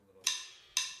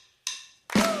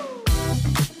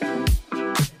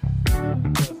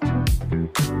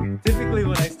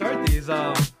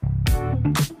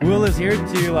Will is here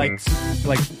to like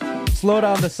slow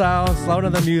down the sound, slow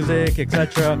down the music,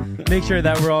 etc. Make sure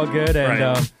that we're all good,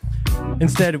 and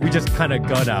instead we just kind of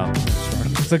gun out.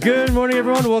 So good morning,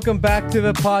 everyone. Welcome back to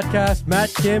the podcast.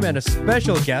 Matt Kim and a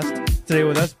special guest today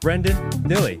with us, Brenden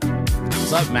Dilley.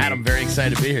 What's up, Matt? I'm very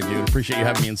excited to be here, dude. Appreciate you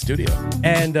having me in studio.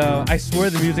 And I swear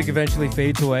the music eventually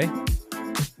fades away.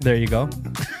 There you go.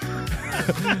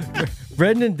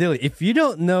 Brenden Dilley. If you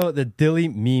don't know the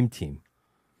Dilley meme team,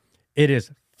 it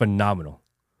is phenomenal.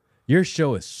 Your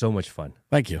show is so much fun.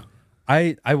 Thank you.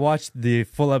 I watched the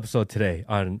full episode today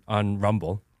on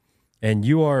Rumble, and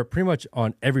you are pretty much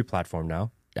on every platform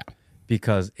now. Yeah.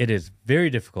 Because it is very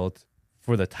difficult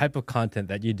for the type of content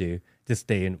that you do to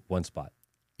stay in one spot.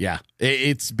 Yeah,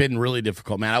 it's been really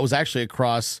difficult, man. I was actually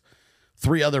across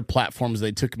 3 other platforms.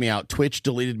 They took me out. Twitch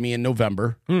deleted me in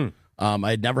November. I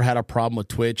had never had a problem with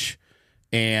Twitch,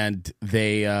 and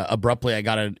they abruptly, I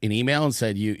got an email and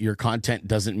said, your content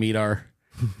doesn't meet our,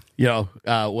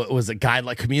 what was it,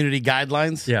 community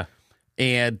guidelines? Yeah.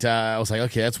 And I was like,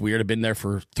 okay, that's weird. I've been there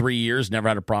for 3 years, never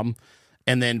had a problem.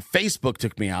 And then Facebook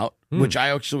took me out, which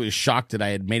I actually was shocked that I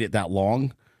had made it that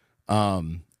long.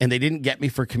 And they didn't get me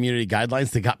for community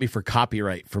guidelines. They got me for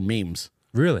copyright for memes.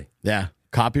 Really? Yeah.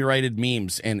 Copyrighted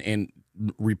memes and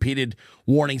repeated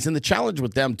warnings. And the challenge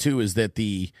with them, too, is that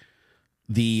the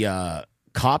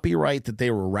copyright that they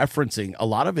were referencing, a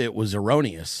lot of it was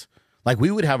erroneous. Like,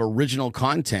 we would have original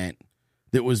content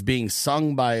that was being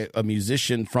sung by a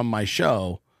musician from my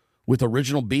show with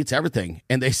original beats, everything,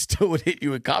 and they still would hit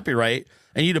you with copyright,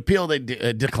 and you'd appeal, they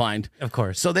declined. Of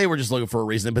course. So they were just looking for a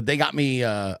reason, but they got me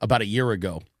about a year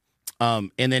ago.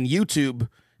 And then YouTube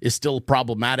is still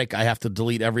problematic. I have to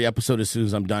delete every episode as soon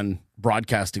as I'm done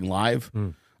broadcasting live,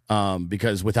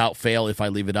 because without fail, if I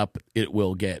leave it up, it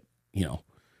will get,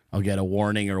 I'll get a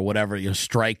warning or whatever,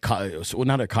 strike, well,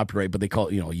 not a copyright, but they call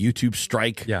it, a YouTube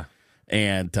strike. Yeah.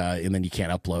 And then you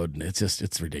can't upload, and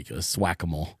it's ridiculous. It's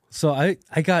whack-a-mole. So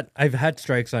I've had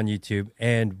strikes on YouTube,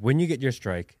 and when you get your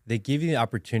strike, they give you the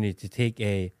opportunity to take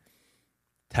a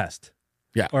test,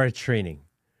 or a training,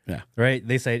 right?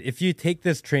 They say if you take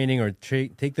this training or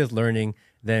take this learning,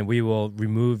 then we will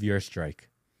remove your strike.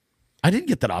 I didn't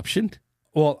get that option.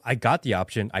 Well, I got the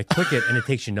option. I click it, and it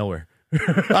takes you nowhere.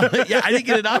 Yeah, I didn't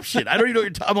get an option. I don't even know what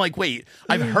you're talking. I'm like, wait,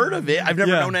 I've heard of it. I've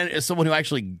never known someone who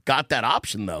actually got that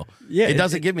option, though. Yeah, it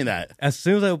doesn't give me that. As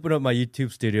soon as I open up my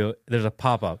YouTube studio, there's a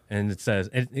pop-up, and it says,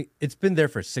 it's been there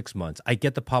for 6 months. I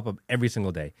get the pop-up every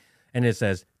single day, and it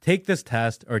says, take this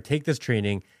test or take this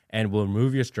training, and we'll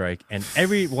remove your strike. And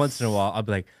every once in a while, I'll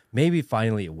be like, maybe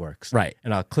finally it works. Right.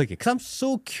 And I'll click it, because I'm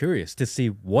so curious to see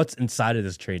what's inside of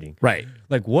this training. Right.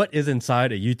 Like, what is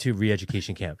inside a YouTube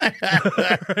re-education camp?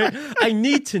 Right? I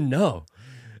need to know.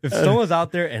 If someone's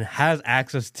out there and has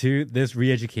access to this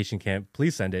re-education camp,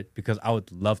 please send it, because I would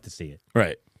love to see it.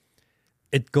 Right.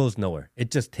 It goes nowhere.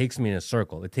 It just takes me in a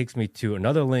circle. It takes me to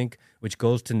another link, which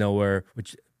goes to nowhere,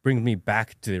 which brings me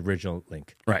back to the original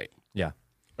link. Right. Yeah.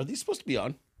 Are these supposed to be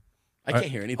on? I can't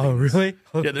hear anything. Oh, really?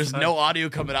 Yeah, there's no audio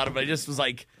coming out of it. I just was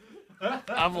like,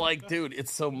 I'm like, dude,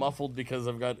 it's so muffled because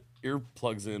I've got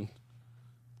earplugs in.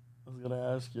 I was going to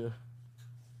ask you.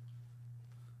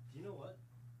 You know what?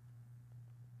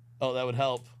 Oh, that would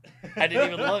help. I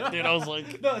didn't even look, dude. I was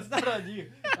like, no, it's not on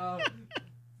you.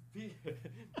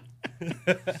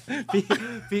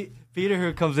 Peter,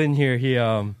 who comes in here,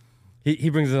 he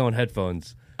brings his own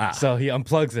headphones. So he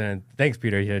unplugs it. And thanks,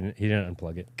 Peter. He didn't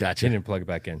unplug it. Gotcha. He didn't plug it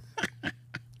back in.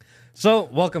 So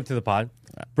welcome to the pod,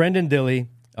 Brenden Dilley.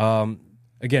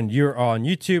 Again, you're on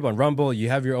YouTube, on Rumble. You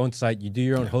have your own site. You do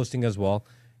your own hosting as well.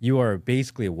 You are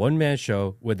basically a one-man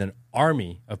show with an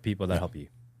army of people that help you.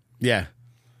 Yeah.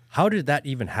 How did that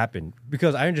even happen?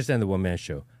 Because I understand the one-man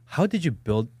show. How did you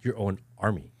build your own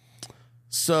army?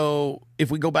 So if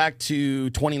we go back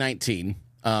to 2019,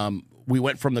 we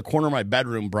went from the corner of my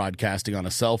bedroom broadcasting on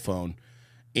a cell phone,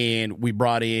 and we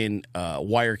brought in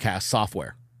Wirecast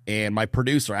software. And my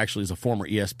producer actually is a former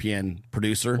ESPN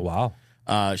producer. Wow.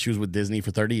 She was with Disney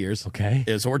for 30 years. Okay.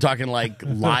 So we're talking like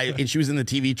live, and she was in the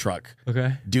TV truck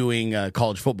doing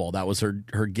college football. That was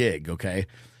her gig, okay?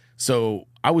 So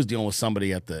I was dealing with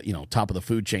somebody at the top of the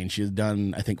food chain. She had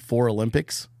done, I think, 4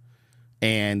 Olympics,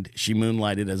 and she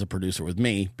moonlighted as a producer with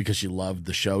me because she loved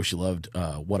the show. She loved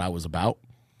what I was about.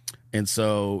 And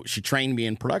so she trained me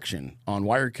in production on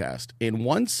Wirecast. And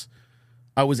once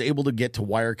I was able to get to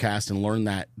Wirecast and learn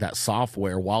that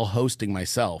software while hosting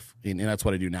myself, and that's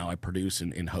what I do now. I produce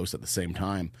and host at the same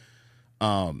time.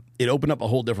 It opened up a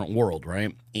whole different world,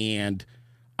 right? And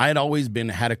I had always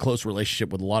had a close relationship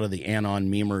with a lot of the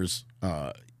anon memers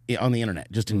on the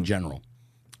internet, just in general.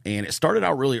 And it started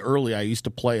out really early. I used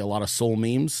to play a lot of soul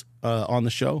memes on the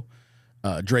show.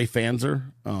 Dre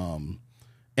Fanzer,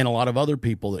 and a lot of other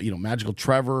people that, Magical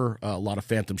Trevor, a lot of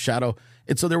Phantom Shadow.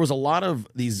 And so there was a lot of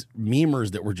these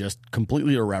memers that were just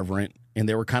completely irreverent, and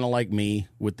they were kind of like me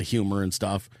with the humor and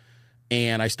stuff.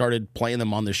 And I started playing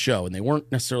them on the show, and they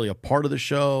weren't necessarily a part of the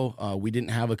show. We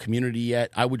didn't have a community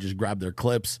yet. I would just grab their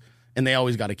clips, and they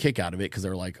always got a kick out of it because they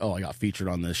were like, oh, I got featured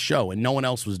on this show. And no one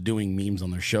else was doing memes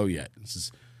on their show yet. This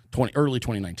is early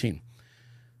 2019.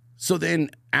 So then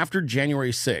after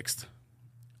January 6th,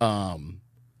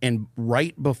 and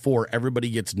right before everybody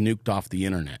gets nuked off the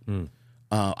internet,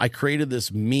 I created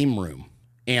this meme room,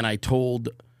 and I told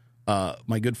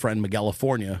my good friend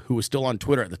Miguelifornia, who was still on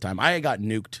Twitter at the time. I got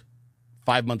nuked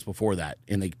 5 months before that,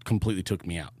 and they completely took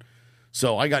me out.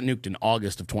 So I got nuked in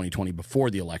August of 2020 before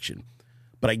the election.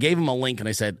 But I gave him a link, and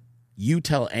I said, you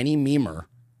tell any memer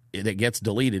that gets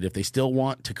deleted, if they still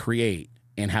want to create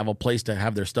and have a place to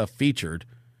have their stuff featured,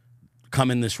 come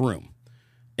in this room.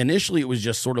 Initially, it was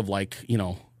just sort of like,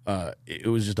 it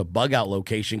was just a bug out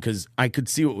location because I could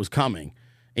see what was coming.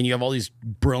 And you have all these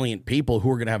brilliant people who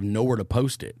are going to have nowhere to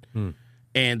post it.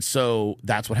 And so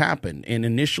that's what happened. And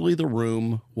initially, the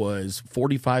room was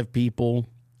 45 people.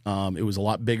 It was a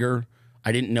lot bigger.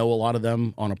 I didn't know a lot of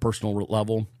them on a personal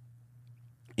level.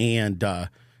 And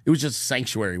it was just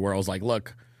sanctuary where I was like,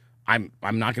 look, I'm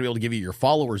not going to be able to give you your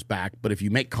followers back, but if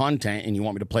you make content and you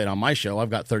want me to play it on my show, I've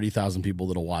got 30,000 people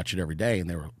that'll watch it every day, and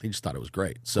they just thought it was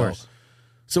great. So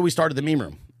we started the meme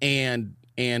room, and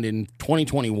in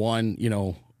 2021,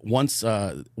 once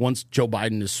Joe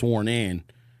Biden is sworn in,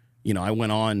 I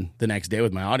went on the next day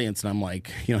with my audience, and I'm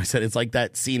like, I said it's like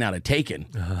that scene out of Taken,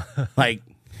 like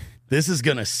this is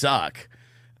gonna suck,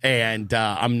 and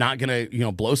I'm not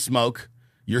gonna blow smoke.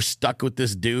 You're stuck with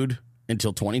this dude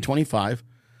until 2025.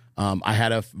 I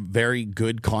had a very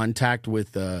good contact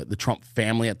with the Trump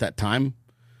family at that time,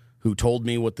 who told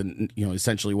me what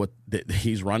essentially what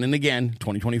he's running again,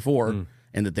 2024,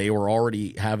 and that they were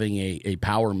already having a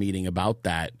power meeting about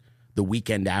that the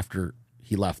weekend after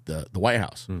he left the White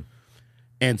House.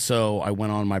 And so I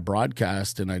went on my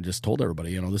broadcast and I just told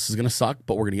everybody, this is going to suck,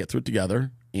 but we're going to get through it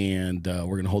together, and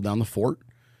we're going to hold down the fort.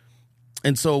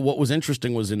 And so what was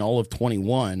interesting was in all of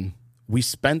 21, we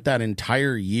spent that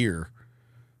entire year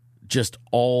just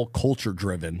all culture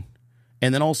driven,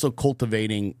 and then also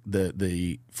cultivating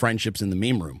the friendships in the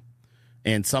meme room.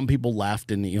 And some people left,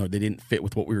 and they didn't fit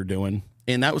with what we were doing,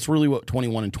 and that was really what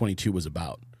 21 and 22 was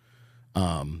about.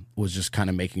 Was just kind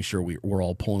of making sure we're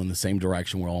all pulling in the same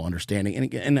direction, we're all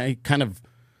understanding, and I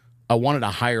wanted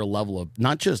a higher level of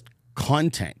not just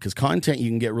content, because content you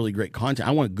can get really great content.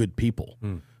 I wanted good people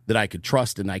that I could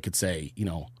trust, and I could say,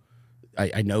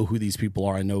 I know who these people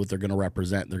are. I know what they're going to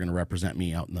represent. They're going to represent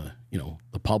me out in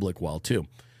the public well too.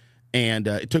 And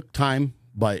it took time,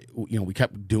 but we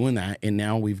kept doing that, and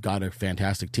now we've got a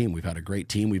fantastic team. We've had a great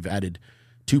team. We've added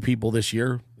 2 people this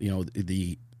year.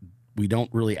 We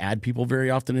don't really add people very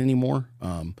often anymore.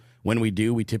 When we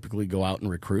do, we typically go out and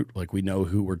recruit. Like, we know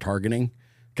who we're targeting.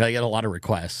 Cause I get a lot of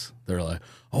requests. They're like,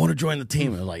 I want to join the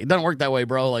team. And I'm like, it doesn't work that way,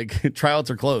 bro. Like, tryouts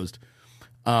are closed.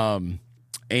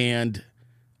 And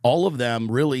all of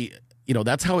them really,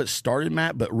 that's how it started,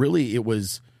 Matt. But really, it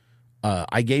was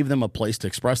I gave them a place to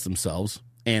express themselves,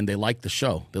 and they liked the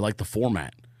show. They liked the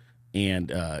format, and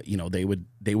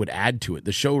they would add to it.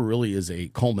 The show really is a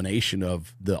culmination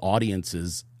of the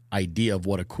audience's idea of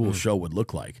what a cool show would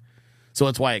look like. So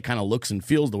that's why it kind of looks and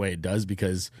feels the way it does,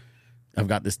 because I've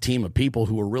got this team of people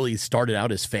who were really started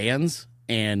out as fans,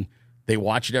 and they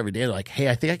watch it every day. They're like, hey,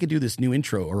 I think I could do this new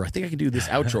intro, or I think I could do this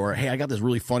outro, or hey, I got this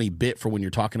really funny bit for when you're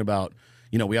talking about,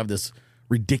 we have this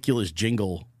ridiculous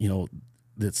jingle,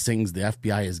 that sings the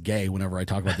FBI is gay whenever I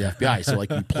talk about the FBI. So like,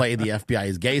 you play the FBI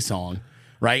is gay song,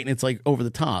 right? And it's like over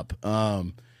the top.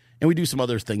 And we do some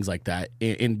other things like that.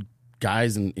 And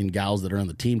guys and gals that are on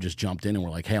the team just jumped in and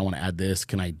were like, hey, I want to add this.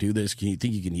 Can I do this? Can you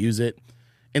think you can use it?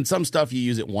 And some stuff you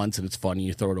use it once and it's fun and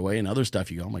you throw it away. And other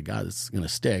stuff you go, oh my God, this is going to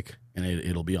stick. And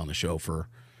it'll be on the show for,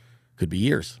 could be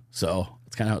years. So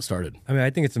that's kind of how it started. I mean,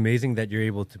 I think it's amazing that you're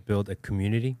able to build a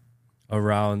community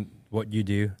around what you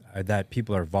do, that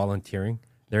people are volunteering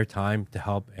their time to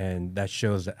help. And that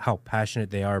shows how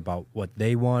passionate they are about what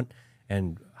they want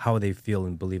and how they feel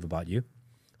and believe about you.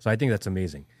 So I think that's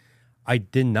amazing. I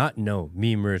did not know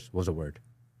memers was a word.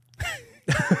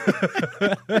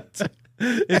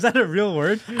 Is that a real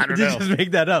word? I don't know. Did you just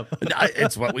make that up?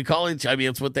 It's what we call it. I mean,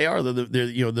 it's what they are. They're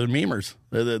memers.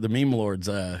 They're the meme lords.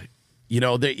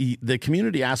 The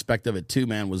community aspect of it too,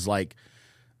 man, was like,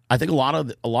 I think a lot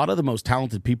of the most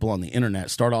talented people on the internet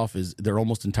start off as they're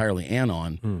almost entirely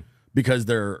anon because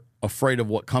they're afraid of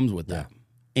what comes with that.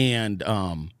 And,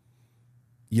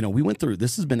 we went through,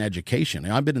 this has been education.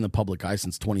 And I've been in the public eye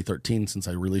since 2013, since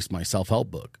I released my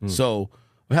self-help book. So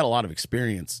I've had a lot of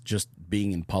experience just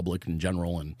being in public in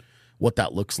general and what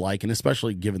that looks like. And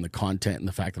especially given the content and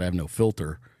the fact that I have no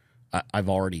filter, I've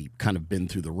already kind of been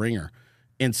through the ringer.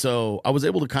 And so I was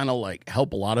able to kind of like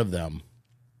help a lot of them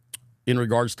in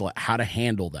regards to like how to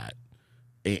handle that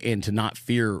and to not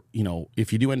fear,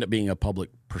 if you do end up being a public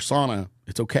persona,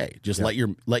 it's okay. Just let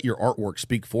your artwork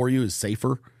speak for you is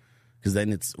safer, because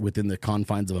then it's within the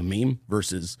confines of a meme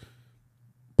versus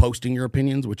posting your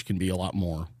opinions, which can be a lot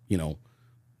more,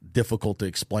 difficult to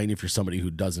explain if you're somebody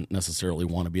who doesn't necessarily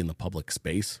want to be in the public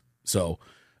space. So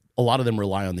a lot of them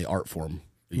rely on the art form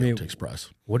to express.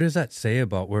 What does that say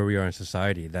about where we are in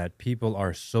society, that people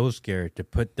are so scared to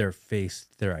put their face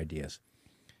to their ideas?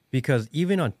 Because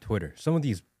even on Twitter, some of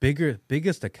these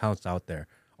biggest accounts out there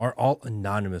are all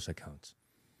anonymous accounts.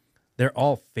 They're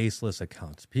all faceless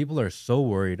accounts. People are so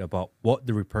worried about what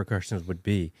the repercussions would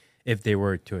be if they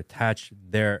were to attach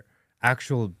their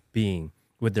actual being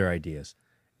with their ideas.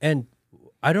 And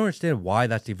I don't understand why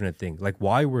that's even a thing. Like,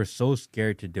 why we're so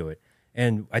scared to do it.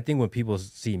 And I think when people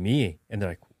see me and they're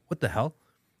like, what the hell?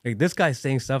 Like, this guy's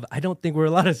saying stuff I don't think we're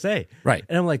allowed to say. Right.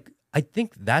 And I'm like, I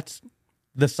think that's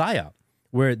the psyop,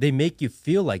 where they make you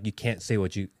feel like you can't say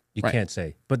what you can't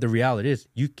say. But the reality is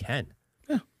you can.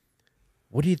 Yeah.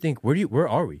 What do you think? Where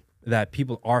are we that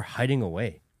people are hiding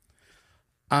away?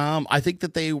 I think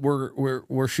that they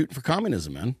were shooting for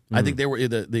communism, man. I think they were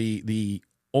the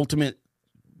ultimate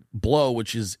blow,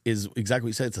 which is exactly what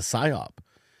you said. It's a psyop,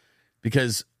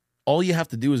 because all you have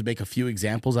to do is make a few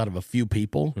examples out of a few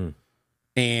people,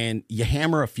 and you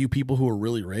hammer a few people who are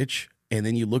really rich, and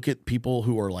then you look at people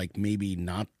who are like maybe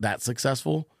not that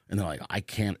successful, and they're like, I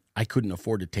couldn't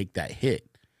afford to take that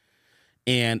hit,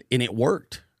 and it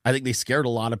worked. I think they scared a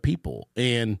lot of people,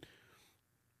 and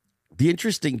the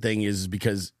interesting thing is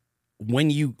because when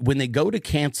they go to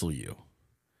cancel you,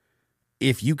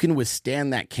 if you can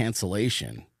withstand that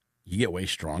cancellation, you get way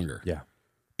stronger. Yeah,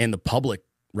 and the public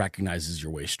recognizes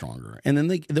you're way stronger, and then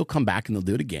they'll come back and they'll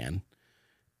do it again,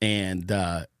 and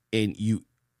and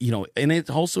it's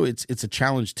also it's a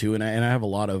challenge too, and I have a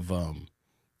lot of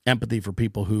empathy for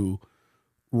people who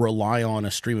rely on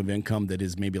a stream of income that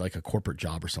is maybe like a corporate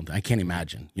job or something. I can't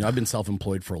imagine. I've been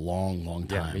self-employed for a long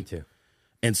time. Yeah, me too.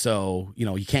 And so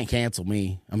you can't cancel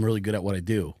me. I'm really good at what I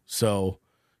do. So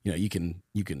you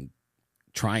can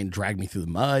try and drag me through the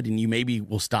mud, and you maybe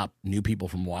will stop new people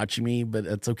from watching me, but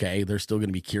that's okay. They're still going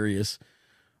to be curious.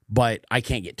 But I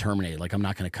can't get terminated. Like, I'm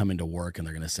not going to come into work and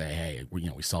they're going to say, hey,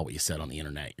 we saw what you said on the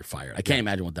internet. You're fired. I can't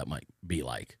imagine what that might be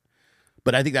like.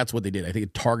 But I think that's what they did. I think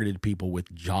it targeted people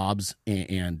with jobs,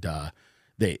 and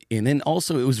then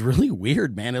also it was really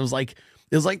weird, man. It was like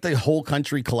the whole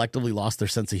country collectively lost their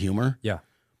sense of humor. Yeah.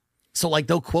 So like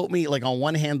they'll quote me, like on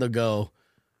one hand they'll go,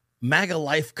 MAGA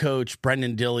life coach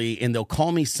Brenden Dilley, and they'll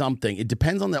call me something. It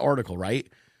depends on the article,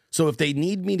 right? So if they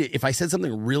need me if I said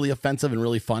something really offensive and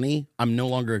really funny, I'm no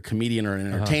longer a comedian or an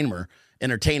entertainer.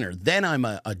 Then I'm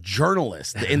a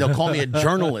journalist, and they'll call me a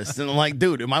journalist. And I'm like,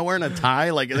 dude, am I wearing a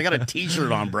tie? Like, I got a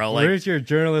T-shirt on, bro. Like, where's your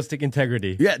journalistic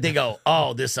integrity? Yeah, they go,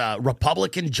 oh, this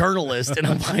Republican journalist. And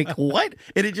I'm like, what?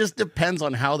 And it just depends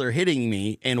on how they're hitting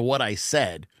me and what I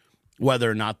said, whether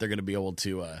or not they're going to be able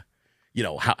to,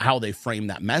 how they frame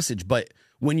that message. But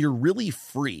when you're really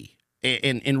free,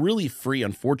 and really free,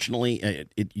 unfortunately,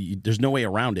 there's no way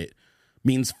around it,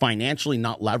 means financially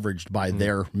not leveraged by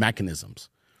their mechanisms.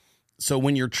 So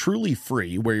when you're truly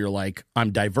free, where you're like,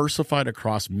 I'm diversified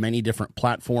across many different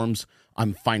platforms,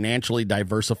 I'm financially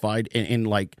diversified, and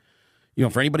like,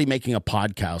 for anybody making a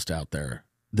podcast out there,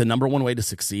 the number one way to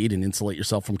succeed and insulate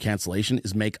yourself from cancellation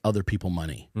is make other people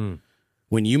money.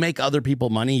 When you make other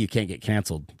people money, you can't get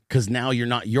canceled, because now you're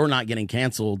not getting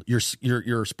canceled.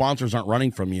 Your sponsors aren't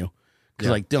running from you.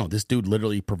 Because like, no, this dude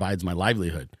literally provides my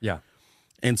livelihood. Yeah.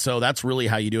 And so that's really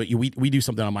how you do it. We do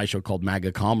something on my show called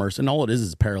MAGA Commerce, and all it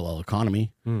is a parallel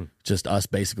economy. Just us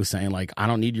basically saying, like, I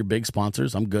don't need your big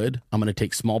sponsors. I'm good. I'm going to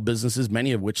take small businesses,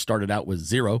 many of which started out with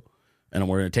zero, and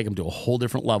we're going to take them to a whole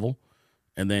different level.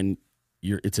 And then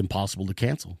it's impossible to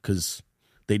cancel, because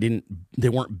they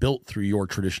weren't built through your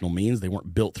traditional means. They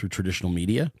weren't built through traditional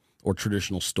media or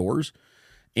traditional stores.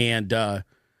 And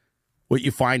what you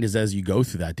find is, as you go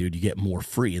through that, dude, you get more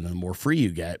free, and the more free you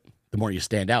get, the more you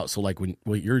stand out. So like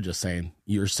what you're just saying,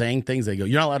 you're saying things, they go,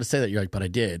 you're not allowed to say that. You're like, but I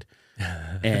did.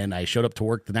 And I showed up to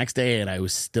work the next day, and I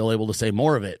was still able to say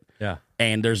more of it. Yeah.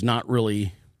 And there's not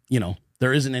really,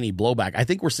 there isn't any blowback. I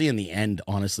think we're seeing the end,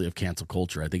 honestly, of cancel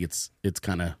culture. I think it's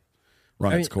kind of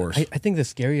run its course. I think the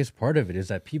scariest part of it is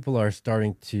that people are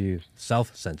starting to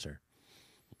self-censor.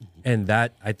 And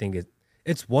that, I think,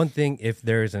 it's one thing if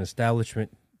there is an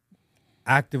establishment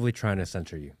actively trying to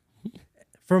censor you.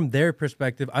 From their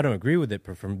perspective, I don't agree with it,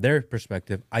 but from their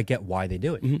perspective, I get why they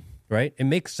do it, right? It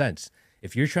makes sense.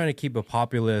 If you're trying to keep a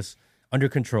populace under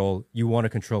control, you want to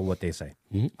control what they say.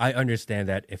 I understand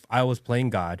that if I was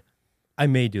playing God, I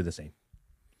may do the same.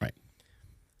 Right.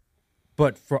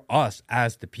 But for us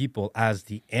as the people, as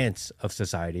the ants of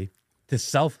society, to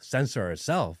self-censor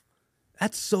ourselves,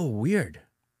 that's so weird.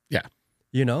 Yeah.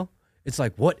 You know? It's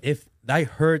like, what if I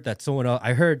heard that someone else,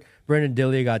 I heard Brenden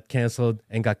Dilley got canceled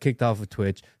and got kicked off of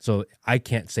Twitch, so I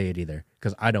can't say it either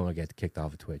because I don't want to get kicked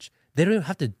off of Twitch. They don't even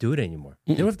have to do it anymore.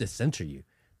 They don't have to censor you.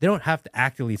 They don't have to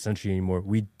actively censor you anymore.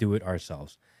 We do it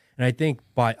ourselves. And I think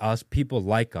by us, people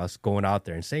like us going out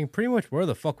there and saying pretty much whatever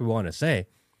the fuck we want to say,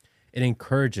 it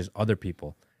encourages other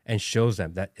people and shows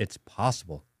them that it's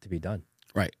possible to be done.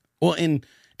 Right. Well, and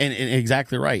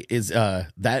exactly right is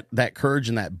that courage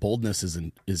and that boldness is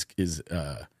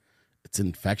it's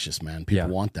infectious, man. People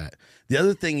want that. The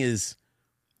other thing is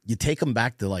you take them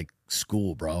back to like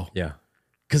school, bro. Yeah.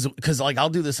 Because like I'll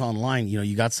do this online. You know,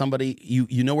 you got somebody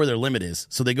you know where their limit is,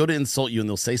 so they go to insult you and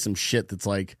they'll say some shit that's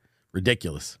like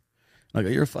ridiculous. Like,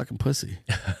 you're a fucking pussy.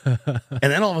 And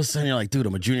then all of a sudden you're like, dude,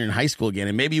 I'm a junior in high school again.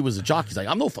 And maybe he was a jock. He's like,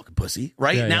 I'm no fucking pussy.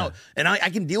 Right now. Yeah. And I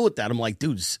can deal with that. I'm like,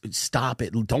 dude, stop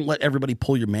it. Don't let everybody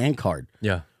pull your man card.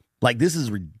 Yeah. Like,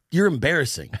 you're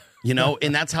embarrassing, you know?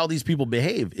 And that's how these people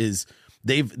behave is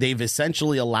they've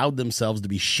essentially allowed themselves to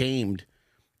be shamed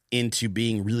into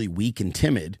being really weak and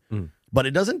timid. But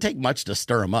it doesn't take much to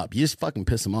stir them up. You just fucking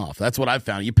piss them off. That's what I've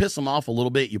found. You piss them off a little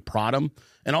bit, you prod them,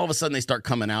 and all of a sudden they start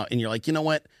coming out, and you're like, you know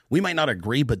what? We might not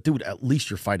agree, but dude, at least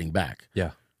you're fighting back.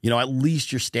 Yeah. You know, at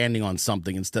least you're standing on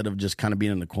something instead of just kind of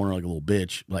being in the corner like a little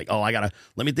bitch. Like, oh,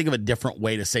 let me think of a different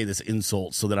way to say this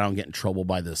insult so that I don't get in trouble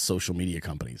by the social media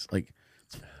companies. Like,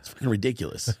 it's fucking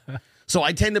ridiculous. So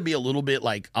I tend to be a little bit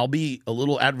like, I'll be a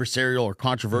little adversarial or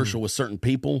controversial with certain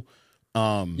people.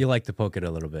 You like to poke it a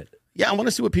little bit. Yeah, I want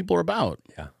to see what people are about.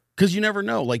 Yeah. Because you never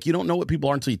know. Like, you don't know what people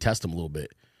are until you test them a little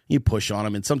bit. You push on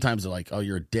them, and sometimes they're like, oh,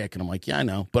 you're a dick. And I'm like, yeah, I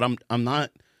know. But I'm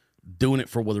not doing it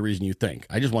for the reason you think.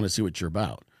 I just want to see what you're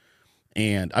about.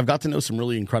 And I've got to know some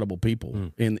really incredible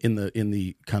people in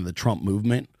the kind of the Trump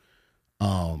movement.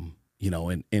 You know,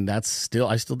 and that's still,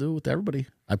 I still do it with everybody.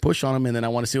 I push on them, and then I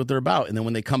want to see what they're about. And then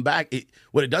when they come back,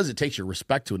 what it does, it takes your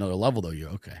respect to another level, though.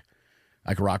 You're, okay,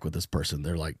 I can rock with this person.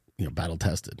 They're like, you know,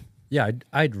 battle-tested. Yeah,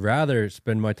 I'd rather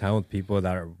spend my time with people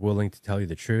that are willing to tell you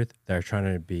the truth, that are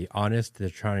trying to be honest,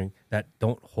 that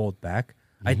don't hold back.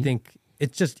 I think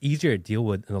it's just easier to deal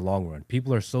with in the long run.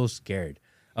 People are so scared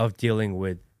of dealing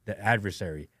with the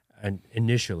adversary and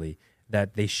initially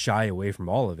that they shy away from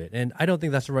all of it. And I don't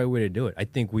think that's the right way to do it. I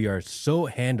think we are so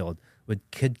handled with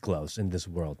kid gloves in this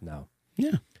world now.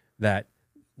 Yeah. That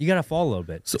you got to fall a little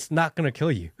bit. So, it's not going to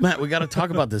kill you. Matt, we got to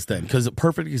talk about this then, because a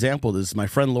perfect example of this is my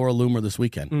friend Laura Loomer this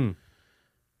weekend.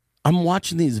 I'm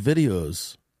watching these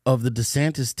videos of the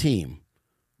DeSantis team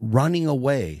running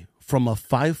away from a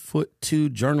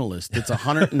 5'2" journalist that's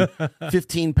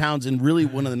 115 pounds and really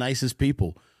one of the nicest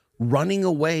people, running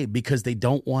away because they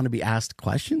don't want to be asked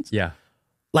questions. Yeah.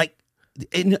 Like,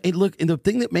 and look, and the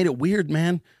thing that made it weird,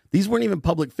 man, these weren't even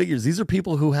public figures. These are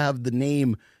people who have the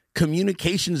name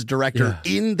communications director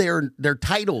in their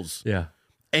titles. Yeah.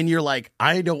 And you're like,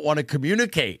 I don't want to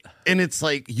communicate. And it's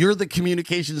like, you're the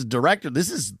communications director.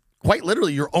 This is quite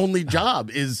literally your only job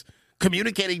is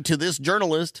communicating to this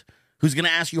journalist who's going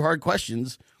to ask you hard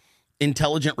questions,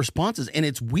 intelligent responses. And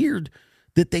it's weird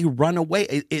that they run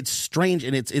away. It's strange.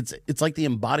 And it's like the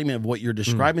embodiment of what you're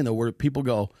describing, though, where people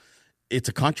go, it's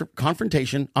a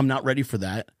confrontation. I'm not ready for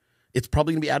that. It's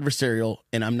probably going to be adversarial,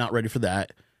 and I'm not ready for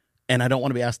that. And I don't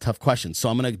want to be asked tough questions. So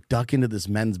I'm going to duck into this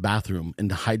men's bathroom and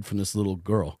hide from this little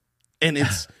girl. And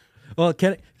it's... Well,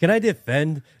 can I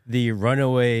defend the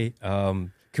runaway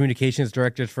communications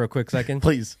directors for a quick second?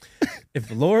 Please.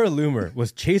 If Laura Loomer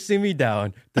was chasing me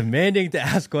down, demanding to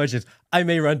ask questions, I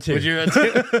may run too. Would you run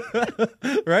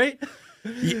too? Right?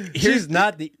 She's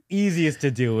not the easiest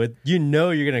to deal with. You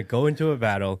know you're going to go into a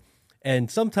battle,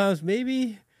 and sometimes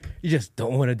maybe... you just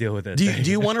don't want to deal with it. Do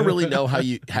you want to really know how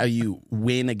you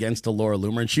win against a Laura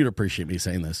Loomer? And she'd appreciate me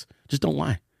saying this. Just don't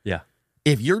lie. Yeah.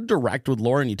 If you're direct with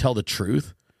Laura and you tell the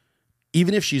truth,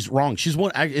 even if she's wrong,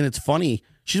 and it's funny,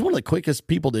 she's one of the quickest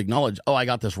people to acknowledge, oh, I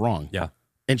got this wrong. Yeah.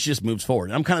 And she just moves forward.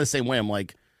 And I'm kind of the same way. I'm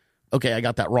like, okay, I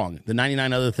got that wrong. The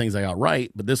 99 other things I got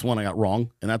right, but this one I got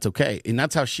wrong, and that's okay. And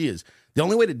that's how she is. The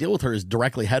only way to deal with her is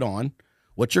directly head on.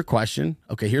 What's your question?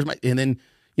 Okay, and then,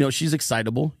 you know, she's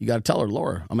excitable. You got to tell her,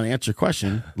 Laura, I'm going to answer your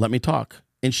question. Let me talk.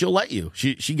 And she'll let you.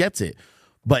 She gets it.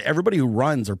 But everybody who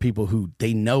runs are people who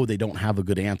they know they don't have a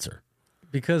good answer.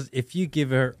 Because if you give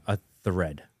her a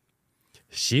thread,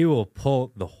 she will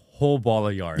pull the whole ball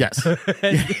of yarn. Yes.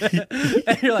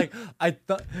 and you're like,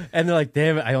 and they're like,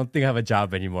 damn it, I don't think I have a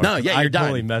job anymore. No, yeah, you're done. I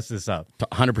totally messed this up.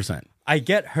 100%. I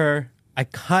get her. I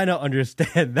kind of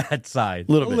understand that side.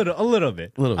 A little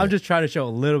bit. I'm just trying to show a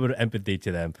little bit of empathy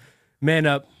to them. Man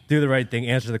up, do the right thing,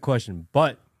 answer the question.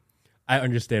 But I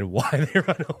understand why they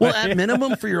run away. Well, at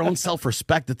minimum, for your own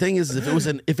self-respect. The thing is,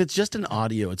 if it's just an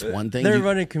audio, it's one thing. They're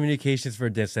running communications for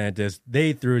DeSantis.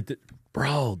 They threw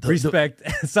respect,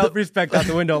 self-respect out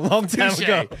the window a long time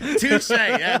ago. Touche.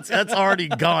 That's already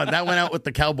gone. That went out with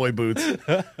the cowboy boots,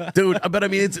 dude. But I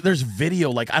mean, there's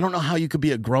video. Like, I don't know how you could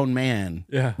be a grown man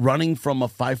running from a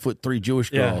 5'3" Jewish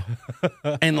girl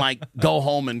and like go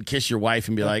home and kiss your wife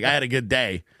and be like, I had a good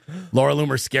day. Laura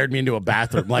Loomer scared me into a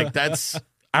bathroom. Like, that's,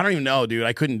 I don't even know, dude.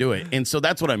 I couldn't do it. And so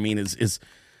that's what I mean is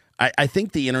I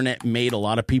think the internet made a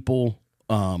lot of people.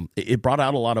 It brought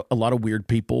out a lot of weird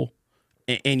people.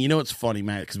 And you know, it's funny,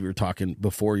 Matt, because we were talking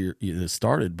before you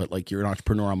started, but like, you're an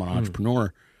entrepreneur, I'm an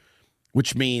entrepreneur,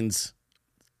 which means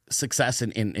success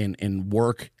in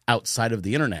work outside of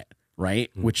the internet, right?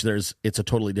 Which it's a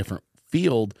totally different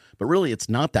field, but really it's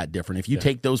not that different. If you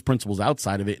take those principles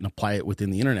outside of it and apply it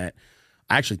within the internet,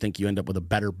 I actually think you end up with a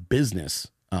better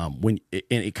business and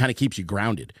it kind of keeps you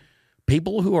grounded.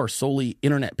 People who are solely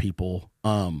internet people,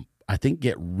 I think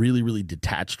get really, really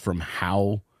detached from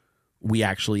how we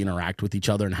actually interact with each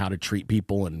other and how to treat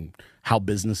people and how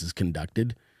business is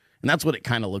conducted. And that's what it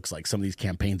kind of looks like. Some of these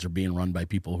campaigns are being run by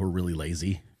people who are really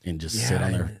lazy and just sit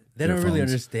on they don't really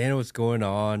understand what's going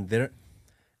on.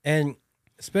 And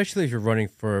especially if you're running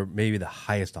for maybe the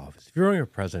highest office. If you're running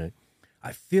for president,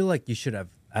 I feel like you should have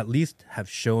at least have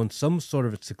shown some sort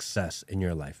of success in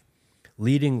your life,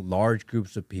 leading large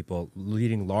groups of people,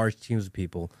 leading large teams of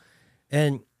people.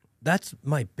 And that's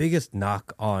my biggest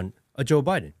knock on Joe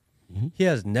Biden. He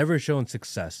has never shown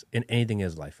success in anything in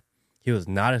his life. He was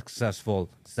not a successful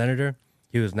senator.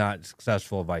 He was not a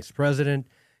successful vice president.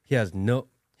 He has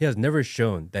never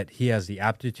shown that he has the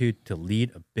aptitude to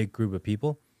lead a big group of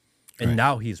people. And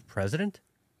now he's president.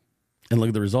 And look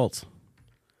at the results.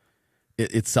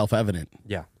 It's self-evident.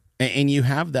 Yeah. And you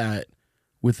have that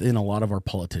within a lot of our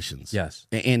politicians. Yes.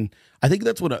 And I think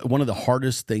that's one of the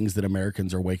hardest things that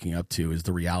Americans are waking up to is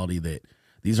the reality that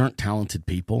these aren't talented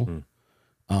people.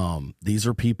 These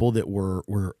are people that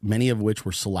were many of which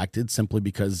were selected simply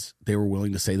because they were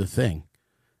willing to say the thing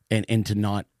and to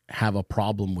not have a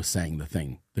problem with saying the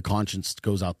thing. The conscience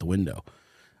goes out the window.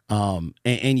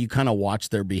 And you kind of watch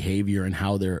their behavior and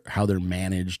how they're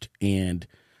managed and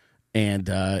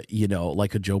you know,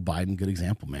 like a Joe Biden, good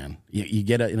example, man. You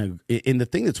get and the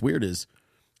thing that's weird is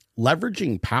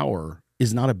leveraging power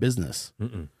is not a business.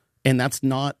 And that's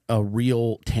not a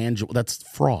real tangible, that's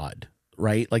fraud.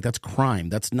 Right? Like, that's crime.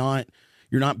 That's not,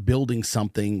 you're not building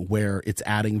something where it's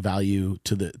adding value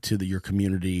to your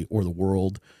community or the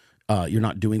world. You're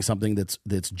not doing something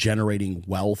that's generating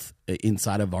wealth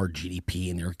inside of our GDP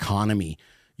and your economy.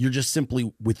 You're just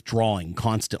simply withdrawing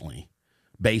constantly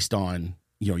based on,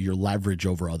 you know, your leverage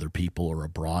over other people or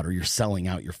abroad, or you're selling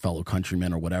out your fellow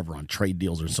countrymen or whatever on trade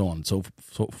deals or so on and so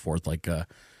forth, like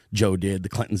Joe did, the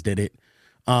Clintons did it.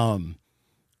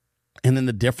 And then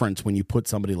the difference when you put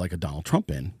somebody like a Donald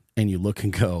Trump in and you look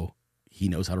and go, he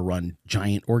knows how to run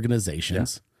giant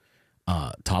organizations,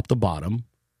 top to bottom.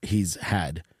 He's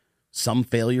had some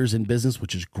failures in business,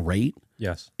 which is great.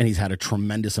 Yes. And he's had a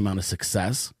tremendous amount of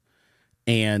success.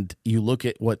 And you look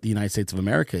at what the United States of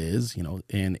America is, you know,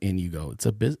 and you go,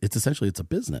 it's essentially a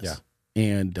business. Yeah.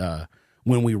 And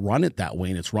when we run it that way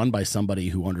and it's run by somebody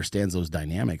who understands those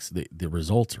dynamics, the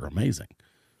results are amazing.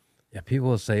 Yeah, people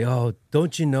will say, oh,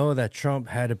 don't you know that Trump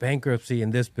had a bankruptcy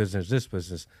in this business?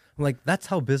 I'm like, that's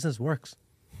how business works.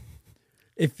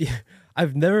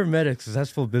 I've never met a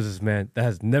successful businessman that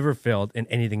has never failed in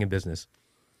anything in business.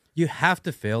 You have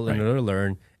to fail in order to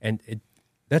learn, and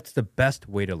that's the best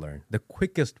way to learn, the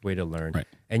quickest way to learn,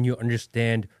 and you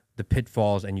understand the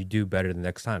pitfalls and you do better the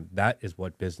next time. That is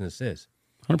what business is.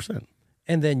 100%.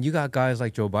 And then you got guys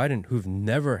like Joe Biden who've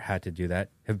never had to do that,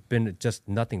 have been just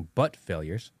nothing but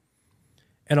failures.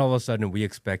 And all of a sudden, we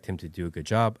expect him to do a good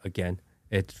job. Again,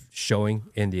 it's showing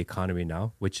in the economy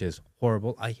now, which is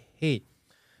horrible. I hate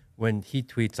when he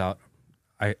tweets out.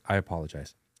 I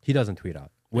apologize. He doesn't tweet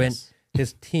out. When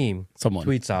his team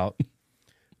tweets out,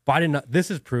 Biden,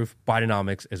 this is proof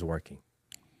Bidenomics is working.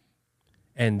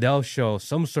 And they'll show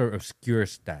some sort of obscure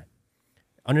stat,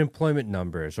 unemployment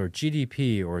numbers or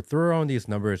GDP, or throw around these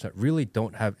numbers that really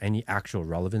don't have any actual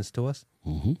relevance to us.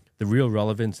 The real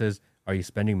relevance is, are you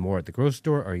spending more at the grocery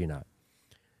store or are you not?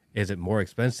 Is it more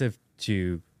expensive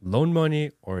to loan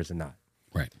money or is it not?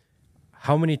 Right.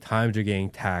 How many times you're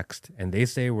getting taxed, and they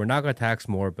say we're not going to tax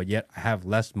more, but yet I have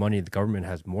less money. The government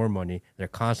has more money. They're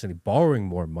constantly borrowing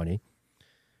more money.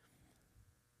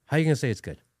 How are you going to say it's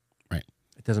good? Right.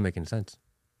 It doesn't make any sense.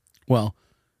 Well,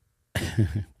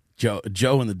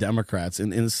 Joe and the Democrats,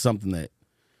 and this is something that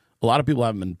a lot of people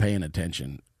haven't been paying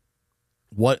attention.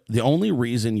 The only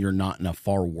reason you're not in a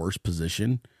far worse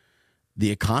position, the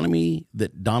economy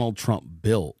that Donald Trump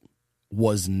built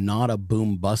was not a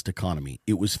boom-bust economy.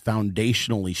 It was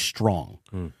foundationally strong.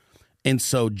 And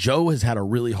so Joe has had a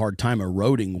really hard time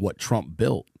eroding what Trump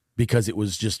built because it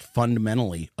was just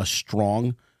fundamentally a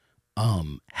strong,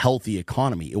 healthy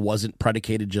economy. It wasn't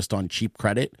predicated just on cheap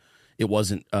credit. It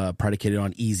wasn't predicated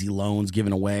on easy loans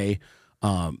given away.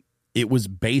 It was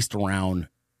based around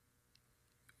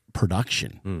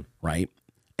production, right?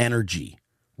 Energy,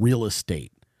 real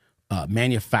estate,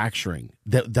 manufacturing.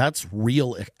 That's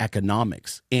real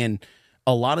economics. And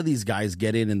a lot of these guys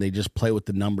get in and they just play with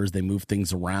the numbers. They move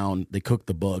things around. They cook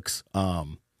the books.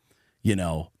 They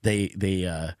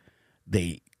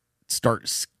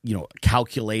start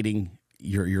calculating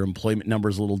your employment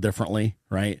numbers a little differently,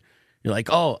 right? You're like,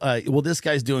 well, this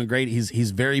guy's doing great.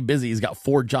 He's very busy. He's got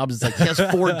 4 jobs. It's like he has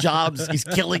 4 jobs. He's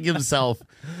killing himself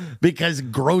because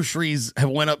groceries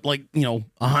have went up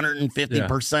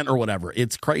 150% or whatever.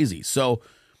 It's crazy. So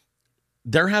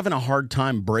they're having a hard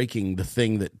time breaking the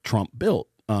thing that Trump built.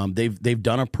 They've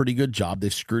done a pretty good job.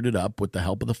 They've screwed it up with the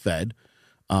help of the Fed.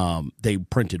 They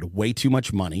printed way too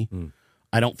much money.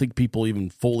 I don't think people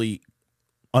even fully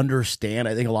understand.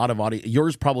 I think a lot of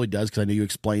yours probably does, because I know you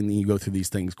explain and you go through these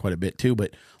things quite a bit too,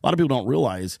 but a lot of people don't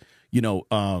realize,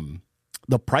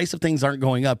 the price of things aren't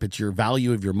going up. It's your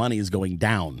value of your money is going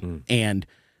down. And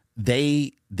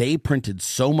they printed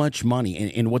so much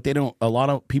money. And what a lot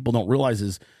of people don't realize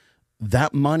is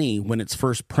that money, when it's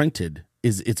first printed,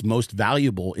 is it's most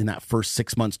valuable in that first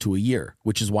 6 months to a year,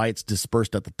 which is why it's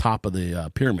dispersed at the top of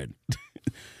the pyramid.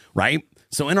 Right?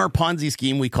 So in our Ponzi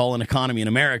scheme, we call an economy in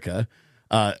America,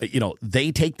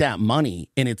 they take that money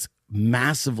and it's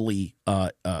massively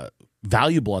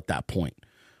valuable at that point.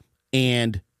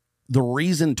 And the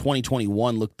reason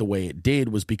 2021 looked the way it did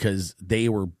was because they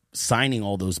were signing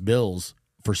all those bills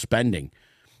for spending.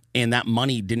 And that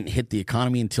money didn't hit the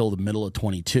economy until the middle of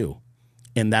 22.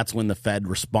 And that's when the Fed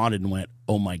responded and went,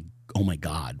 oh my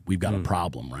God, we've got a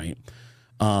problem, right?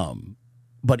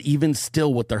 But even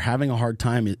still, what they're having a hard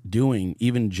time doing,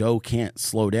 even Joe can't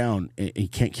slow down. He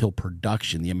can't kill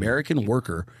production. The American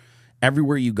worker,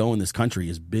 everywhere you go in this country,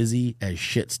 is busy as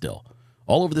shit still.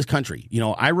 All over this country.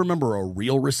 I remember a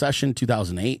real recession,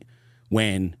 2008,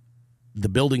 when the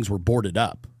buildings were boarded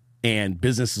up and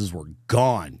businesses were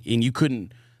gone.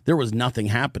 And there was nothing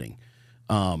happening.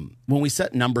 When we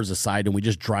set numbers aside and we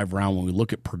just drive around, when we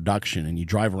look at production and you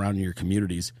drive around in your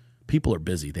communities, people are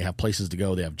busy. They have places to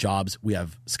go. They have jobs. We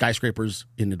have skyscrapers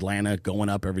in Atlanta going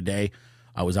up every day.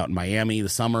 I was out in Miami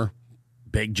this summer.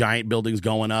 Big, giant buildings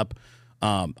going up.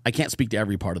 I can't speak to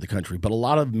every part of the country, but a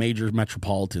lot of major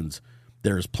metropolitans,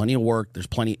 there's plenty of work. There's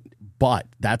plenty, but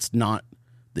that's not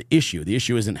the issue. The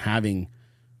issue isn't having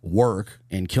work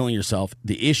and killing yourself.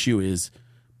 The issue is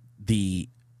the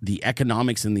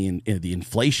economics and the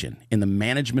inflation and the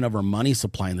management of our money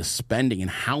supply and the spending and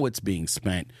how it's being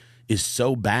spent is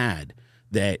so bad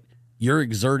that you're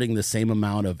exerting the same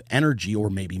amount of energy or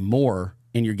maybe more,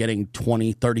 and you're getting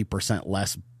 20-30%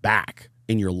 less back,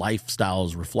 and your lifestyle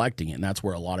is reflecting it. And that's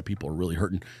where a lot of people are really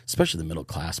hurting, especially the middle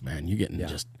class, man. You're getting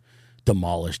just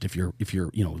demolished if you're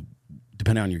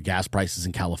depending on your gas prices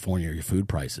in California or your food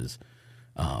prices.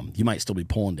 You might still be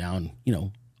pulling down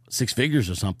 6 figures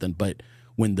or something, but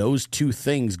when those two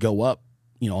things go up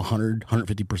 100,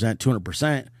 150%,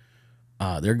 200%,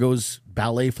 there goes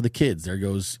ballet for the kids. There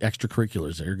goes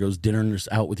extracurriculars. There goes dinners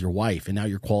out with your wife. And now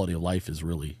your quality of life is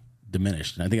really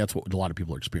diminished. And I think that's what a lot of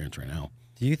people are experiencing right now.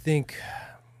 Do you think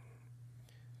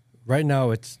right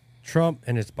now it's Trump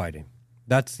and it's Biden?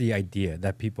 That's the idea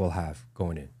that people have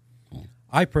going in.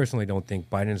 I personally don't think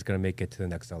Biden is going to make it to the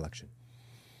next election.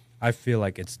 I feel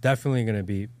like it's definitely going to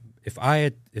be, if I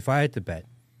had to bet,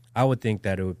 I would think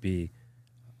that it would be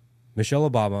Michelle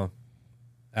Obama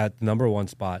at the number 1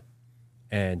 spot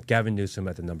and Gavin Newsom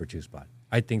at the number 2 spot.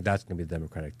 I think that's going to be the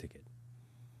Democratic ticket.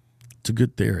 It's a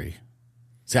good theory.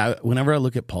 See, whenever I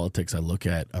look at politics, I look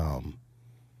at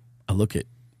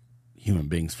human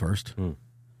beings first. I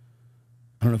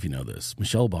don't know if you know this.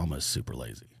 Michelle Obama is super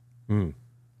lazy. And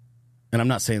I'm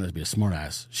not saying that to be a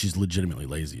smartass. She's legitimately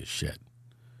lazy as shit.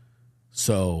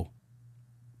 So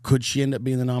could she end up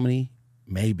being the nominee?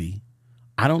 Maybe.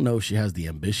 I don't know if she has the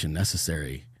ambition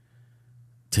necessary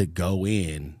to go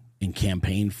in and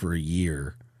campaign for a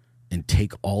year and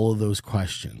take all of those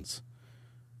questions.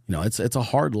 You know, it's a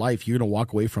hard life. You're going to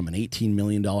walk away from an $18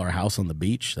 million house on the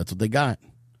beach. That's what they got.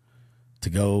 To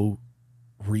go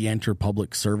re-enter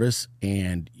public service,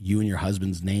 and you and your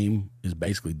husband's name is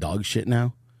basically dog shit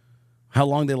now. How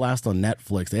long they last on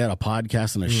Netflix? They had a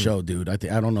podcast and a show, dude. I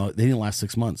don't know. They didn't last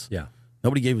 6 months. Yeah.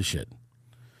 Nobody gave a shit.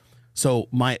 So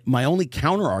my only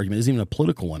counter argument isn't even a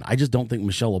political one. I just don't think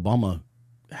Michelle Obama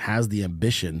has the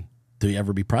ambition to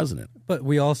ever be president. But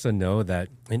we also know that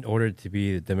in order to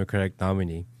be the Democratic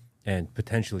nominee and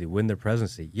potentially win the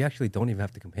presidency, you actually don't even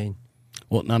have to campaign.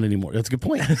 Well, not anymore. That's a good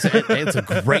point. It's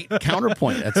a great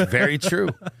counterpoint. That's very true.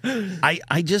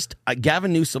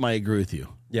 Gavin Newsom, I agree with you.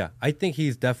 Yeah, I think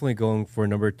he's definitely going for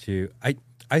number 2.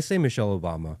 I say Michelle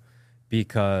Obama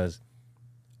because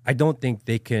I don't think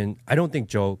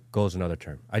Joe goes another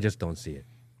term. I just don't see it.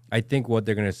 I think what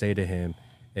they're going to say to him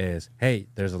is, hey,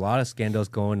 there's a lot of scandals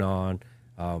going on.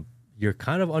 You're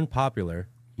kind of unpopular.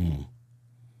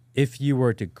 If you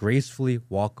were to gracefully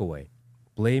walk away,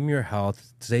 blame your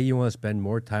health, say you want to spend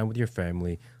more time with your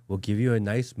family, we'll give you a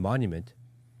nice monument,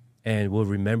 and we'll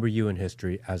remember you in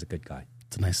history as a good guy.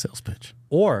 It's a nice sales pitch.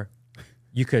 Or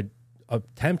you could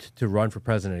attempt to run for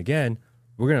president again.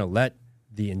 We're going to let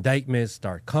the indictments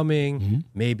start coming,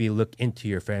 maybe look into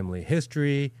your family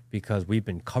history because we've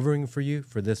been covering for you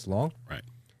for this long. Right.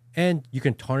 And you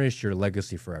can tarnish your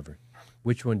legacy forever.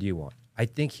 Which one do you want? I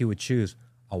think he would choose,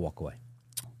 I'll walk away.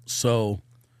 So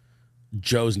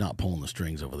Joe's not pulling the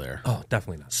strings over there. Oh,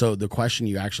 definitely not. So the question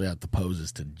you actually have to pose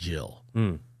is to Jill.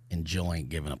 And Jill ain't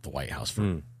giving up the White House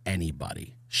for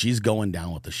anybody. She's going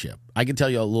down with the ship. I can tell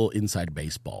you a little inside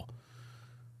baseball.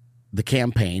 The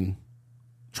campaign,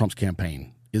 Trump's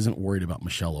campaign, isn't worried about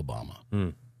Michelle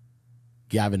Obama.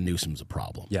 Gavin Newsom's a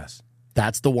problem. Yes.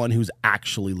 That's the one who's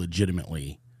actually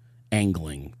legitimately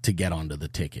angling to get onto the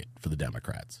ticket for the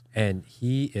Democrats. And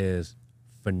he is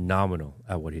phenomenal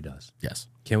at what he does. Yes.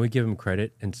 Can we give him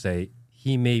credit and say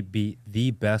he may be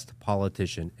the best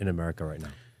politician in America right now?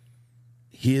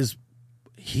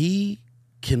 He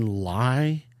can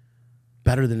lie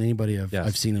better than anybody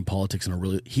I've seen in politics.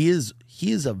 He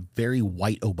is a very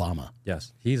white Obama.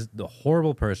 Yes. He's the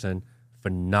horrible person,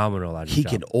 phenomenal at his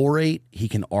job. He can orate, he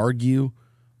can argue.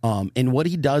 And what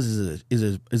he does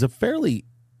is a fairly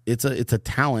it's a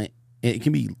talent. It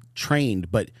can be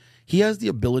trained, but he has the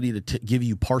ability to give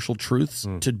you partial truths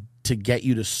to get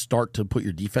you to start to put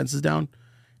your defenses down,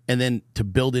 and then to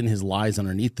build in his lies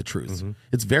underneath the truths.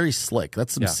 It's very slick.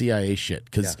 That's some CIA shit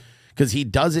because he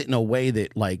does it in a way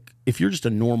that, like, if you're just a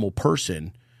normal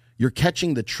person, you're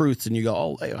catching the truths and you go,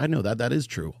 oh, I know that is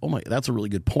true. Oh my, that's a really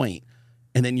good point.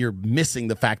 And then you're missing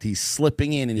the fact he's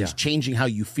slipping in and he's changing how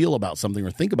you feel about something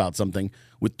or think about something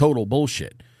with total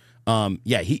bullshit.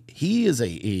 He is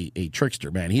a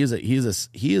trickster, man. He is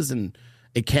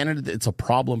a candidate that's a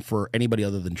problem for anybody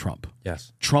other than Trump.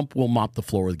 Yes. Trump will mop the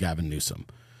floor with Gavin Newsom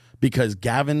because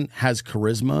Gavin has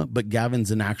charisma, but Gavin's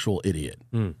an actual idiot.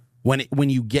 When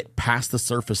you get past the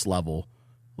surface level,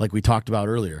 like we talked about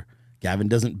earlier, Gavin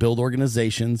doesn't build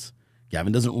organizations.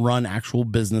 Gavin doesn't run actual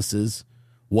businesses.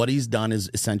 What he's done is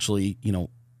essentially,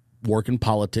 work in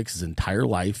politics his entire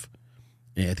life.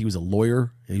 And I think he was a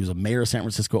lawyer. He was a mayor of San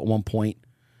Francisco at one point,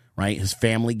 right? His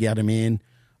family got him in.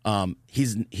 He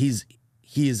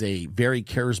is a very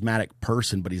charismatic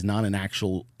person, but he's not an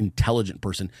actual intelligent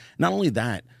person. Not only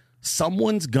that,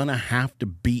 someone's going to have to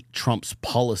beat Trump's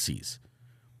policies.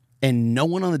 And no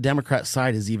one on the Democrat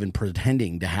side is even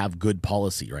pretending to have good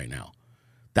policy right now.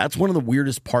 That's one of the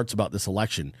weirdest parts about this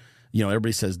election.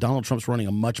 Everybody says Donald Trump's running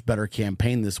a much better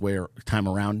campaign this way time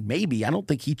around. Maybe. I don't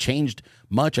think he changed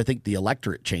much. I think the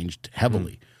electorate changed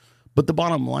heavily. But the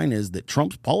bottom line is that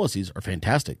Trump's policies are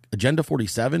fantastic. Agenda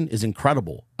 47 is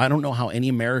incredible. I don't know how any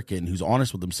American who's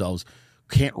honest with themselves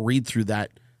can't read through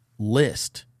that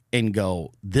list and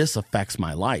go, this affects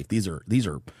my life. These are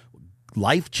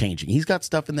life-changing. He's got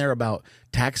stuff in there about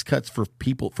tax cuts for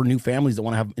new families that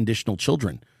want to have additional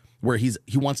children, where he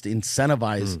wants to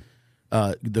incentivize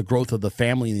the growth of the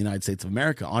family in the United States of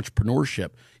America, entrepreneurship.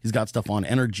 He's got stuff on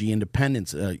energy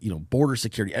independence, border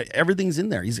security. Everything's in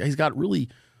there. He's got really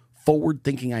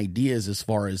forward-thinking ideas as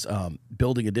far as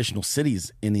building additional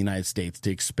cities in the United States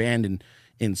to expand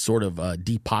and sort of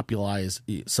depopulize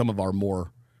some of our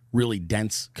more really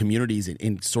dense communities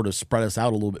and sort of spread us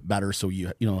out a little bit better so you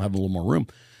have a little more room.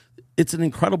 It's an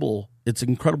incredible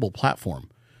platform.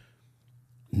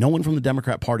 No one from the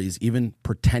Democrat Party is even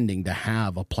pretending to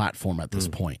have a platform at this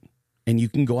point. And you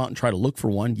can go out and try to look for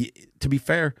one. To be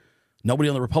fair, nobody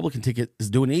on the Republican ticket is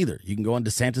doing it either. You can go on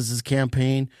DeSantis'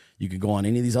 campaign. You can go on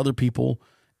any of these other people.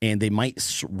 and they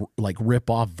might like rip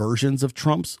off versions of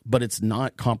Trump's, but it's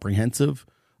not comprehensive.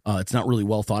 It's not really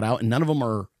well thought out, and none of them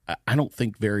are, I don't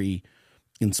think, very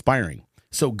inspiring.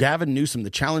 So Gavin Newsom, the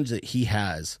challenge that he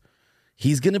has,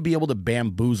 he's going to be able to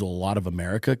bamboozle a lot of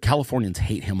America. Californians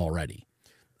hate him already.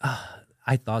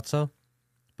 I thought so,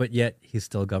 but yet he's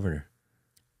still governor.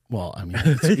 Well, I mean,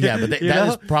 yeah, but that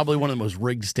is probably one of the most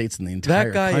rigged states in the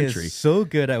entire country. That guy is so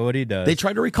good at what he does. They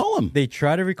tried to recall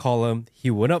him.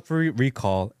 He went up for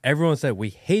recall. Everyone said, we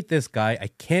hate this guy. I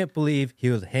can't believe he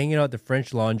was hanging out at the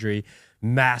French Laundry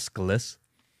maskless.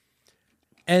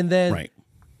 And then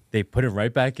they put him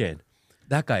right back in.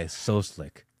 That guy is so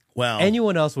slick. Well,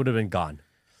 anyone else would have been gone.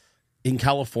 In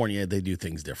California, they do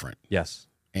things different. Yes.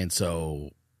 And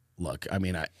so, look, I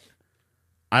mean,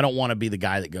 I don't want to be the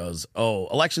guy that goes, oh,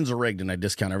 elections are rigged and I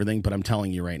discount everything. But I'm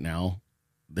telling you right now,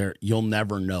 you'll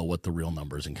never know what the real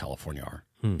numbers in California are.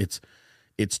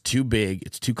 It's too big,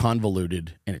 it's too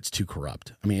convoluted, and it's too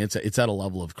corrupt. I mean, it's at a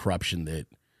level of corruption that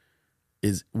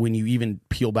is, when you even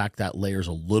peel back that layers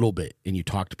a little bit and you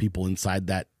talk to people inside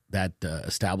that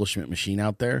establishment machine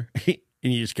out there,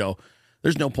 and you just go,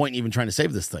 there's no point in even trying to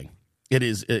save this thing.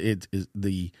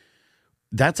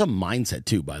 That's a mindset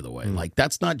too, by the way. Like,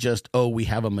 that's not just, oh, we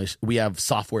have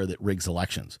software that rigs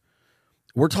elections.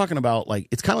 We're talking about, like,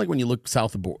 it's kind of like when you look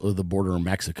south of the border in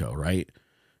Mexico, right?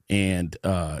 And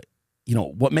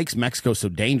what makes Mexico so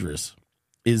dangerous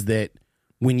is that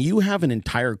when you have an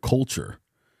entire culture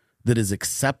that has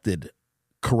accepted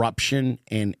corruption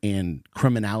and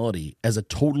criminality as a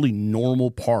totally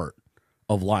normal part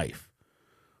of life,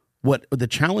 what the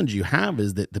challenge you have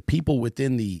is that the people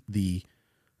within the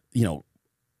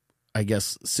I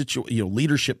guess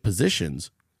leadership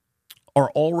positions are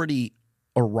already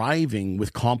arriving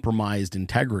with compromised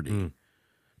integrity.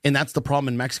 And that's the problem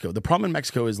in Mexico. The problem in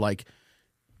Mexico is, like,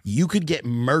 you could get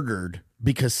murdered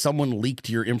because someone leaked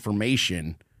your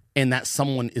information, and that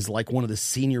someone is like one of the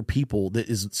senior people that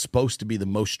is supposed to be the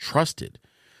most trusted.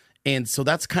 And so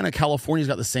that's kind of, California's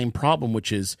got the same problem,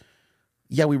 which is,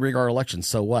 yeah, we rig our elections,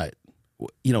 so what?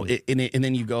 And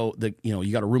then you go,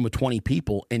 you got a room of 20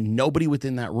 people, and nobody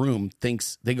within that room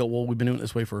thinks, they go, well, we've been doing it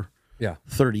this way for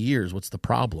 30 years. What's the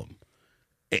problem?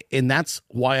 And that's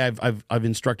why I've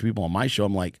instructed people on my show.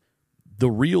 I'm like, the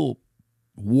real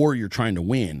war you're trying to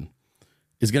win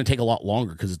is going to take a lot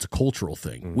longer because it's a cultural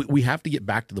thing. We have to get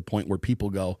back to the point where people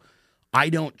go, I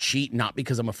don't cheat, not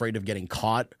because I'm afraid of getting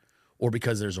caught or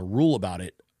because there's a rule about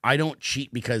it. I don't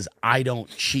cheat because I don't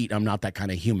cheat. I'm not that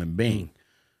kind of human being.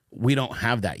 We don't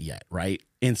have that yet, right?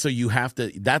 And so you have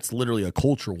to, that's literally a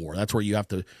culture war. That's where you have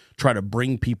to try to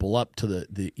bring people up to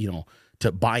the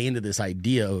to buy into this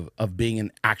idea of being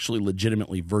an actually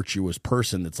legitimately virtuous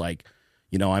person that's like,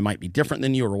 I might be different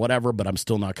than you or whatever, but I'm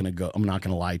still not going to I'm not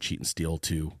going to lie, cheat, and steal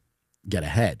to get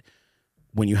ahead.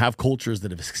 When you have cultures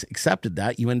that have accepted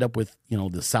that, you end up with,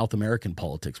 the South American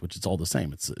politics, which is all the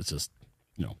same. It's just,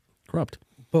 corrupt.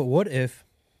 But what if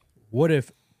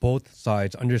both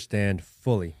sides understand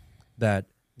fully that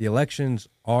the elections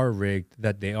are rigged,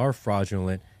 that they are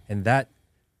fraudulent, and that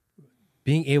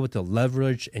being able to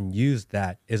leverage and use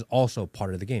that is also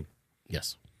part of the game?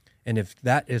 Yes. And if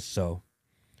that is so,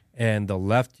 and the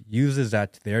left uses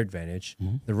that to their advantage,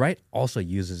 the right also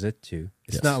uses it too.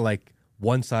 It's not like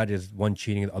one side is one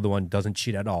cheating and the other one doesn't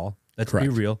cheat at all. Let's be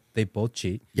real. They both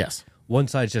cheat. Yes. One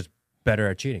side's just better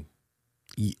at cheating.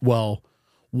 Well,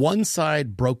 one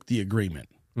side broke the agreement.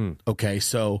 Okay,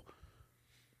 so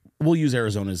we'll use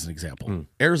Arizona as an example.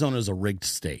 Arizona is a rigged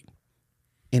state,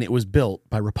 and it was built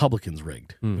by Republicans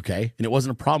rigged, okay? And it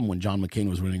wasn't a problem when John McCain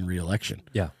was winning re-election.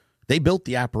 Yeah. They built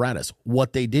the apparatus.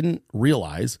 What they didn't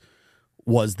realize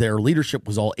was their leadership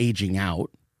was all aging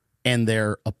out, and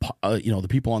the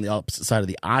people on the opposite side of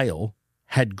the aisle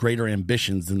had greater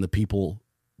ambitions than the people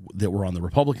that were on the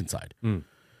Republican side.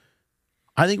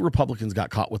 I think Republicans got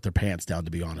caught with their pants down,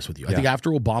 to be honest with you. I think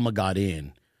after Obama got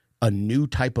in, a new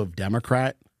type of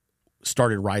Democrat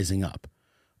started rising up.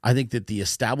 I think that the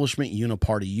establishment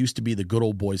uniparty used to be the good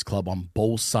old boys club on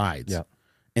both sides. Yeah.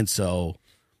 And so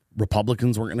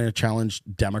Republicans weren't going to challenge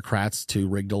Democrats to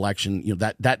rigged election.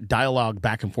 That dialogue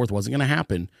back and forth wasn't going to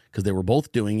happen because they were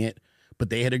both doing it,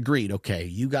 but they had agreed, okay,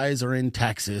 you guys are in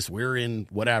Texas, we're in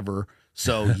whatever,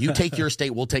 so you take your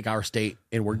state, we'll take our state,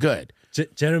 and we're good.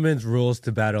 Gentlemen's rules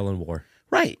to battle and war.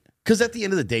 Right. Because at the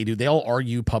end of the day, dude, they all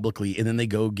argue publicly, and then they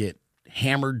go get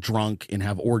hammered drunk and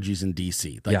have orgies in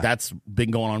D.C. That's been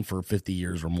going on for 50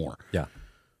 years or more. Yeah.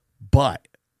 But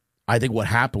I think what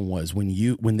happened was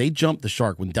when they jumped the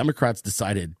shark, when Democrats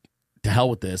decided, to hell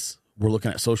with this, we're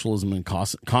looking at socialism and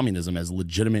communism as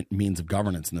legitimate means of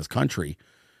governance in this country,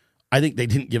 I think they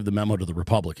didn't give the memo to the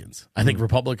Republicans. I think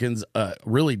Republicans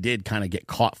really did kind of get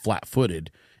caught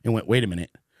flat-footed and went, wait a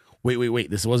minute. Wait.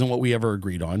 This wasn't what we ever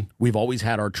agreed on. We've always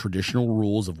had our traditional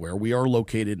rules of where we are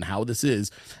located and how this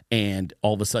is. And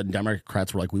all of a sudden,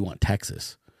 Democrats were like, we want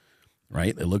Texas,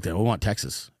 right? They looked at, we want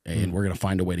Texas, and we're going to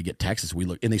find a way to get Texas.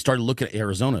 And they started looking at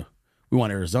Arizona. We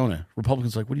want Arizona.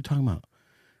 Republicans were like, what are you talking about?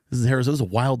 This is Arizona. This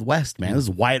is a Wild West, man. This is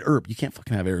Wyatt Earp. You can't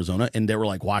fucking have Arizona. And they were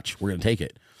like, watch, we're going to take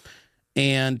it.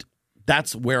 And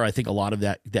that's where I think a lot of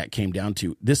that came down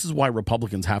to. This is why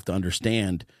Republicans have to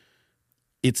understand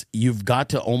you've got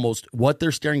to almost, what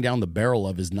they're staring down the barrel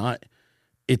of is not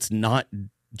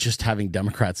just having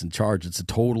Democrats in charge. It's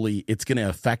going to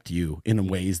affect you in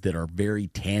ways that are very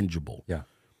tangible. Yeah.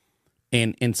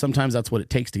 And sometimes that's what it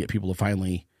takes to get people to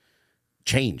finally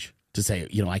change, to say,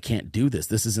 I can't do this.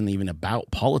 This isn't even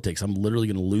about politics. I'm literally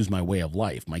going to lose my way of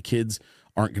life. My kids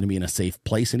aren't going to be in a safe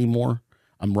place anymore.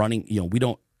 I'm running,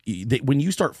 when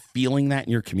you start feeling that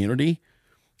in your community,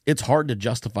 it's hard to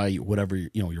justify whatever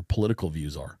your political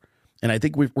views are. And I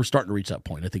think we're starting to reach that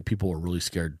point. I think people are really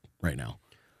scared right now.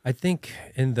 I think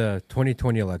in the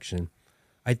 2020 election,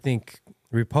 I think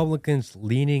Republicans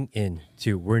leaning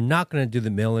into, we're not going to do the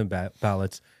mail-in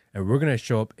ballots, and we're going to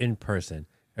show up in person,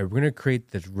 and we're going to create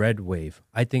this red wave.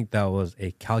 I think that was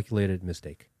a calculated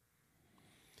mistake.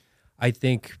 I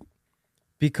think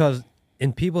because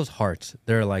in people's hearts,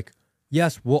 they're like,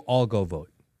 yes, we'll all go vote.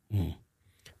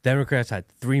 Democrats had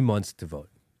 3 months to vote.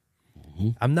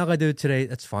 I'm not going to do it today.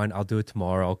 That's fine. I'll do it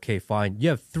tomorrow. Okay, fine. You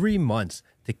have 3 months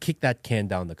to kick that can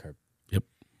down the curb. Yep.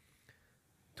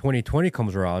 2020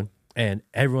 comes around, and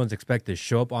everyone's expected to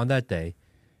show up on that day.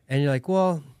 And you're like,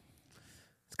 well,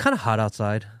 it's kind of hot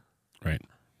outside. Right.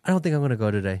 I don't think I'm going to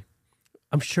go today.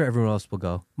 I'm sure everyone else will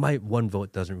go. My one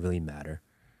vote doesn't really matter.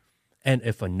 And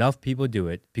if enough people do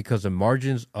it, because the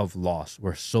margins of loss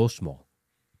were so small,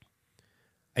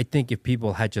 I think if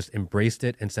people had just embraced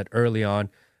it and said early on,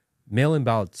 mail-in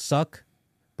ballots suck,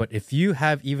 but if you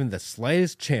have even the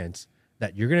slightest chance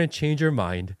that you're going to change your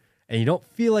mind and you don't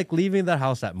feel like leaving the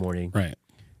house that morning, right,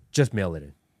 just mail it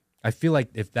in. I feel like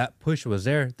if that push was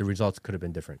there, the results could have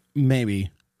been different.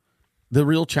 Maybe. The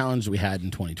real challenge we had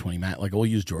in 2020, Matt, like we'll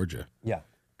use Georgia. Yeah.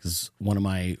 Because one of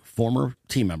my former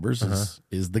team members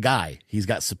is the guy. He's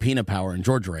got subpoena power in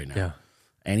Georgia right now. Yeah.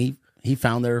 And he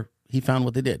found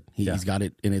what they did. He's got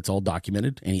it, and it's all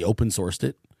documented, and he open sourced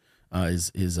it.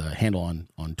 His handle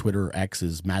on Twitter X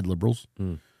is Mad Liberals.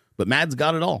 But Mad's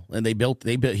got it all, and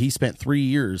he spent 3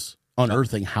 years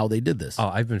unearthing how they did this. Oh,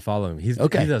 I've been following him.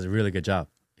 He does a really good job.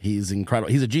 He's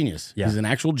incredible. He's a genius. Yeah. He's an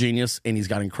actual genius, and he's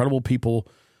got incredible people.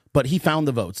 But he found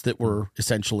the votes that were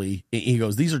essentially, he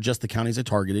goes, these are just the counties I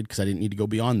targeted because I didn't need to go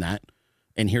beyond that.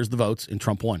 And here's the votes, and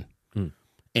Trump won.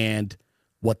 And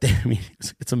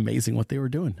it's amazing what they were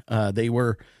doing. They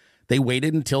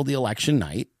waited until the election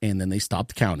night, and then they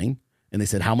stopped counting, and they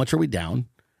said, how much are we down?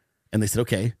 And they said,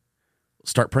 okay,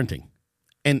 start printing.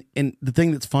 And the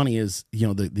thing that's funny is,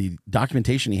 the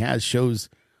documentation he has shows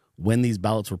when these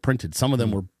ballots were printed. Some of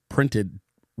them were printed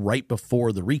right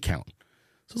before the recount.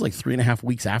 So it was like 3.5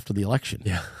 weeks after the election.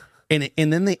 Yeah. And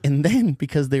then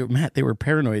because they were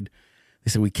paranoid, they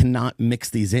said, we cannot mix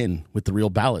these in with the real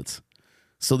ballots.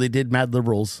 So they did Mad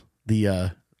Liberals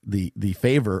the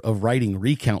favor of writing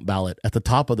recount ballot at the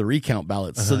top of the recount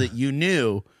ballots so that you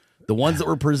knew the ones that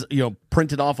were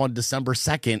printed off on December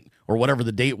 2nd or whatever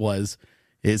the date was,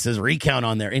 it says recount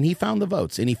on there. And he found the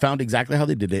votes, and he found exactly how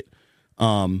they did it.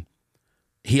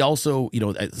 He also,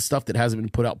 stuff that hasn't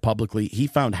been put out publicly, he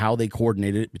found how they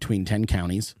coordinated it between 10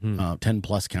 counties, 10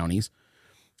 plus counties.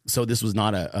 So this was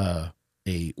not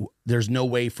there's no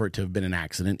way for it to have been an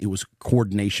accident. It was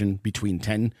coordination between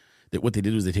 10. That what they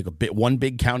did was they took one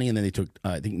big county, and then they took,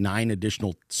 I think, 9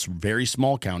 additional very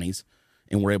small counties,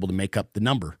 and were able to make up the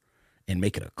number and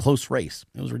make it a close race.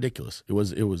 It was ridiculous. It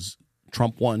was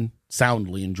Trump won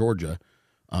soundly in Georgia,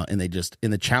 and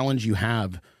the challenge you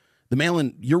have, the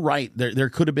mail-in, you're right. There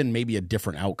could have been maybe a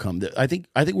different outcome. I think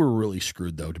we're really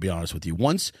screwed, though, to be honest with you.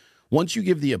 Once you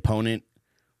give the opponent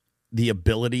the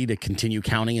ability to continue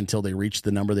counting until they reach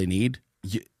the number they need,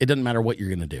 it doesn't matter what you're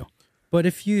going to do. But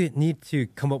if you need to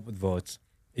come up with votes,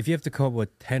 if you have to come up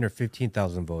with 10 or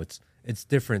 15,000 votes, it's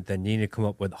different than needing to come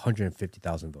up with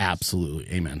 150,000 votes. Absolutely.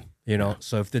 Amen.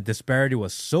 So if the disparity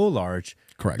was so large,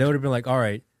 correct, they would have been like, all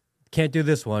right, can't do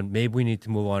this one. Maybe we need to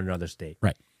move on to another state.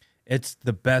 Right. It's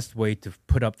the best way to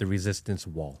put up the resistance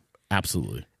wall.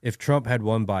 Absolutely. If Trump had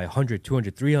won by 100,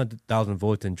 200, 300,000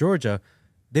 votes in Georgia,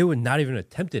 they would not even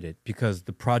attempted it because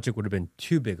the project would have been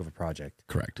too big of a project.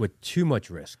 Correct. With too much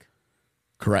risk.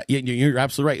 Correct. You're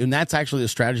absolutely right. And that's actually the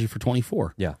strategy for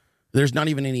 24. Yeah. There's not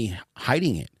even any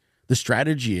hiding it. The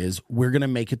strategy is we're going to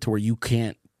make it to where you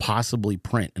can't possibly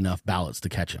print enough ballots to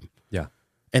catch him. Yeah.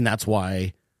 And that's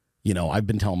why, I've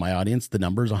been telling my audience the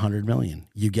number is 100 million.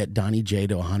 You get Donnie J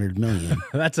to 100 million.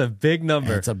 That's a big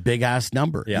number. It's a big ass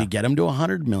number. Yeah. You get him to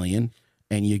 100 million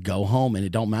and you go home, and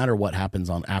it don't matter what happens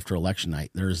on after election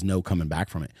night. There is no coming back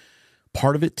from it.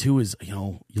 Part of it too is,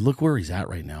 you look where he's at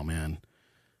right now, man.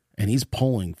 And he's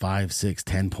pulling 5, 6,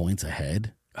 10 points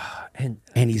ahead. And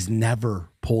he's never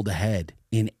pulled ahead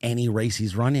in any race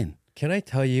he's run in. Can I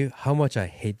tell you how much I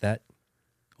hate that?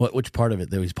 Which part of it?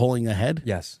 That he's pulling ahead?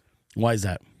 Yes. Why is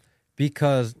that?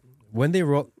 Because when they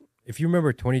wrote, if you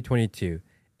remember 2022,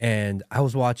 and I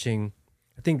was watching,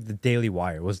 I think the Daily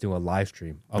Wire was doing a live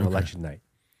stream of election night.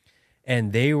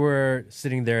 And they were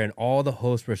sitting there, and all the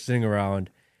hosts were sitting around,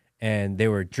 and they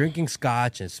were drinking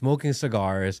scotch and smoking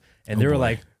cigars. And they were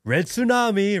like, red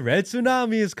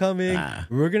tsunami is coming.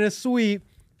 We're going to sweep,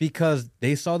 because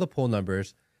they saw the poll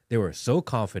numbers. They were so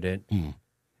confident.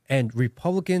 And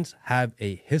Republicans have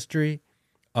a history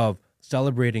of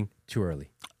celebrating too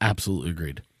early. Absolutely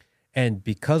agreed. And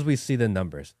because we see the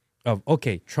numbers of,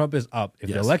 okay, Trump is up. If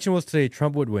the election was today,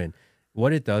 Trump would win.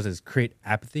 What it does is create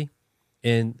apathy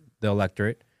in the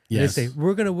electorate. Yes. They say,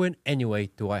 we're going to win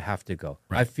anyway. Do I have to go?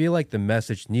 Right. I feel like the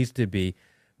message needs to be,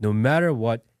 no matter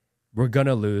what, we're going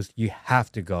to lose. You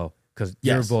have to go, because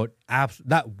your vote,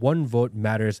 that one vote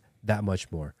matters that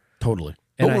much more. Totally.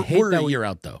 And but I hate we're that a year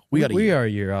out, though. We are a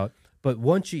year out. But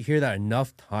once you hear that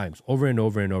enough times, over and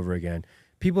over and over again,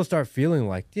 people start feeling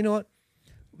like, you know what?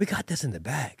 We got this in the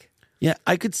bag. Yeah,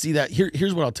 I could see that.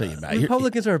 Here's what I'll tell you about it.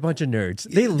 Republicans are a bunch of nerds.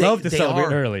 They love to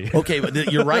celebrate early. Okay, but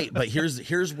you're right. But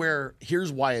here's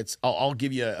why it's. I'll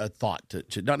give you a thought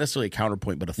to not necessarily a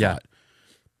counterpoint, but a thought. Yeah.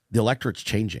 The electorate's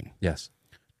changing. Yes.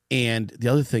 And the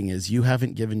other thing is, you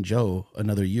haven't given Joe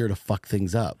another year to fuck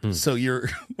things up. So you're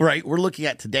right. We're looking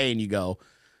at today, and you go,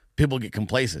 people get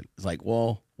complacent. It's like,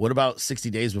 well, what about 60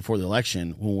 days before the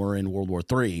election when we're in World War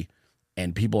III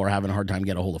and people are having a hard time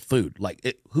getting a hold of food?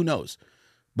 Like, who knows?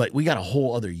 But we got a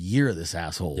whole other year of this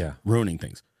asshole ruining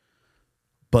things.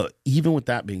 But even with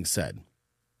that being said,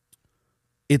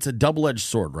 it's a double-edged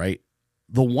sword, right?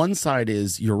 The one side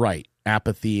is, you're right,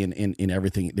 apathy and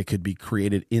everything that could be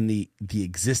created in the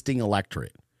existing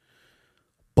electorate.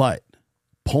 But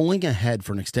pulling ahead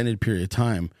for an extended period of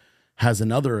time has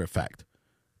another effect.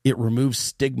 It removes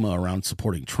stigma around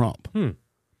supporting Trump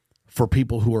for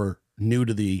people who are new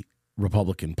to the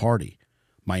Republican Party,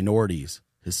 minorities,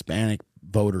 Hispanic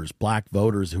voters, black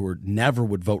voters who never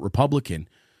would vote Republican.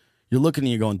 You're looking and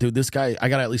you're going, dude, this guy, I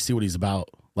got to at least see what he's about.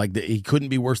 Like, he couldn't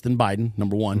be worse than Biden,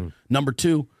 number one. Number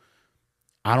two,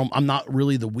 I'm not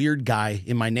really the weird guy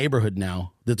in my neighborhood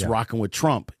now that's rocking with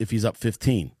Trump if he's up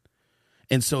 15.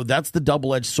 And so that's the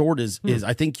double-edged sword is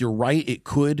I think you're right. It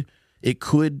could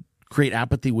create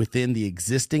apathy within the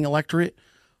existing electorate,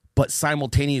 but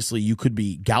simultaneously you could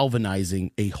be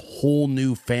galvanizing a whole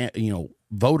new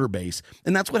voter base.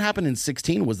 And that's what happened in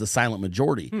 16 was the silent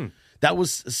majority. That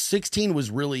was 16 was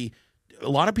really, a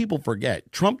lot of people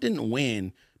forget, Trump didn't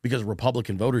win because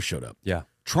Republican voters showed up. Yeah.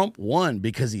 Trump won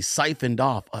because he siphoned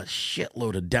off a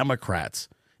shitload of Democrats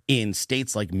in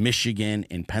states like Michigan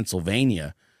and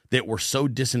Pennsylvania that were so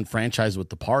disenfranchised with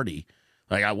the party.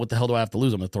 Like, what the hell do I have to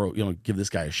lose? I'm going to give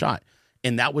this guy a shot.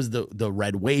 And that was the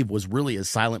red wave, was really a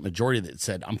silent majority that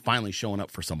said, I'm finally showing up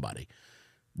for somebody.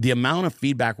 The amount of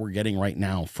feedback we're getting right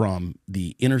now from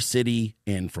the inner city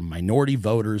and from minority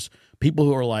voters, people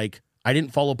who are like, I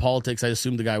didn't follow politics, I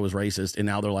assumed the guy was racist, and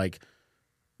now they're like,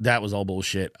 that was all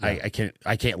bullshit. Yeah.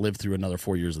 I can't live through another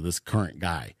 4 years of this current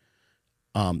guy.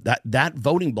 That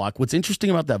voting block, what's interesting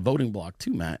about that voting block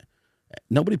too, Matt,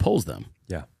 nobody polls them.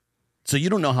 Yeah. So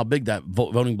you don't know how big that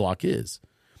voting block is.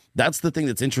 That's the thing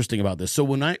that's interesting about this. So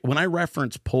when I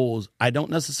reference polls, I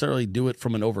don't necessarily do it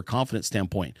from an overconfident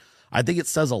standpoint. I think it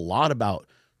says a lot about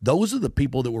those are the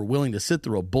people that were willing to sit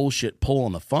through a bullshit poll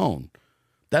on the phone.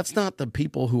 That's not the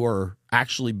people who are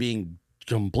actually being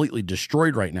completely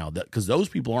destroyed right now, because those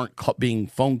people aren't being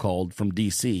phone called from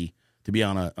DC to be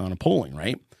on a polling,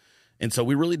 right? And so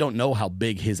we really don't know how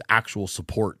big his actual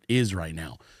support is right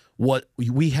now. What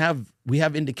we have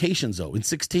indications, though. In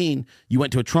 16, you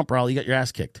went to a Trump rally, you got your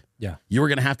ass kicked. Yeah. You were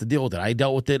going to have to deal with it. I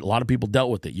dealt with it. A lot of people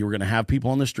dealt with it. You were going to have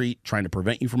people on the street trying to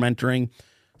prevent you from entering,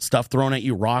 stuff thrown at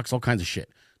you, rocks, all kinds of shit.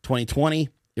 2020,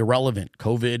 irrelevant.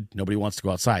 COVID, nobody wants to go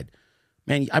outside.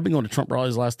 Man, I've been going to Trump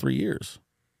rallies the last 3 years,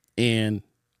 and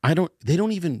they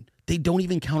don't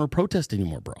even counter protest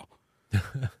anymore, bro.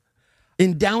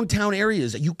 In downtown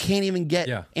areas, you can't even get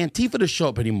Antifa to show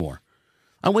up anymore.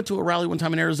 I went to a rally one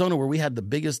time in Arizona where we had one of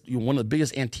the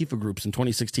biggest Antifa groups in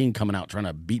 2016 coming out trying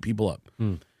to beat people up.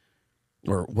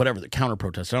 or whatever, the counter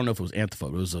protest. I don't know if it was Antifa, but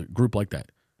it was a group like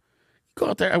that. Go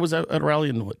out there. I was at a rally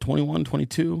in 21,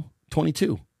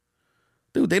 22.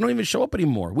 Dude, they don't even show up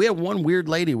anymore. We had one weird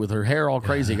lady with her hair all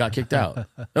crazy got kicked out.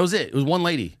 That was it. It was one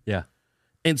lady. Yeah.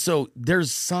 And so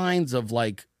there's signs of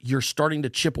like you're starting to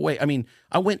chip away. I mean,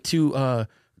 I went to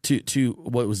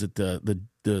what was it,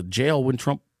 the jail when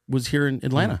Trump was here in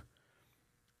Atlanta.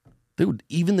 Dude,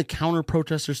 even the counter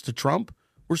protesters to Trump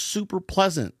were super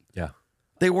pleasant. Yeah.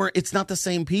 They weren't, it's not the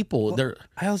same people. Well,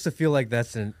 I also feel like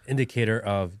that's an indicator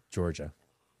of Georgia.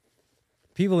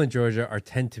 People in Georgia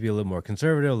tend to be a little more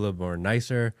conservative, a little more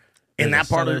nicer. In that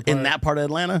part of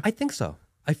Atlanta? I think so.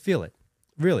 I feel it.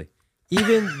 Really.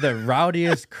 Even the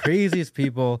rowdiest, craziest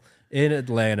people in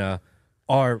Atlanta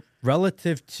are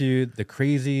relative to the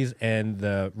crazies and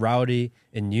the rowdy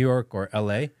in New York or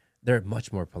LA. They're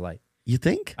much more polite. You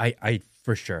think? I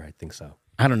for sure, I think so.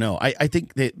 I don't know. I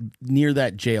think that near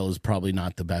that jail is probably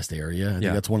not the best area. I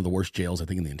think that's one of the worst jails, I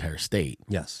think, in the entire state.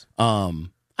 Yes.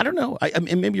 I don't know. I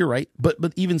mean, maybe you're right, but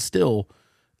even still,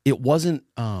 it wasn't.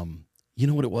 You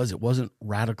know what it was? It wasn't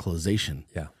radicalization.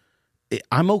 Yeah,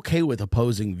 I'm okay with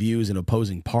opposing views and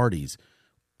opposing parties.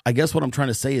 I guess what I'm trying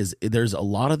to say is there's a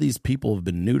lot of these people have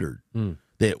been neutered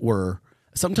that were.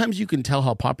 Sometimes you can tell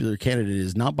how popular a candidate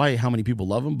is not by how many people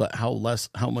love him, but how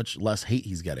much less hate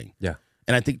he's getting. Yeah,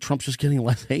 and I think Trump's just getting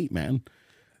less hate, man.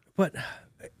 But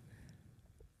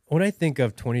when I think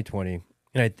of 2020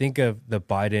 and I think of the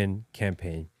Biden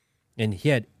campaign, and he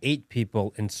had 8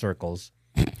 people in circles,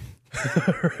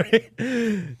 right?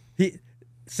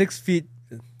 6 feet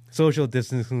social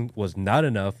distancing was not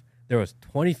enough. There was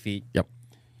 20 feet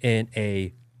in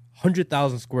a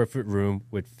 100,000 square foot room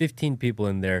with 15 people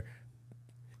in there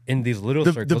in these little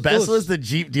circles. The best was the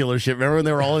Jeep dealership. Remember when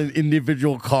they were all in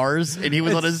individual cars and he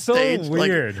was on his stage?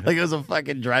 Weird. Like it was a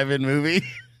fucking drive-in movie.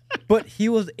 But he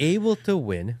was able to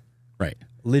win. Right.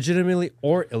 Legitimately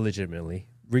or illegitimately,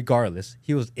 regardless,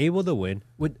 he was able to win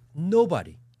with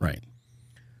nobody. Right.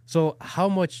 So how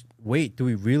much weight do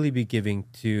we really be giving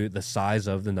to the size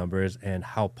of the numbers and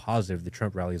how positive the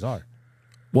Trump rallies are?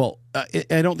 Well,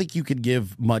 I don't think you could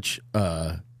give much.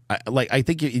 I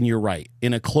think, and you're right.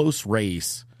 In a close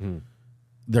race,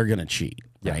 they're going to cheat.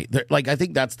 Right. I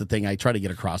think that's the thing I try to get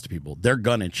across to people. They're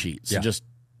going to cheat. So just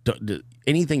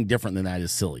anything different than that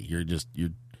is silly. You're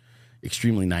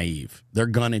extremely naive. They're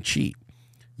going to cheat.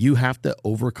 You have to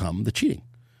overcome the cheating.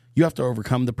 You have to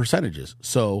overcome the percentages.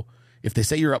 So if they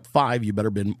say you're up 5, you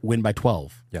better win by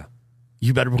 12. Yeah.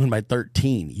 You better win by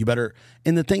 13. You better.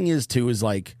 And the thing is, too, is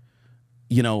like,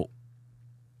 you know,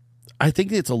 I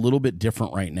think it's a little bit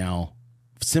different right now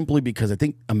simply because I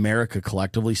think America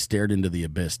collectively stared into the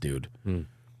abyss, dude. And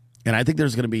I think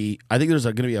there's going to be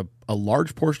a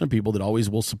large portion of people that always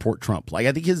will support Trump. Like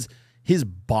I think his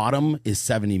bottom is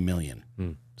 70 million.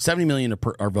 70 million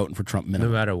are voting for Trump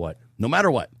minimum. No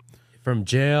matter what. From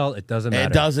jail, it doesn't matter.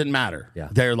 It doesn't matter. Yeah.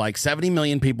 They're like 70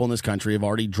 million people in this country have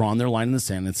already drawn their line in the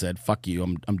sand and said, fuck you,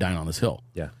 I'm dying on this hill.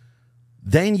 Yeah.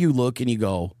 Then you look and you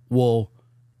go, well,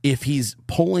 if he's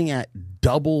polling at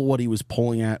double what he was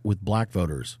polling at with black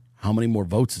voters, how many more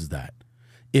votes is that?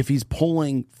 If he's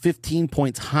polling 15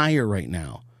 points higher right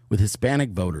now with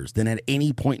Hispanic voters than at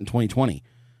any point in 2020,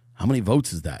 how many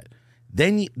votes is that?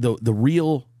 Then the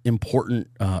real important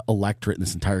electorate in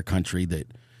this entire country that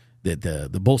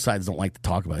the both sides don't like to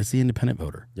talk about is the independent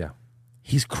voter. Yeah.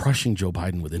 He's crushing Joe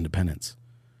Biden with independents.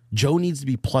 Joe needs to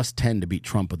be plus 10 to beat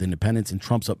Trump with independents, and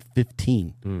Trump's up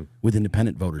 15 with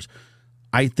independent voters.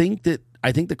 I think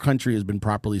the country has been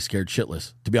properly scared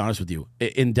shitless, to be honest with you.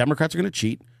 And Democrats are going to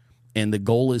cheat, and the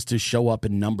goal is to show up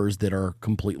in numbers that are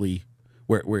completely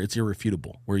where it's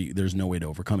irrefutable, where there's no way to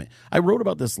overcome it. I wrote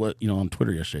about this, on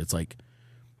Twitter yesterday. It's like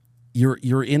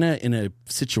you're in a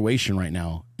situation right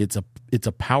now. It's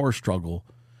a power struggle,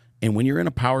 and when you're in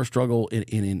a power struggle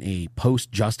in a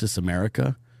post-justice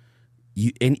America,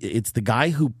 it's the guy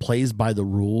who plays by the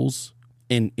rules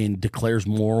and declares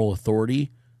moral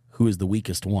authority who is the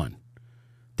weakest one.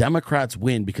 Democrats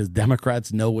win because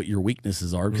Democrats know what your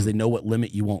weaknesses are because they know what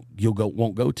limit you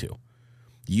won't go to.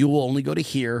 You will only go to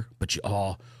here, but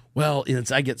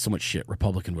I get so much shit.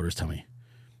 Republican voters tell me,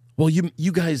 well,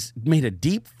 you guys made a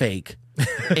deep fake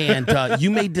and you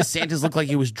made DeSantis look like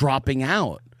he was dropping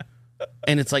out.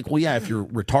 And it's like, well, yeah, if you're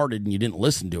retarded and you didn't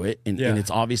listen to it and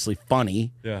it's obviously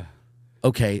funny. Yeah.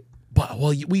 Okay. But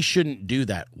we shouldn't do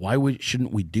that. Why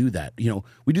shouldn't we do that?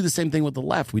 We do the same thing with the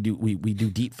left. We do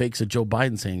deep fakes of Joe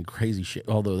Biden saying crazy shit.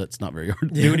 Although that's not very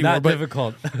hard to do anymore. Not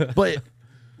difficult. But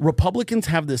Republicans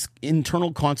have this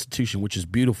internal constitution, which is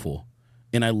beautiful,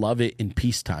 and I love it in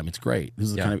peacetime. It's great. This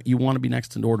is the kind of you want to be next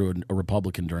door to a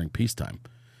Republican during peacetime.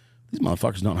 These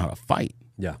motherfuckers don't know how to fight.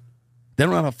 Yeah, They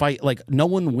don't know how to fight. Like, no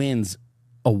one wins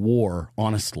a war,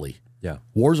 honestly. Yeah.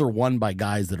 Wars are won by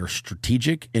guys that are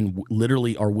strategic and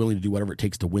literally are willing to do whatever it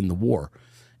takes to win the war.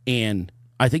 And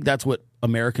I think that's what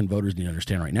American voters need to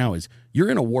understand right now is you're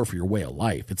in a war for your way of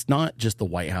life. It's not just the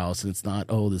White House, and it's not,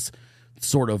 this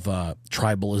sort of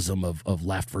tribalism of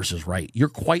left versus right. You're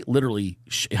quite literally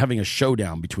having a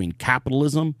showdown between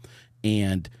capitalism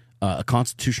and a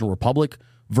constitutional republic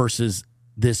versus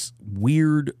this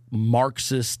weird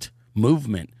Marxist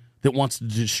movement that wants to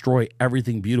destroy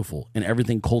everything beautiful and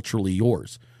everything culturally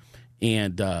yours.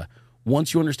 And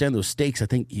once you understand those stakes, I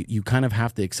think you kind of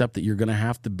have to accept that you're going to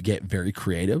have to get very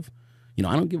creative.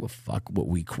 I don't give a fuck what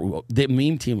the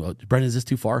meme team. Brenden, is this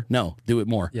too far? No, do it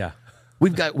more. Yeah.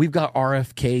 We've got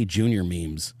RFK Jr.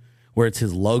 memes where it's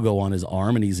his logo on his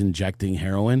arm and he's injecting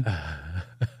heroin.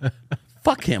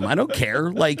 Fuck him. I don't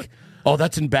care. Like,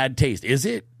 that's in bad taste. Is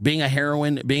it? Being a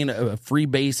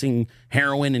freebasing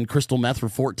heroin and crystal meth for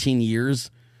 14 years?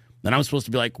 And I'm supposed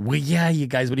to be like, well, yeah, you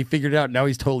guys, but he figured it out. Now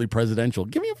he's totally presidential.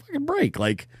 Give me a fucking break.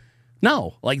 Like,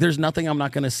 no. Like, there's nothing I'm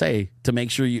not going to say to make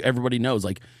sure everybody knows.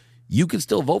 Like, you can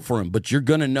still vote for him, but you're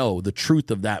going to know the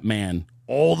truth of that man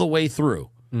all the way through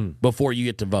before you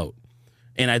get to vote.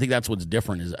 And I think that's what's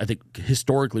different is I think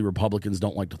historically Republicans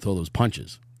don't like to throw those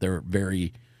punches. They're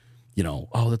very,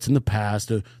 that's in the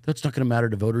past. That's not going to matter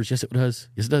to voters. Yes, it does.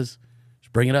 Yes, it does.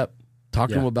 Just bring it up. Talk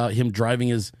to him about him driving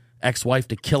his ex-wife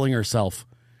to killing herself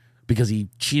because he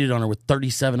cheated on her with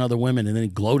 37 other women and then he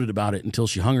gloated about it until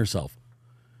she hung herself.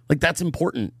 Like, that's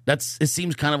important. It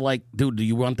seems kind of like, dude, do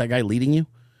you want that guy leading you?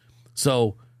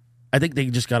 So I think they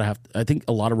just I think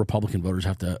a lot of Republican voters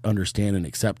have to understand and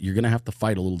accept you're going to have to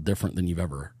fight a little different than you've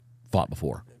ever fought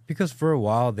before. Because for a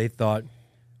while they thought,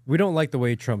 we don't like the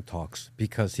way Trump talks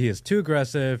because he is too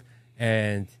aggressive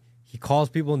and he calls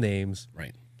people names.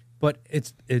 Right. But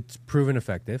it's proven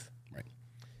effective. Right.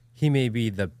 He may be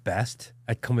the best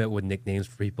at coming up with nicknames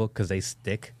for people because they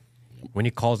stick. When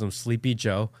he calls him Sleepy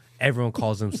Joe, everyone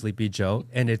calls him Sleepy Joe,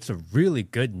 and it's a really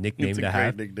good nickname to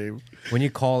have. Great nickname. When you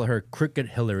call her Cricket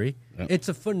Hillary, it's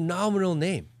a phenomenal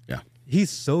name. Yeah. He's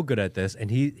so good at this,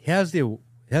 and he has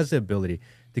the ability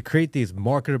to create these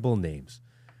marketable names.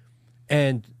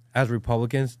 And as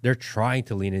Republicans, they're trying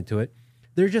to lean into it.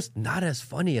 They're just not as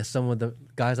funny as some of the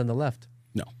guys on the left.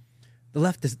 No. The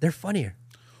left they're funnier.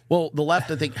 Well, the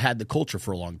left, I think, had the culture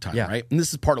for a long time, right? And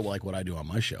this is part of what I do on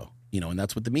my show, and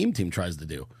that's what the meme team tries to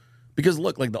do. Because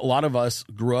look, like a lot of us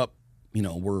grew up,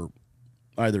 we're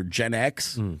either Gen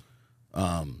X.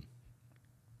 I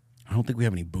don't think we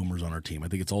have any boomers on our team. I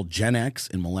think it's all Gen X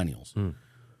and millennials.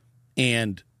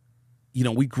 And,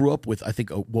 we grew up with, I think,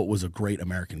 what was a great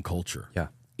American culture. Yeah.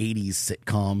 80s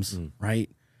sitcoms, right?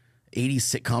 80s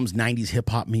sitcoms, 90s hip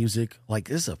hop music. Like,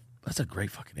 that's a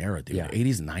great fucking era, dude. Yeah.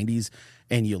 80s and 90s.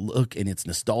 And you look and it's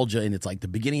nostalgia and it's like the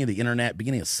beginning of the internet,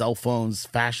 beginning of cell phones.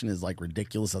 Fashion is like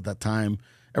ridiculous at that time.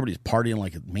 Everybody's partying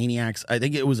like maniacs. I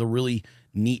think it was a really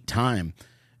neat time.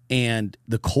 And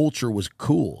the culture was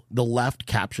cool. The left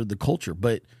captured the culture,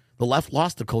 but the left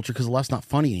lost the culture because the left's not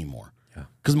funny anymore. Yeah.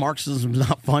 Because Marxism's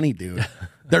not funny, dude.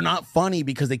 They're not funny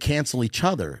because they cancel each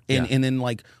other. And then,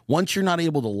 like, once you're not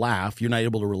able to laugh, you're not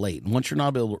able to relate. And once you're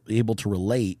not able to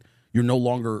relate, you're no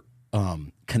longer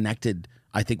connected,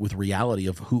 I think, with reality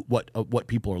of what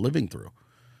people are living through.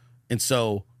 And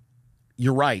so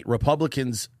you're right.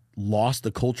 Republicans lost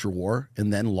the culture war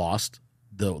and then lost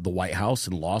the White House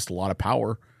and lost a lot of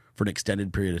power for an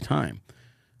extended period of time.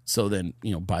 So then,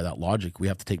 by that logic, we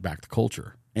have to take back the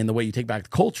culture. And the way you take back the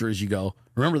culture is you go,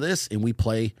 remember this? And we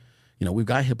play, we've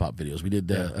got hip hop videos. We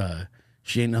did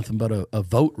She Ain't Nothing But a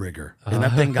Vote Rigger. And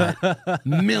that thing got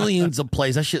millions of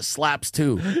plays. That shit slaps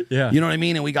too. Yeah. You know what I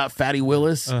mean? And we got Fatty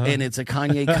Willis and it's a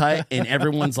Kanye cut. And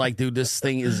everyone's like, dude, this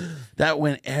thing that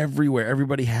went everywhere.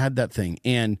 Everybody had that thing.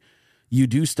 And you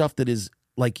do stuff that is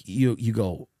like, you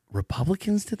go,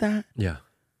 Republicans did that? Yeah.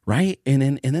 Right?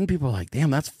 And then people are like, damn,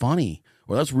 that's funny.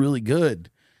 Or that's really good.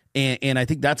 And I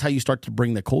think that's how you start to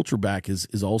bring the culture back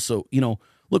is also,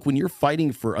 look, when you're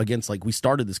fighting against, like we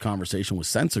started this conversation with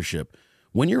censorship,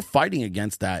 when you're fighting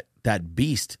against that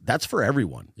beast, that's for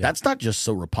everyone. Yeah. That's not just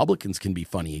so Republicans can be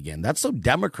funny again. That's so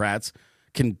Democrats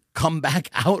can come back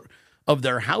out of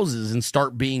their houses and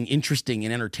start being interesting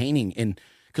and entertaining. And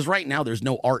because right now there's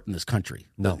no art in this country.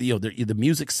 No. The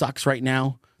music sucks right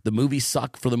now. The movies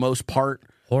suck for the most part.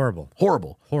 Horrible.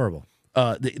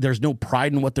 There's no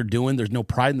pride in what they're doing. There's no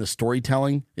pride in the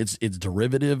storytelling. It's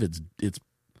derivative.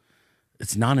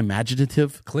 It's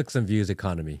non-imaginative. Clicks and views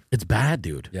economy. It's bad,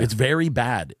 dude. Yeah. It's very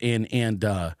bad. And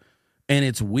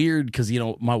it's weird because,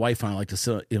 my wife and I like to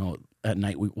sit, at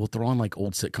night, we'll throw on like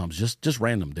old sitcoms, just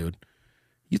random, dude.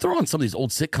 You throw on some of these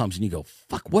old sitcoms and you go,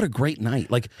 fuck, what a great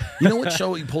night. Like, you know what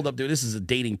show you pulled up, dude? This is a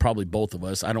dating probably both of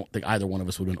us. I don't think either one of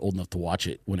us would have been old enough to watch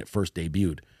it when it first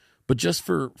debuted. But just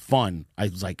for fun, I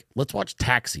was like, let's watch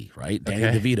Taxi, right?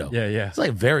 Danny DeVito. Yeah. It's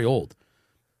like very old.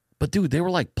 But, dude, they were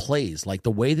like plays. Like,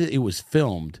 the way that it was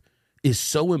filmed is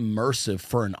so immersive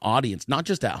for an audience, not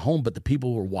just at home, but the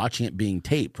people who are watching it being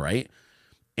taped, right?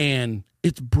 And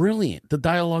it's brilliant. The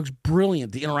dialogue's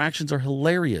brilliant. The interactions are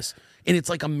hilarious. And it's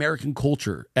like American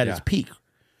culture at its peak.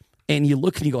 And you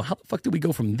look and you go, how the fuck did we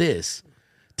go from this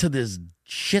to this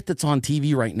shit that's on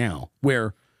TV right now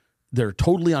where they're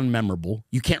totally unmemorable?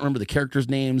 You can't remember the characters'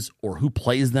 names or who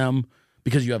plays them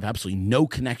because you have absolutely no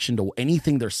connection to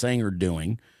anything they're saying or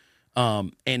doing.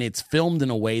 And it's filmed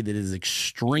in a way that is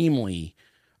extremely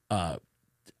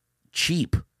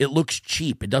cheap. It looks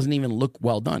cheap. It doesn't even look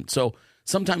well done. So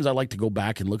sometimes I like to go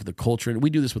back and look at the culture, and we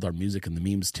do this with our music and the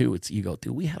memes too. It's you go,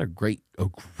 dude, we had a great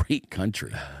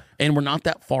country, and we're not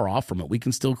that far off from it. We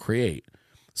can still create.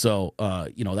 So,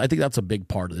 I think that's a big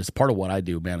part of this. Part of what I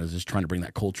do, man, is just trying to bring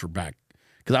that culture back.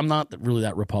 Because I'm not really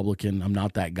that Republican. I'm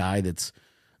not that guy that's,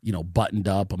 buttoned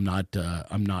up. I'm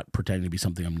not pretending to be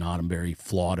something I'm not. I'm very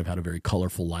flawed. I've had a very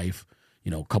colorful life.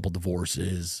 A couple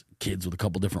divorces, kids with a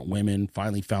couple different women.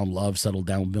 Finally found love, settled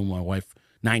down, been with my wife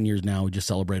 9 years now. We just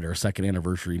celebrated our second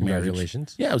anniversary marriage.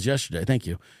 Congratulations. Yeah, it was yesterday. Thank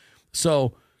you.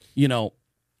 So,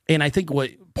 and I think what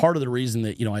part of the reason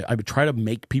that, I would try to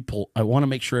make people, I want to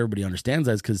make sure everybody understands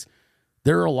that is because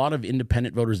there are a lot of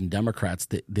independent voters and Democrats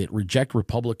that reject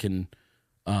the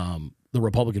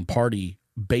Republican Party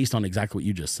based on exactly what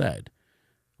you just said.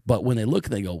 But when they look,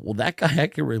 they go, well, that guy, I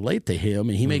can relate to him,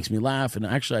 and he makes me laugh. And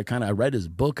actually, I read his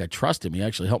book. I trust him. He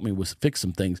actually helped me fix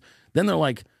some things. Then they're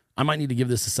like, I might need to give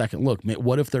this a second look.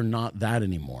 What if they're not that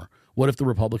anymore? What if the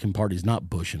Republican Party is not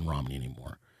Bush and Romney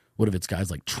anymore? What if it's guys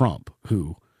like Trump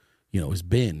who, has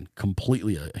been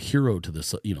completely a hero to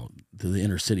this, to the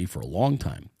inner city for a long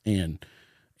time, and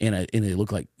they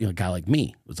look like a guy like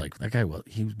me. It's like that guy. Well,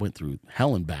 he went through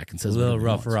hell and back, and says a little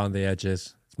rough around the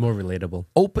edges. It's more relatable.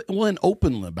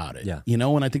 Open about it. Yeah.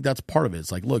 And I think that's part of it.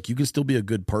 It's like, look, you can still be a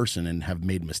good person and have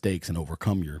made mistakes and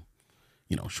overcome your,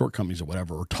 shortcomings or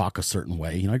whatever, or talk a certain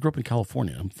way. I grew up in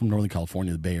California. I'm from Northern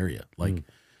California, the Bay Area. Like,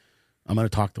 I'm going to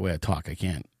talk the way I talk. I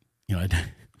can't, I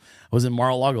was in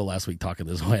Mar-a-Lago last week talking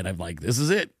this way, and I'm like, this is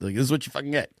it. Like, this is what you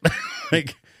fucking get.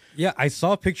 Like, yeah, I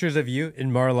saw pictures of you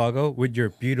in Mar-a-Lago with your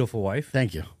beautiful wife.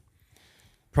 Thank you.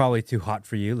 Probably too hot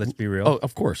for you, let's be real. Oh,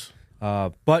 of course.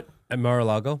 But at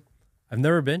Mar-a-Lago, I've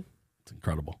never been. It's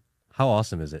incredible. How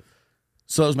awesome is it?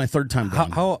 So it was my third time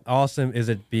going. How awesome is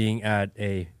it being at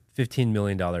a $15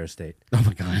 million estate? Oh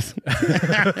my God.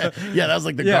 Yeah, that was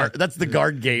like the guard. That's the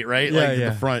guard gate, right? Like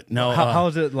the front. No. How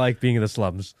is it like being in the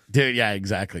slums? Dude, yeah,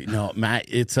 exactly. No, Matt,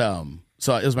 it's so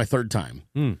it was my third time.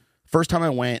 First time I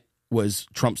went was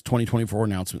Trump's 2024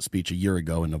 announcement speech a year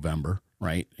ago in November,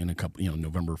 right? In a couple,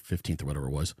 November 15th or whatever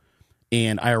it was.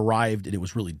 And I arrived and it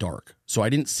was really dark. So I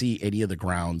didn't see any of the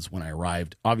grounds when I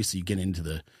arrived. Obviously, you get into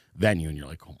the venue and you're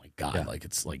like, oh my God, like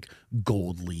it's like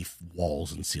gold leaf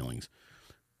walls and ceilings.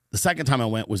 The second time I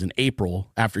went was in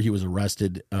April after he was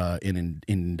arrested and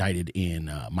indicted in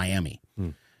Miami.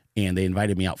 And they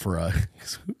invited me out for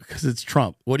because it's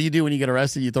Trump. What do you do when you get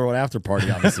arrested? You throw an after party,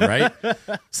 obviously, right?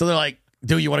 So they're like,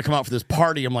 dude, you want to come out for this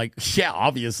party? I'm like, yeah,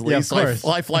 obviously. Yeah, so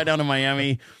I fly down to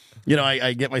Miami.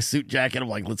 I get my suit jacket. I'm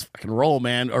like, let's fucking roll,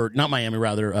 man. Or not Miami,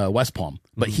 rather, West Palm.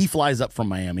 But he flies up from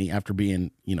Miami after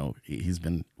being, he's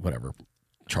been, whatever,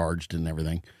 charged and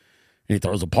everything. And he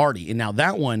throws a party. And now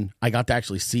that one, I got to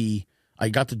actually see, I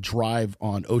got to drive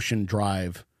on Ocean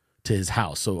Drive to his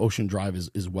house. So Ocean Drive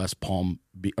is West Palm,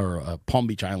 or Palm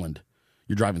Beach Island.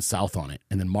 You're driving south on it.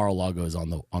 And then Mar-a-Lago is on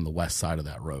the west side of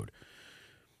that road.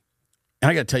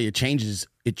 And I got to tell you,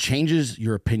 it changes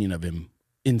your opinion of him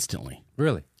instantly.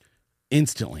 Really?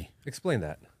 Instantly. Explain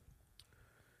that.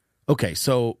 Okay,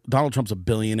 so Donald Trump's a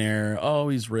billionaire. Oh,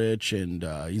 he's rich and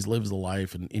he lives the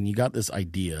life. And you got this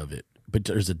idea of it. But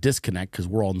there's a disconnect because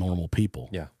we're all normal people.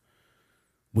 Yeah.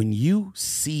 When you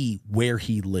see where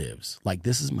he lives, like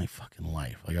this is my fucking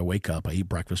life. Like I wake up, I eat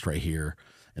breakfast right here,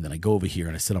 and then I go over here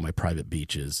and I sit on my private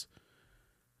beaches.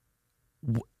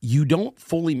 You don't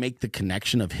fully make the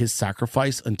connection of his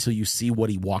sacrifice until you see what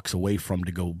he walks away from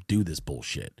to go do this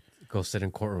bullshit. Go sit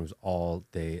in courtrooms all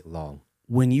day long.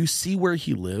 When you see where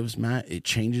he lives, Matt, it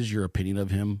changes your opinion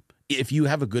of him. If you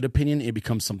have a good opinion, it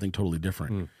becomes something totally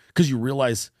different. Because you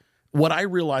realize, what I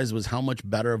realized was how much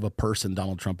better of a person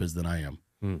Donald Trump is than I am.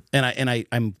 And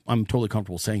I'm totally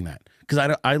comfortable saying that.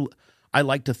 Because I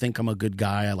like to think I'm a good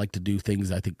guy. I like to do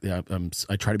things. I think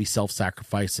I try to be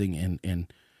self-sacrificing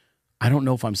and I don't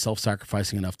know if I'm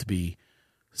self-sacrificing enough to be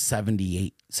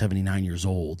 78, 79 years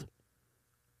old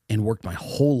and worked my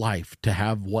whole life to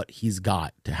have what he's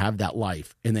got, to have that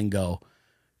life, and then go,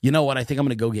 you know what? I think I'm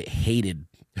going to go get hated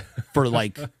for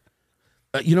like,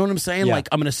 you know what I'm saying? Yeah. Like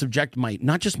I'm going to subject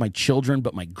not just my children,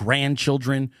 but my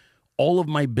grandchildren, all of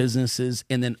my businesses.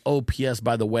 And then, oh, P.S.,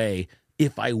 by the way,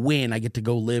 if I win, I get to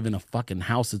go live in a fucking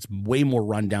house that's way more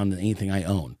rundown than anything I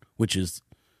own, which is,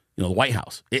 the White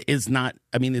House. It is not,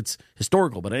 it's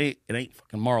historical, but it ain't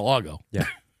fucking Mar-a-Lago. Yeah.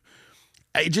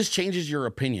 It just changes your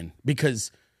opinion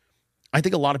because I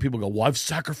think a lot of people go, well, I've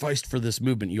sacrificed for this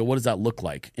movement. You go, what does that look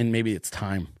like? And maybe it's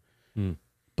time.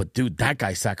 But dude, that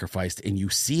guy sacrificed, and you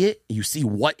see it, you see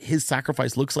what his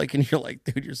sacrifice looks like, and you're like,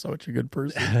 dude, you're such a good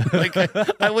person. Like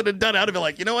I would have done it. I'd have been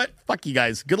like, you know what? Fuck you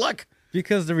guys. Good luck.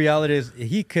 Because the reality is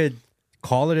he could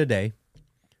call it a day,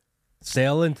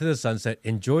 sail into the sunset,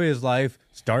 enjoy his life,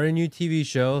 start a new TV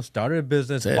show, start a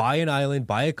business, buy an island,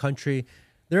 buy a country.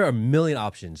 There are a million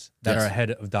options that are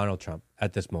ahead of Donald Trump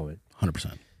at this moment.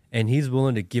 100%. And he's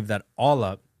willing to give that all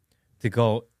up to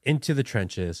go into the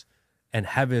trenches and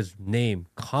have his name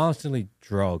constantly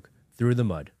dragged through the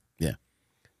mud. Yeah.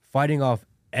 Fighting off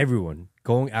everyone,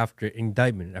 going after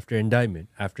indictment after indictment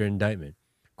after indictment,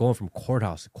 going from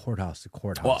courthouse to courthouse to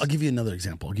courthouse. Well, I'll give you another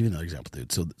example.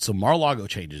 Dude. So Mar-a-Lago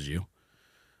changes you.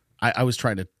 I was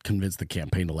trying to convince the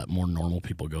campaign to let more normal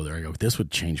people go there. I go, this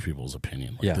would change people's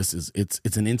opinion. Like this is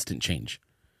it's an instant change.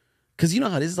 Because you know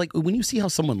how it is. Like when you see how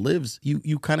someone lives,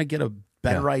 you kind of get a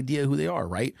better idea who they are,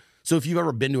 right? So if you've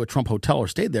ever been to a Trump hotel or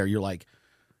stayed there, you're like,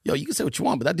 yo, you can say what you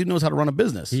want, but that dude knows how to run a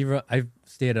business. I've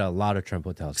stayed at a lot of Trump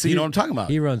hotels. So you know what I'm talking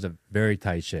about. He runs a very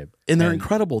tight ship. And they're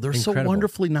incredible. They're so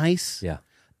wonderfully nice. Yeah.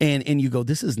 And you go,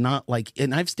 this is not like,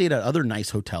 and I've stayed at other nice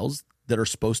hotels that are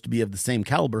supposed to be of the same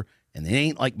caliber, and they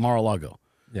ain't like Mar-a-Lago.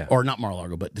 Yeah. Or not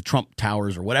Mar-a-Lago, but the Trump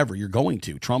Towers or whatever you're going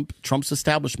to. Trump's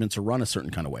establishments are run a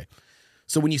certain kind of way.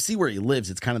 So when you see where he lives,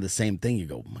 it's kind of the same thing. You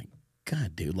go, my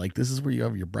God, dude, like this is where you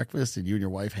have your breakfast and you and your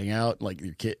wife hang out, like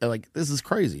your kid, like this is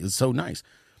crazy. It's so nice.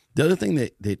 The other thing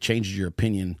that changes your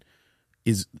opinion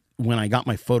is when I got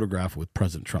my photograph with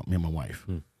President Trump, me and my wife,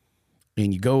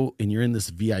 and you go and you're in this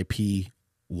VIP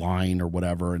line or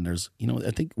whatever, and there's,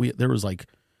 I think there was like,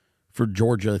 for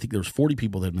Georgia, I think there was 40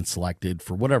 people that had been selected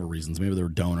for whatever reasons. Maybe they were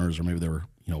donors or maybe they were,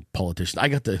 politicians.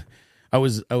 I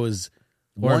was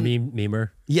or a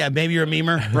memer. Yeah, maybe you're a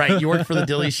memer, right? You work for the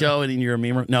Dilley show and you're a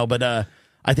memer. No, but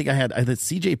I think I had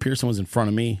CJ Pearson was in front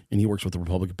of me, and he works with the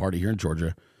Republican Party here in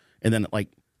Georgia. And then like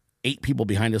 8 people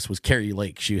behind us was Carrie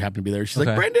Lake. She happened to be there. She's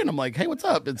like, Brenden. I'm like, hey, what's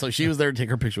up? And so she was there to take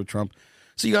her picture with Trump.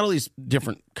 So you got all these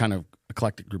different kind of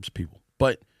eclectic groups of people.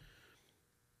 But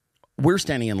we're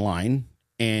standing in line,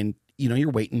 and you're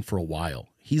waiting for a while.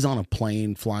 He's on a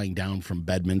plane flying down from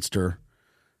Bedminster,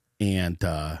 and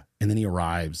then he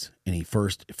arrives, and he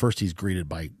first he's greeted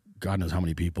by God knows how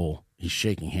many people. He's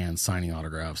shaking hands, signing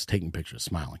autographs, taking pictures,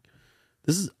 smiling.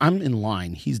 I'm in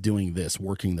line. He's doing this,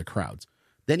 working the crowds.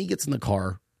 Then he gets in the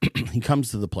car. He comes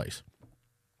to the place,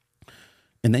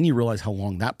 and then you realize how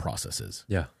long that process is.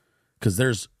 Yeah, because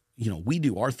there's we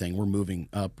do our thing. We're moving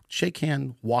up, shake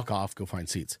hand, walk off, go find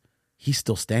seats. He's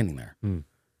still standing there.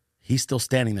 He's still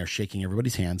standing there, shaking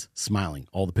everybody's hands, smiling.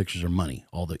 All the pictures are money.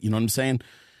 You know what I'm saying?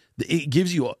 It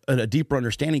gives you a deeper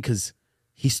understanding because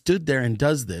he stood there and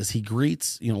does this. He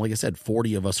greets, like I said,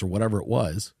 40 of us or whatever it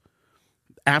was,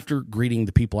 after greeting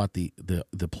the people at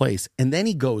the place. And then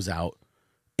he goes out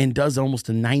and does almost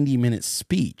a 90-minute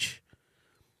speech.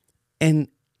 And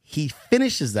he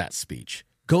finishes that speech,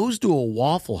 goes to a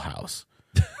Waffle House,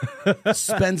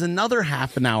 spends another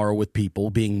half an hour with people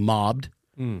being mobbed,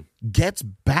 gets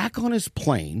back on his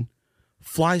plane,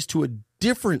 flies to a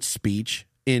different speech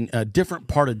in a different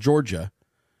part of Georgia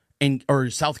or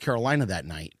South Carolina that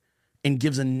night, and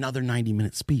gives another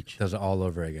 90-minute speech. Does it all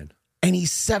over again. And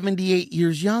he's 78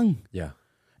 years young. Yeah.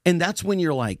 And that's when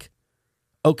you're like,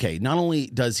 okay, not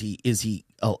only is he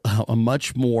a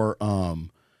much more,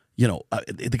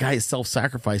 the guy is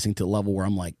self-sacrificing to the level where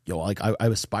I'm like, I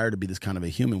aspire to be this kind of a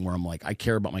human where I'm like, I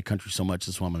care about my country so much.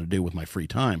 This is what I'm going to do with my free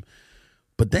time.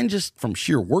 But then just from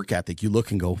sheer work ethic, you look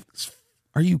and go,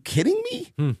 are you kidding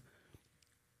me?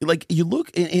 Like you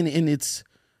look and it's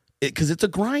because it's a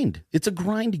grind. It's a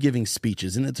grind giving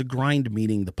speeches, and it's a grind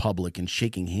meeting the public and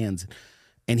shaking hands.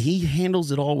 And he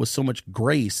handles it all with so much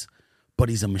grace, but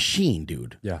he's a machine,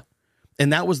 dude. Yeah.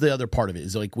 And that was the other part of it,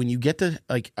 is like when you get to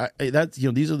like that's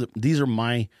these are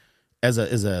my as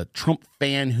a Trump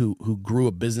fan who grew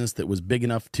a business that was big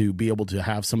enough to be able to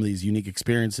have some of these unique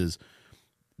experiences.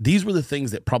 These were the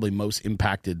things that probably most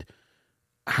impacted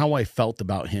how I felt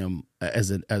about him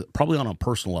as probably on a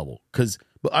personal level,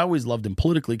 but I always loved him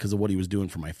politically because of what he was doing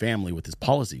for my family with his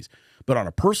policies. But on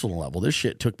a personal level, this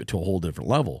shit took it to a whole different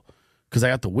level because I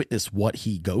got to witness what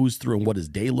he goes through and what his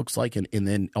day looks like, and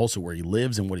then also where he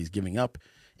lives and what he's giving up.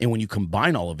 And when you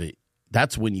combine all of it,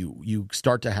 that's when you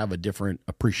start to have a different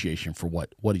appreciation for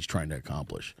what he's trying to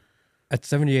accomplish. At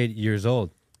 78 years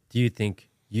old, do you think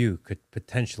you could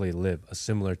potentially live a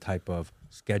similar type of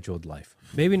scheduled life?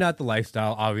 Maybe not the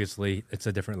lifestyle, obviously, it's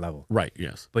a different level. Right,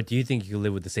 yes. But do you think you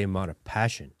live with the same amount of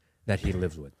passion that he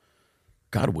lives with?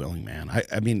 God willing, man.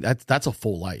 I mean, that's a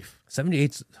full life.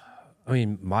 78's, I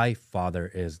mean, my father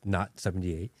is not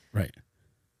 78. Right.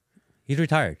 He's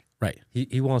retired. Right.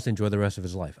 He wants to enjoy the rest of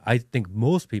his life. I think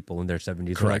most people in their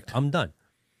 70s are like, I'm done.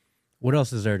 What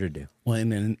else is there to do? Well,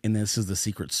 and this is the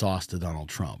secret sauce to Donald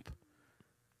Trump.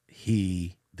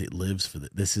 He that lives for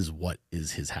this is what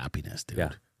is his happiness, dude.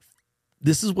 Yeah.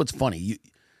 This is what's funny.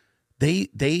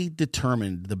 They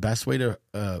determined the best way to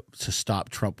stop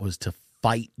Trump was to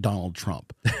fight Donald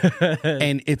Trump.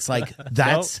 And it's like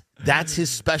that's his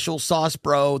special sauce,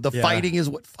 bro. The fighting is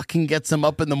what fucking gets him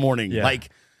up in the morning. Yeah. Like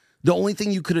the only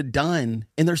thing you could have done,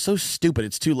 and they're so stupid,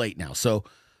 it's too late now. So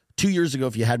 2 years ago,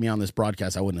 if you had me on this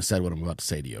broadcast, I wouldn't have said what I'm about to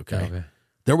say to you, okay?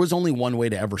 There was only one way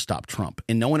to ever stop Trump,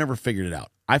 and no one ever figured it out.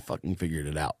 I fucking figured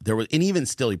it out. And even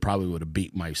still, he probably would have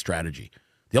beat my strategy.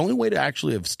 The only way to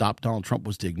actually have stopped Donald Trump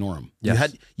was to ignore him.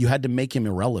 Yes. You had to make him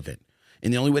irrelevant.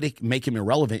 And the only way to make him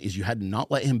irrelevant is you had to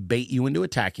not let him bait you into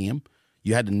attacking him.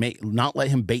 You had to not let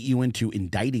him bait you into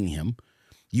indicting him.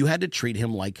 You had to treat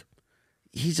him like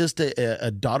he's just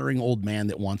a doddering old man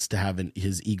that wants to have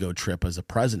his ego trip as a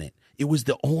president. It was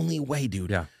the only way, dude.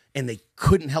 Yeah. And they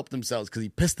couldn't help themselves because he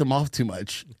pissed them off too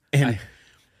much. And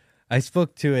I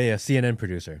spoke to a CNN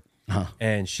producer,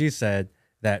 and she said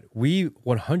that we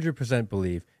 100%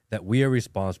 believe that we are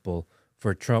responsible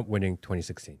for Trump winning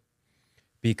 2016.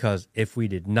 Because if we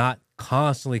did not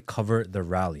constantly cover the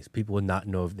rallies, people would not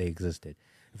know if they existed.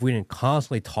 If we didn't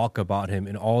constantly talk about him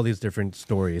in all these different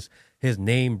stories, his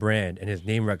name brand and his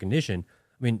name recognition,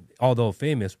 I mean, although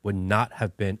famous, would not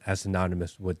have been as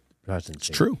synonymous with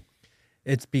presidency. It's true.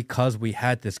 It's because we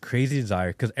had this crazy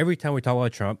desire, because every time we talk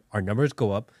about Trump, our numbers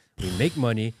go up, we make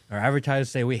money, our advertisers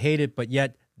say we hate it, but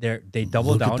yet they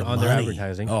double down on their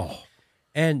advertising. Oh.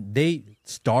 And they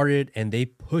started and they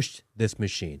pushed this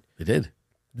machine. They did.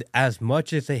 As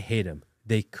much as they hate him,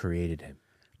 they created him.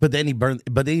 But then he burned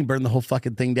the whole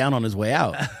fucking thing down on his way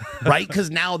out, right? Because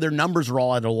now their numbers are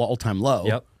all at an all-time low.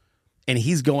 Yep. And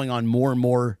he's going on more and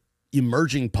more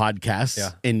emerging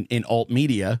podcasts in alt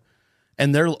media,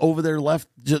 and they're over there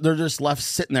they're just left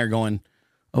sitting there going,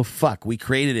 "Oh fuck, we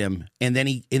created him." And then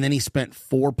he spent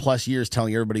 4+ years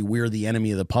telling everybody we're the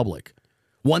enemy of the public.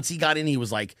 Once he got in, he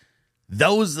was like,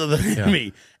 "Those are the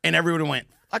enemy," and everyone went,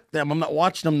 "Fuck them! I'm not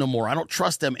watching them no more. I don't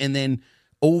trust them." And then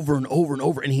over and over and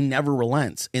over, and he never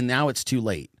relents. And now it's too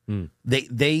late.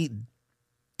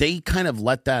 They kind of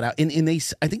let that out, and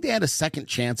I think they had a second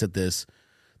chance at this.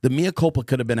 The mea culpa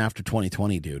could have been after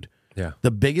 2020, dude. Yeah.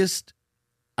 The biggest,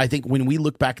 I think, when we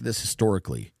look back at this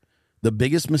historically, the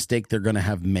biggest mistake they're going to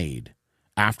have made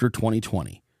after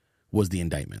 2020 was the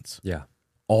indictments. Yeah.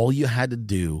 All you had to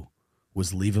do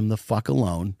was leave him the fuck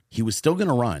alone. He was still going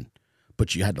to run,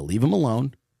 but you had to leave him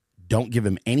alone. Don't give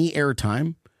him any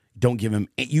airtime.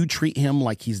 You treat him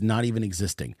like he's not even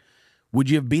existing. Would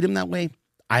you have beat him that way?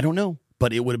 I don't know,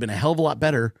 but it would have been a hell of a lot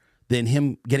better than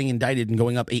him getting indicted and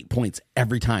going up 8 points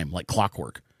every time, like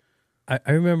clockwork.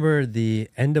 I remember the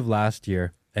end of last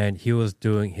year, and he was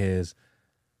doing his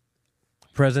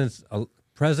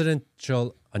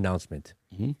presidential announcement.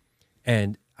 Mm-hmm.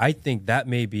 And I think that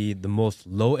may be the most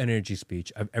low-energy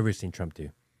speech I've ever seen Trump do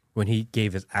when he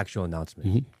gave his actual announcement.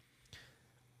 Mm-hmm.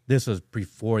 This was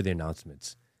before the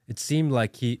announcements. It seemed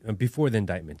like before the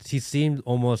indictments, he seemed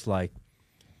almost like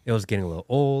it was getting a little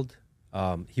old.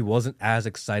 He wasn't as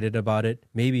excited about it.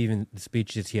 Maybe even the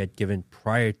speeches he had given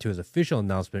prior to his official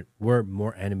announcement were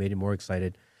more animated, more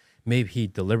excited. Maybe he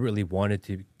deliberately wanted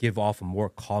to give off a more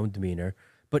calm demeanor,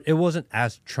 but it wasn't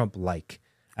as Trump-like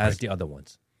as the other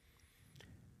ones.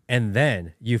 And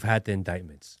then you've had the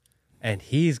indictments, and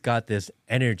he's got this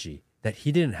energy that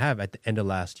he didn't have at the end of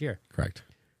last year. Correct.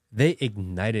 They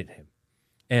ignited him.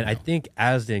 And I think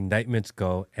as the indictments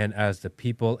go and as the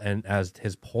people and as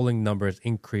his polling numbers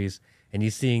increase and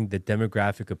he's seeing the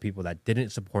demographic of people that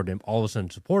didn't support him all of a sudden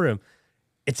support him,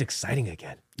 it's exciting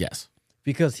again. Yes.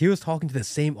 Because he was talking to the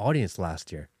same audience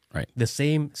last year. Right. The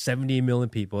same 70 million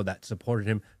people that supported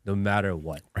him no matter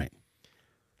what. Right.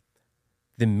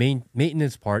 The main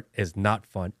maintenance part is not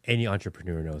fun. Any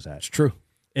entrepreneur knows that. It's true.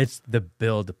 It's the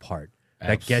build part.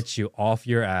 that gets you off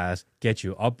your ass, get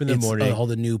you up in the morning. All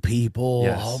the new people.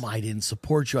 Yes. Oh, I didn't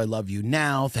support you. I love you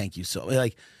now. Thank you so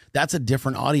like. That's a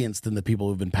different audience than the people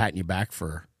who've been patting you back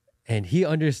for. And he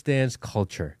understands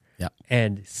culture. Yeah.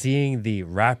 And seeing the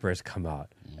rappers come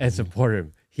out and support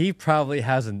him, he probably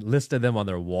hasn't listed them on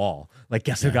their wall. Like,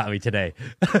 guess who got me today?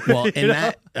 Well, and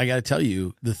Matt, I got to tell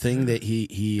you, the thing that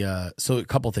he so a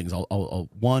couple things. I'll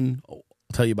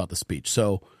tell you about the speech.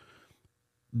 So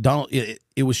Donald,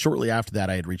 it was shortly after that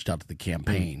I had reached out to the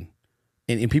campaign,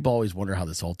 and people always wonder how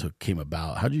this all came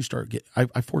about. How did you start?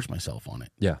 I forced myself on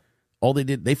it. Yeah. All they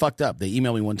did, they fucked up. They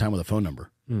emailed me one time with a phone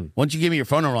number. Once you gave me your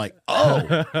phone number, I'm like,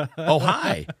 oh,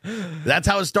 hi. That's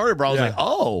how it started, bro. I was like,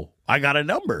 oh, I got a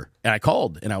number. And I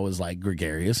called, and I was like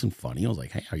gregarious and funny. I was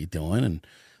like, hey, how you doing? And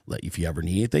if you ever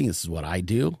need anything, this is what I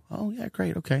do. Oh, yeah,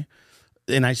 great, okay.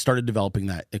 And I started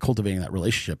cultivating that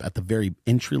relationship at the very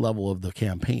entry level of the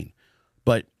campaign.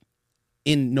 But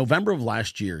in November of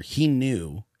last year, he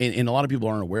knew, and a lot of people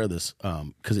aren't aware of this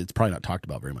because it's probably not talked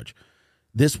about very much.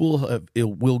 It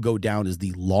will go down as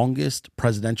the longest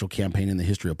presidential campaign in the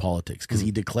history of politics because he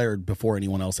declared before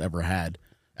anyone else ever had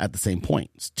at the same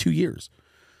point. It's 2 years.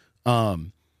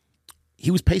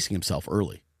 He was pacing himself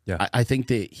early. Yeah. I think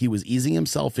that he was easing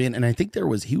himself in, and I think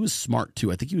he was smart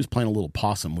too. I think he was playing a little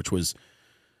possum, which was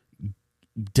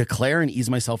declare and ease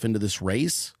myself into this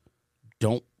race.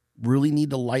 Don't really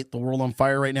need to light the world on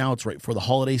fire right now. It's right before the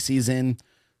holiday season.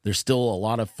 There's still a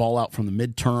lot of fallout from the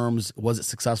midterms. Was it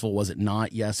successful? Was it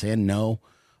not? Yes and no.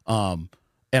 And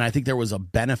I think there was a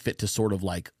benefit to sort of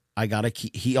like,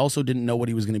 he also didn't know what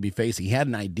he was going to be facing. He had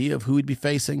an idea of who he'd be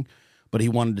facing, but he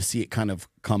wanted to see it kind of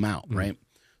come out, right?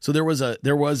 So there was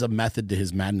a method to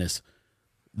his madness.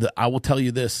 I will tell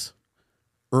you this,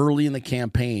 early in the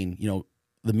campaign,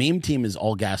 the meme team is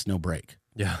all gas, no break.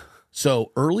 Yeah.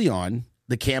 So early on,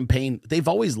 the campaign, they've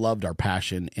always loved our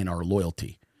passion and our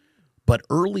loyalty. But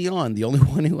early on, the only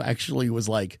one who actually was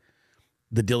like,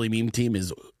 the Dilley meme team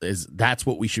is that's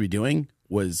what we should be doing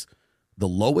was the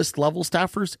lowest level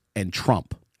staffers and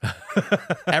Trump.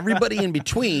 Everybody in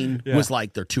between was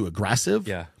like, they're too aggressive.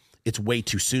 Yeah. It's way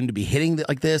too soon to be hitting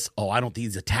like this. Oh, I don't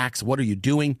these attacks. What are you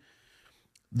doing?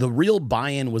 The real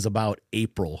buy-in was about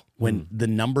April when the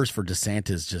numbers for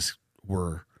DeSantis just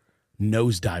were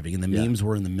nosediving and the memes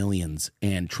were in the millions.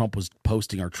 And Trump was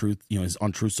posting our truth,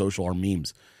 on Truth Social, our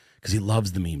memes. Because he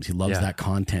loves the memes. He loves that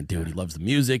content, dude. He loves the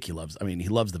music. He loves the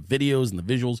videos and the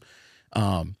visuals.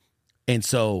 And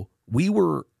so we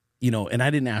were, and I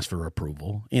didn't ask for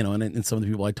approval, and some of the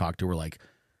people I talked to were like,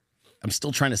 I'm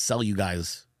still trying to sell you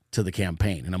guys to the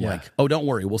campaign. And I'm like, oh, don't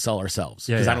worry. We'll sell ourselves.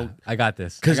 Yeah, I got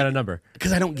this. I got a number.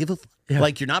 Because I don't give a,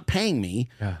 like, you're not paying me.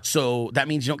 Yeah. So that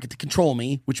means you don't get to control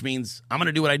me, which means I'm going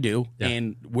to do what I do. Yeah.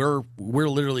 And we're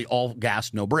literally all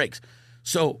gas, no brakes.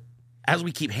 So as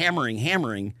we keep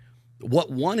hammering,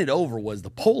 what won it over was the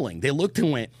polling. They looked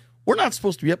and went, we're not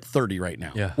supposed to be up 30 right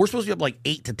now. Yeah. We're supposed to be up like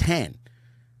 8 to 10.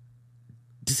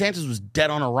 DeSantis was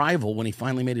dead on arrival when he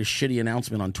finally made his shitty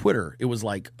announcement on Twitter. It was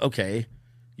like, okay,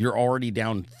 you're already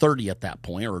down 30 at that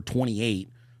point, or 28,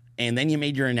 and then you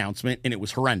made your announcement, and it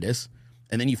was horrendous,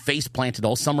 and then you face planted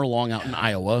all summer long out in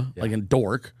Iowa, like a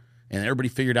dork, and everybody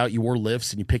figured out you wore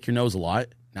lifts and you pick your nose a lot.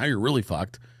 Now you're really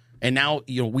fucked. And now,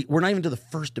 we're not even to the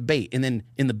first debate. And then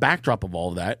in the backdrop of all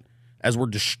of that, as we're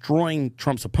destroying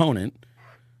Trump's opponent,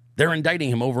 they're indicting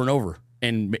him over and over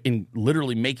and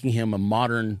literally making him a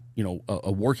modern,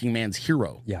 a working man's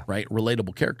hero, right?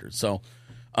 Relatable characters. So,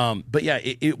 but yeah,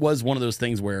 it was one of those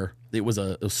things where it was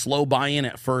a slow buy-in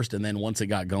at first, and then once it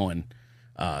got going,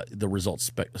 the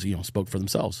results spoke for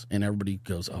themselves, and everybody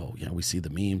goes, oh, yeah, we see the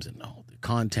memes and the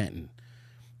content and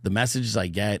the messages I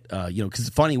get, because it's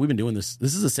funny, we've been doing this.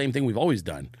 This is the same thing we've always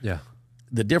done. Yeah.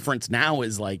 The difference now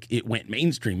is like it went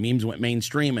mainstream. Memes went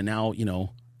mainstream, and now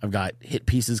I've got hit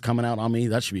pieces coming out on me.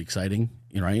 That should be exciting,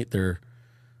 right?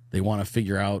 They want to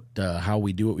figure out how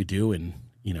we do what we do, and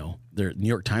New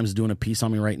York Times is doing a piece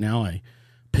on me right now. I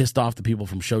pissed off the people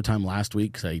from Showtime last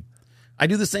week because I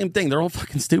do the same thing. They're all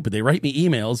fucking stupid. They write me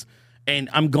emails, and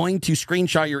I'm going to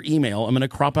screenshot your email. I'm going to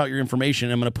crop out your information.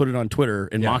 And I'm going to put it on Twitter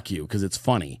and mock you because it's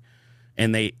funny.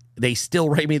 And they still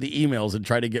write me the emails and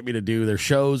try to get me to do their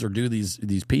shows or do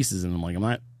these pieces. And I'm like, I'm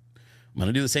going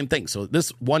to do the same thing. So this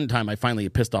one time I finally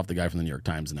pissed off the guy from the New York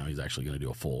Times, and now he's actually going to do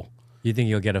a full. You think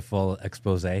you'll get a full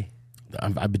expose?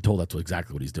 I've been told that's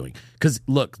exactly what he's doing. Because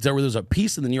look, there was a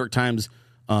piece in the New York Times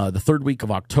the third week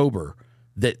of October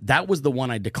that was the one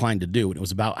I declined to do. And it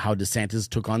was about how DeSantis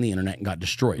took on the internet and got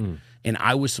destroyed. And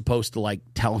I was supposed to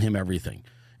tell him everything.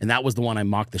 And that was the one I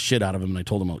mocked the shit out of him. And I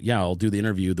told him, I'll do the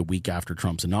interview the week after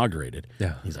Trump's inaugurated.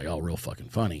 Yeah. He's like, oh, real fucking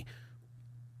funny.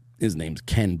 His name's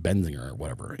Ken Benzinger or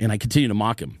whatever. And I continue to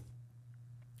mock him.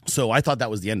 So I thought that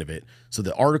was the end of it. So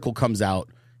the article comes out.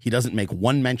 He doesn't make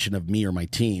one mention of me or my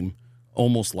team,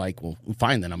 almost like, well,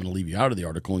 fine, then I'm going to leave you out of the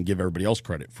article and give everybody else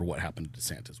credit for what happened to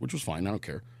DeSantis, which was fine. I don't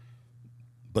care.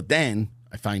 But then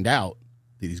I find out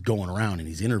that he's going around and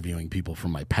he's interviewing people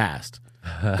from my past.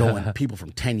 People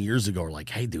from 10 years ago are like,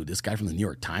 hey, dude, this guy from the New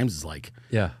York Times is like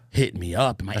hitting me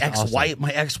up. And my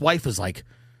ex-wife is like,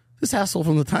 this asshole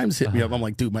from the Times hit me up. I'm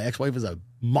like, dude, my ex-wife is a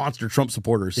monster Trump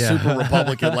supporter, super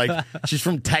Republican. Like, she's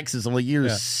from Texas. I'm like, you're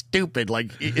stupid.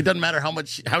 Like, it doesn't matter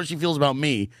how she feels about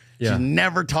me. She's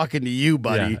never talking to you,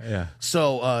 buddy.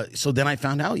 So then I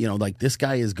found out, like this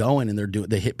guy is going and they're doing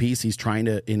the hit piece. He's trying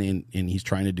to and he's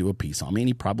trying to do a piece on me, and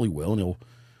he probably will, and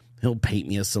he'll paint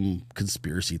me as some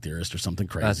conspiracy theorist or something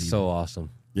crazy. That's so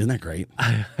awesome. Isn't that great?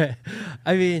 I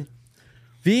mean,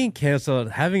 being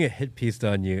canceled, having a hit piece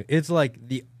on you, it's like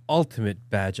the ultimate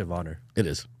badge of honor. It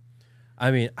is. I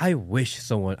mean, I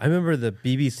remember the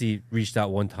BBC reached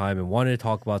out one time and wanted to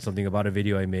talk about something about a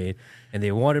video I made, and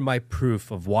they wanted my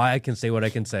proof of why I can say what I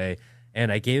can say.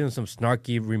 And I gave them some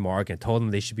snarky remark and told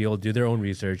them they should be able to do their own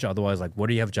research. Otherwise, like, what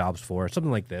do you have jobs for?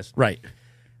 Something like this. Right.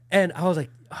 And I was like,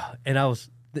 and I was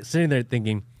sitting there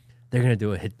thinking, they're going to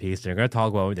do a hit piece. They're going to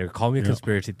talk about it. They're going to call me a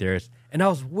conspiracy theorist. And I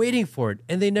was waiting for it,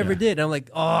 and they never did. And I'm like,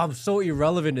 oh, I'm so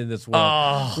irrelevant in this world.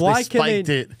 Oh, why can't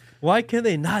they? Why can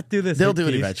they not do this? They'll do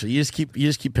it eventually. You just keep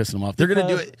pissing them off. They're gonna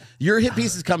do it. Your hit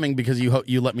piece is coming because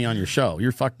you let me on your show.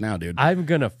 You're fucked now, dude. I'm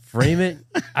gonna frame it.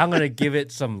 I'm gonna give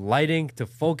it some lighting to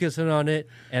focus in on it,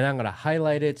 and I'm gonna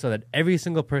highlight it so that every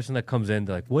single person that comes in,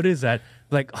 they're like, "What is that?"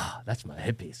 Like, oh, that's my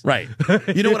hit piece. Right.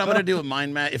 You know what I'm gonna do with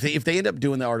mine, Matt? If they end up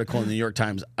doing the article in the New York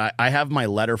Times, I have my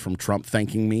letter from Trump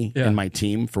thanking me and my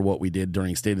team for what we did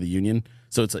during State of the Union.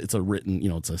 So it's a written,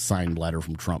 it's a signed letter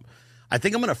from Trump. I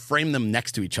think I'm going to frame them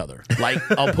next to each other. Like,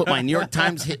 I'll put my New York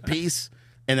Times hit piece,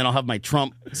 and then I'll have my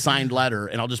Trump signed letter,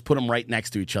 and I'll just put them right next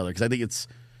to each other. Because I think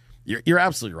you're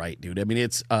absolutely right, dude. I mean,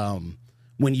 it's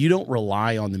when you don't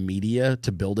rely on the media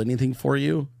to build anything for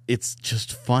you, it's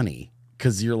just funny.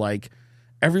 Because you're like,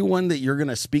 everyone that you're going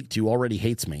to speak to already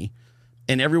hates me,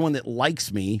 and everyone that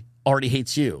likes me already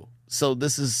hates you. So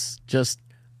this is just...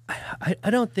 I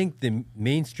don't think the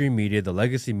mainstream media, the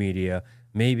legacy media...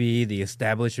 maybe the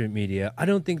establishment media, I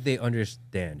don't think they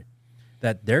understand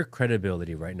that their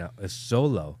credibility right now is so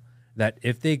low that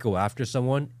if they go after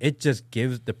someone, it just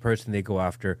gives the person they go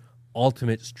after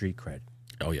ultimate street cred.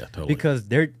 Oh, yeah, totally. Because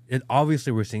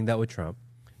obviously we're seeing that with Trump.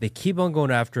 They keep on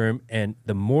going after him, and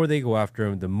the more they go after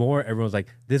him, the more everyone's like,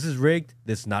 this is rigged,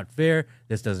 this is not fair,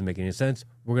 this doesn't make any sense,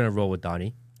 we're going to roll with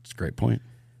Donnie. That's a great point.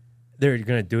 They're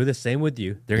going to do the same with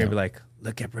you. They're going to be like,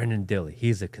 look at Brenden Dilley.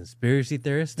 He's a conspiracy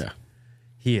theorist. Yeah.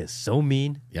 He is so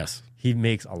mean. Yes. He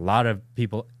makes a lot of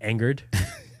people angered.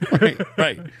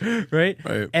 Right?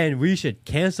 And we should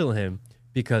cancel him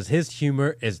because his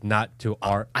humor is not to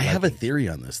our I have a theory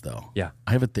on this, though. Yeah.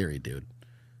 I have a theory, dude.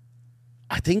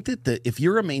 I think that if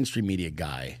you're a mainstream media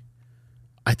guy,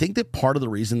 I think that part of the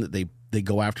reason that they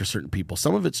go after certain people,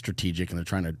 some of it's strategic and they're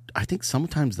trying to, I think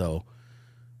sometimes, though,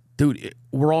 dude,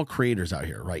 we're all creators out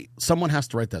here, right? Someone has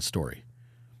to write that story.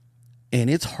 And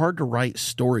it's hard to write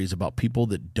stories about people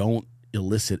that don't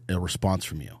elicit a response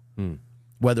from you,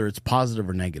 whether it's positive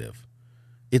or negative.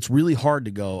 It's really hard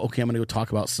to go, okay, I'm going to go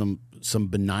talk about some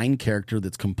benign character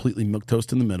that's completely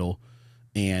milquetoast in the middle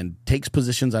and takes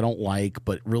positions I don't like,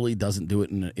 but really doesn't do it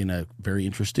in a very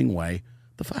interesting way.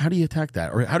 How do you attack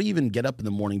that? Or how do you even get up in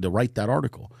the morning to write that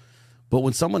article? But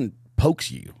when someone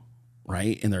pokes you,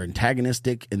 right, and they're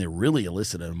antagonistic and they really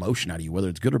elicit an emotion out of you, whether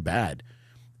it's good or bad,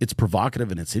 it's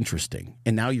provocative and it's interesting.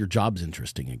 And now your job's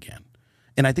interesting again.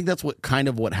 And I think that's what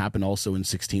happened also in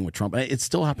 2016 with Trump. It's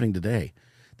still happening today.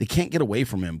 They can't get away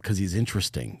from him because he's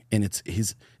interesting. And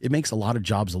it makes a lot of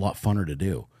jobs a lot funner to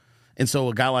do. And so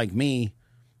a guy like me,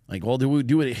 like, well, do we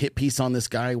do a hit piece on this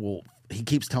guy? Well, he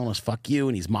keeps telling us, fuck you,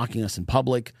 and he's mocking us in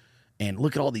public. And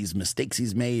look at all these mistakes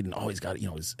he's made. And he's got,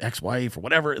 his ex-wife or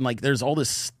whatever. And like, there's all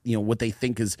this, what they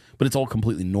think is, but it's all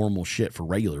completely normal shit for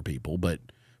regular people. But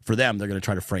for them, they're going to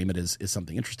try to frame it as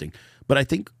something interesting. But I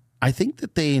think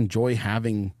that they enjoy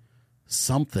having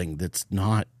something that's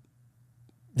not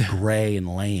gray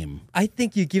and lame. I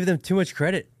think you give them too much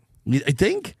credit. I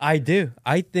think? I do.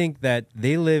 I think that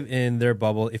they live in their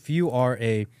bubble. If you are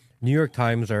a New York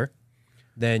Timeser,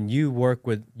 then you work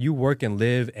and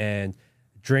live and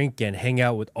drink and hang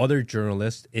out with other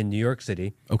journalists in New York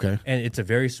City. Okay. And it's a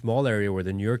very small area where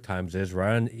the New York Times is,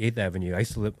 right on 8th Avenue.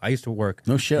 I used to work.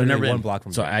 No shit. I've never one block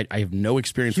from there. So I have no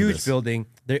experience with this. Huge building.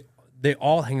 They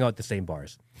all hang out at the same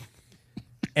bars.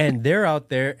 And they're out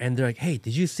there and they're like, hey,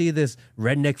 did you see this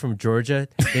redneck from Georgia?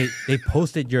 They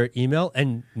posted your email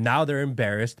and now they're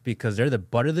embarrassed because they're the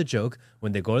butt of the joke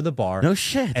when they go to the bar. No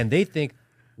shit. And they think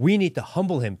we need to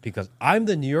humble him because I'm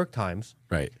the New York Times.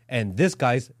 Right. And this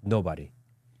guy's nobody.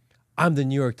 I'm the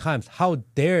New York Times. How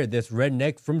dare this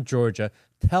redneck from Georgia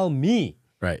tell me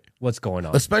what's going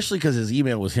on? Especially because his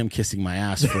email was him kissing my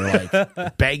ass for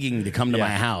like begging to come to my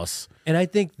house. And I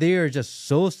think they are just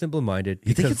so simple-minded.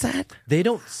 You think it's that? They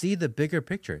don't see the bigger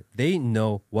picture. They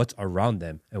know what's around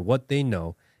them. And what they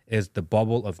know is the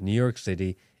bubble of New York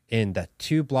City in that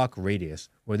 2-block radius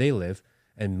where they live.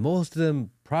 And most of them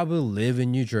probably live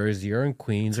in New Jersey or in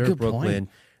Queens or Brooklyn.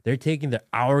 They're taking the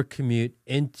hour commute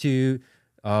into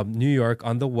New York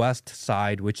on the west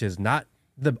side, which is not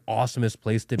the awesomest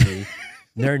place to be.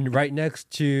 They're right next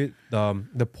to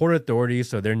the Port Authority,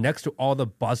 so they're next to all the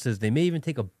buses. They may even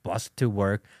take a bus to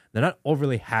work. They're not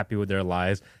overly happy with their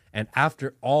lives. And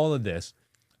after all of this,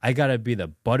 I got to be the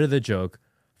butt of the joke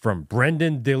from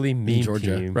Brenden Dilley meme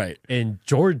team in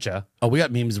Georgia. Oh, we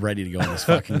got memes ready to go on this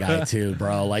fucking guy too,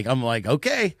 bro. Like, I'm like,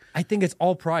 okay. I think it's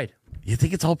all pride. You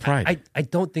think it's all pride? I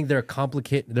don't think they're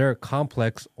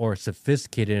complex or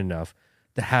sophisticated enough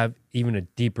to have even a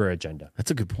deeper agenda.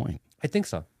 That's a good point. I think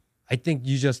so. I think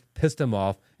you just pissed him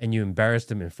off and you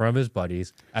embarrassed him in front of his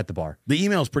buddies at the bar. The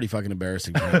email is pretty fucking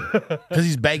embarrassing because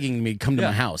he's begging me to come to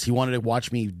my house. He wanted to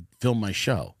watch me film my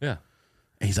show. Yeah.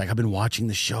 And he's like, I've been watching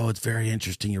the show. It's very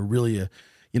interesting. You're really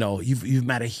you've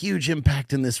made a huge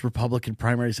impact in this Republican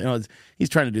primary. He's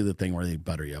trying to do the thing where they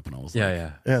butter you up, and I was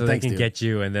yeah. thanks, So they can get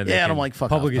you, and then they and can I'm like, fuck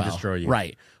publicly off, pal. destroy you.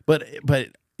 Right. But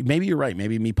maybe you're right.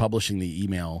 Maybe me publishing the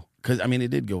email, because I mean,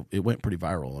 it went pretty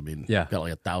viral. I mean, got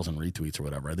like 1,000 retweets or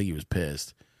whatever. I think he was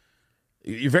pissed.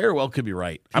 You very well could be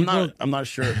right. I'm not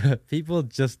sure. People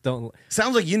just don't.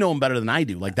 Sounds like you know him better than I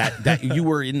do. Like that you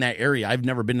were in that area. I've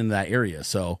never been in that area,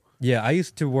 so. Yeah, I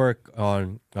used to work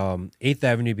on 8th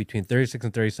Avenue between 36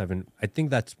 and 37. I think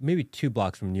that's maybe 2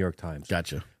 blocks from New York Times.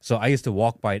 Gotcha. So I used to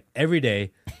walk by it every day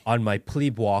on my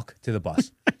plebe walk to the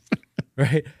bus.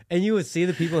 Right? And you would see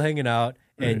the people hanging out,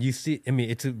 and you see, I mean,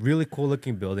 it's a really cool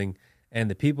looking building, and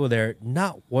the people there,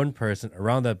 not one person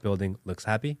around that building looks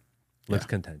happy, looks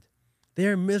content. They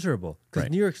are miserable because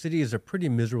New York City is a pretty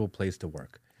miserable place to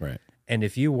work. Right. And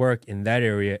if you work in that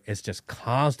area, it's just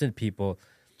constant people.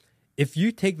 If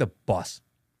you take the bus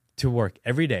to work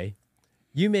every day,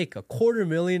 you make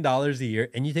 $250,000 a year,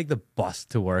 and you take the bus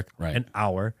to work an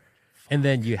hour, and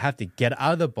then you have to get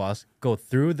out of the bus, go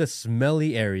through the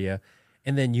smelly area,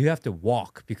 and then you have to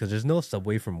walk because there's no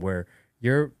subway from where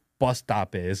your bus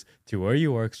stop is to where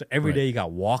you work. So every day you got to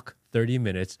walk 30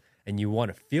 minutes, and you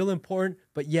want to feel important,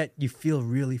 but yet you feel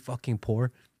really fucking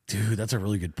poor. Dude, that's a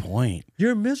really good point.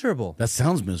 You're miserable. That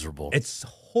sounds miserable. It's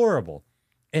horrible.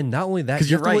 And not only that,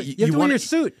 because you're right. You have to wear your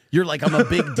suit. You're like, I'm a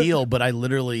big deal, but I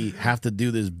literally have to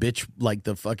do this bitch, like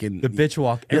the bitch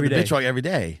walk every day. The bitch walk every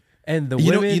day. And the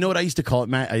women, women, you know what I used to call it,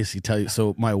 Matt? I used to tell you.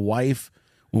 So my wife,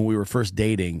 when we were first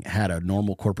dating, had a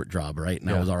normal corporate job, right?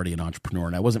 And I was already an entrepreneur,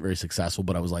 and I wasn't very successful,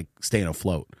 but I was like staying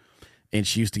afloat. And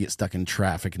she used to get stuck in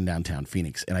traffic in downtown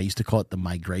Phoenix. And I used to call it the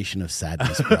migration of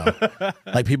sadness, bro.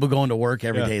 Like people going to work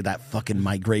every day, that fucking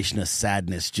migration of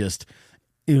sadness. Just,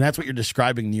 that's what you're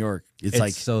describing New York. It's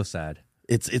like so sad.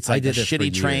 It's like a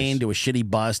shitty train to a shitty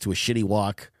bus to a shitty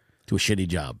walk to a shitty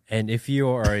job. And if you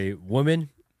are a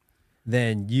woman,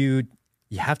 then you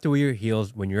have to wear your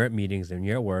heels when you're at meetings and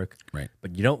you're at work. Right.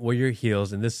 But you don't wear your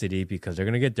heels in the city because they're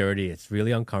going to get dirty. It's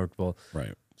really uncomfortable.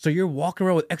 Right. So you're walking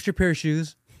around with extra pair of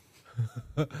shoes.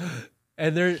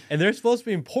 and they're supposed to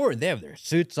be important. They have their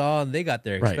suits on, they got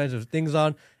their expensive things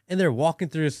on, and they're walking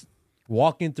through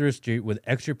a street with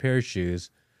extra pair of shoes.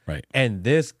 Right. And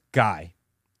this guy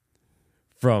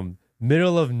from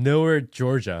middle of nowhere,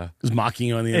 Georgia, is mocking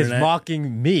you on the internet. Is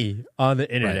mocking me on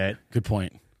the internet. Right. Good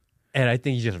point. And I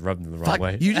think you just rubbed him the wrong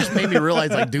way. You just made me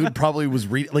realize, like, dude probably was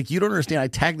reading. Like, you don't understand. I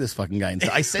tagged this fucking guy. And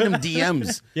I sent him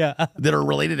DMs that are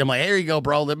related. I'm like, here you go,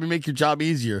 bro. Let me make your job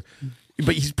easier.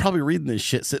 But he's probably reading this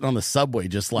shit sitting on the subway,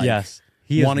 just like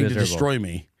wanting to destroy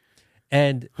me.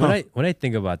 And when I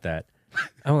think about that,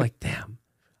 I'm like, damn,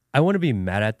 I want to be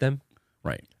mad at them.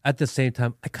 Right. At the same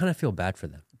time, I kind of feel bad for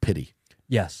them. Pity.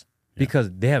 Yes. Because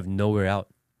they have nowhere out.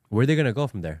 Where are they going to go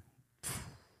from there?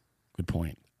 Good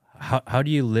point. How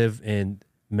do you live in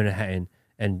Manhattan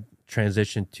and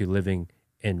transition to living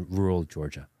in rural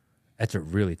Georgia? That's a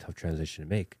really tough transition to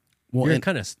make. Well, you're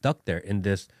kind of stuck there in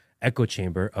this echo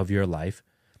chamber of your life.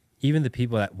 Even the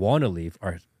people that want to leave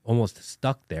are almost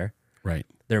stuck there. Right.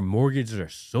 Their mortgages are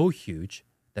so huge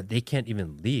that they can't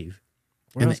even leave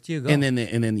Where else do you go? And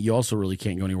then you also really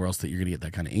can't go anywhere else that you're going to get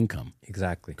that kind of income.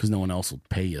 Exactly. Because no one else will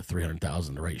pay you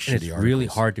 $300,000 to write shitty articles. It's really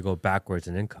hard to go backwards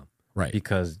in income. Right.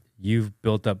 Because you've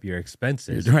built up your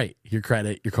expenses. Right. Your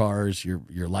credit, your cars,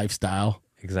 your lifestyle.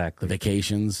 Exactly. The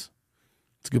vacations.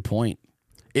 It's a good point.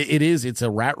 It is. It's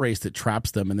a rat race that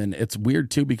traps them. And then it's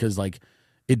weird, too, because, like,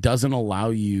 it doesn't allow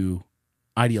you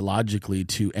ideologically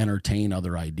to entertain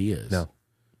other ideas. No.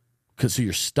 So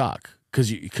you're stuck.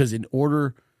 Because in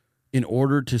order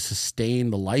to sustain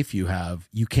the life you have,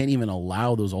 you can't even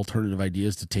allow those alternative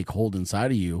ideas to take hold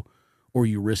inside of you, or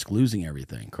you risk losing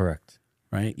everything. Correct.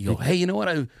 Right? You go, hey, you know what?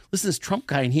 I listen to this Trump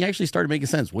guy, and he actually started making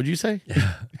sense. What'd you say?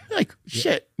 Like,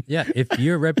 shit. Yeah, if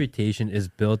your reputation is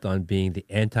built on being the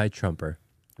anti-Trumper,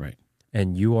 right,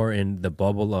 and you are in the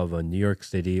bubble of a New York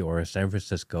City or a San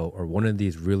Francisco or one of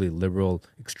these really liberal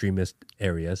extremist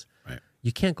areas, right,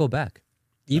 you can't go back.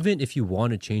 Even if you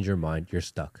want to change your mind, you're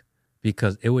stuck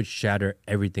because it would shatter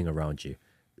everything around you.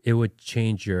 It would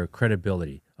change your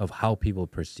credibility of how people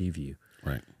perceive you.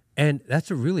 Right. And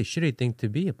that's a really shitty thing to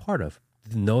be a part of.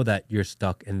 To know that you're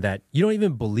stuck and that you don't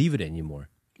even believe it anymore.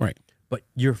 Right. But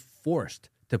you're forced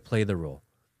to play the role.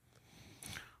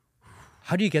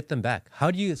 How do you get them back?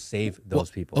 How do you save those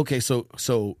people? Okay, so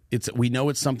we know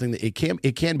it's something that it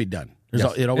can be done.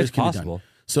 Yes, it always it's can possible. be done.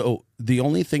 So the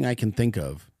only thing I can think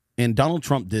of, and Donald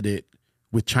Trump did it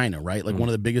with China, right? Like one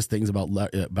of the biggest things about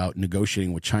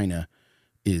negotiating with China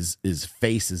is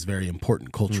face is very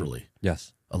important culturally.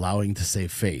 Yes. Allowing to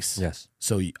save face. Yes.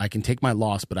 So I can take my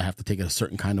loss, but I have to take it a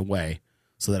certain kind of way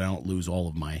so that I don't lose all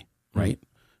of my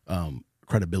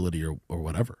credibility or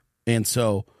whatever. And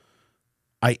so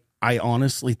I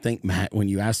honestly think, Matt, when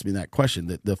you asked me that question,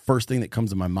 that the first thing that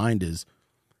comes to my mind is,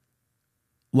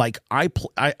 like,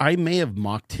 I may have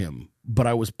mocked him, but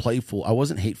I was playful. I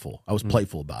wasn't hateful. I was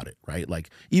playful about it, right?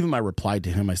 Like, even my reply to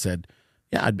him, I said,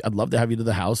 yeah, I'd love to have you to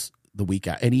the house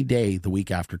any day the week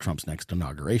after Trump's next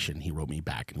inauguration. He wrote me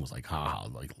back and was like, ha,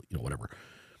 like, whatever.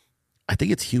 I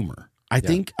think it's humor. I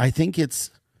think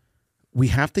it's, we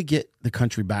have to get the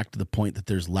country back to the point that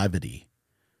there's levity.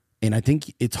 And I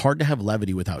think it's hard to have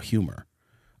levity without humor.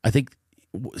 I think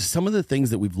some of the things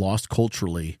that we've lost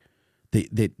culturally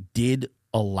that did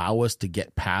allow us to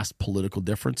get past political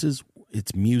differences,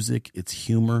 it's music, it's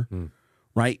humor,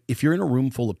 right? If you're in a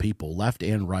room full of people, left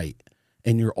and right,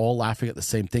 and you're all laughing at the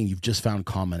same thing, you've just found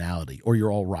commonality, or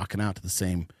you're all rocking out to the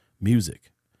same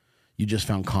music. You just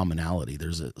found commonality.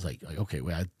 It's like okay,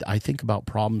 well, I think about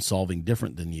problem solving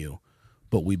different than you,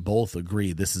 but we both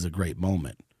agree this is a great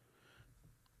moment.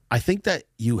 I think that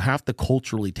you have to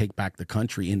culturally take back the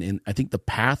country, and I think the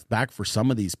path back for some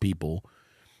of these people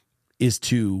is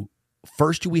to,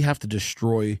 first we have to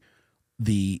destroy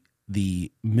the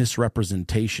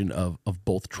misrepresentation of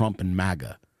both Trump and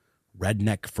MAGA.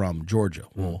 Redneck from Georgia.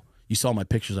 Well, you saw my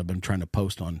pictures I've been trying to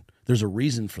post on. There's a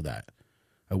reason for that.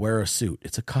 I wear a suit.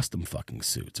 It's a custom fucking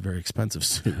suit. It's a very expensive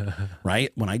suit,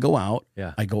 right? When I go out,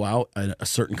 I go out in a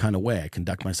certain kind of way. I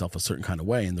conduct myself a certain kind of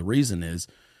way. And the reason is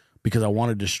because I want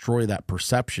to destroy that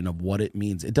perception of what it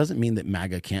means. It doesn't mean that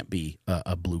MAGA can't be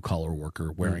a blue-collar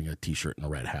worker wearing a T-shirt and a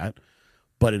red hat,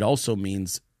 but it also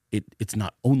means it's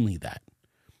not only that.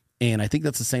 And I think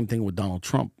that's the same thing with Donald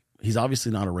Trump. He's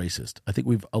obviously not a racist. I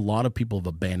think a lot of people have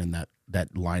abandoned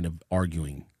that line of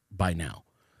arguing by now.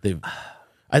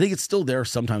 I think it's still there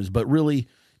sometimes, but really,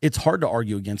 it's hard to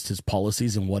argue against his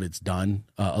policies and what it's done,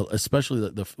 especially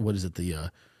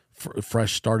the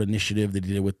Fresh Start initiative that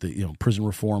he did with the prison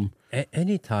reform.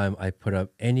 Anytime I put up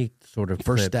any sort of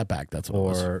First Step Act, that's what it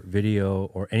was, or video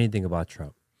or anything about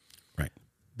Trump, right?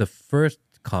 The first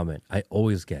comment I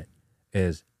always get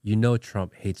is,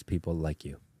 Trump hates people like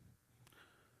you.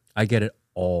 I get it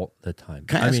all the time.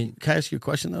 Can I ask you a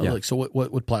question though? Yeah. Like, so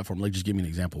what platform? Like, just give me an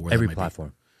example where every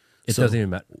platform. It doesn't even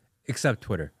matter, except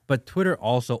Twitter. But Twitter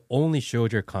also only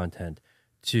shows your content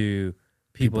to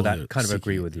people that kind of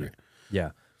agree with you. Right.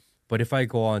 Yeah. But if I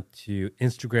go on to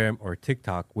Instagram or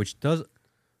TikTok, which does,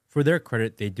 for their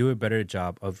credit, they do a better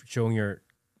job of showing your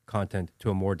content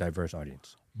to a more diverse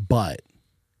audience. But,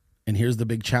 and here's the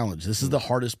big challenge. This is the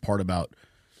hardest part about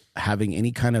having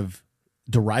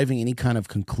deriving any kind of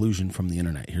conclusion from the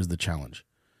internet. Here's the challenge.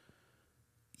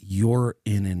 You're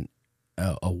in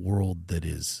a world that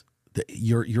is,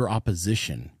 your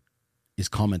opposition is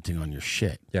commenting on your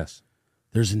shit. Yes.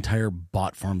 There's entire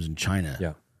bot farms in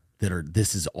China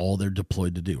this is all they're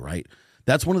deployed to do, right?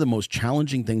 That's one of the most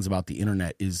challenging things about the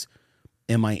internet is,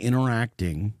 am I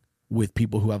interacting with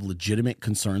people who have legitimate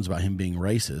concerns about him being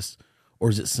racist, or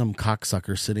is it some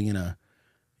cocksucker sitting in a,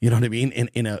 you know what I mean,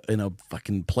 in a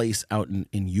fucking place out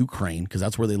in Ukraine, because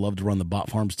that's where they love to run the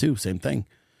bot farms too, same thing,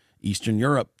 Eastern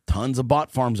Europe, tons of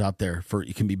bot farms out there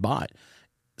it can be bought.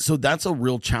 So that's a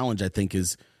real challenge, I think,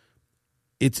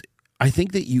 I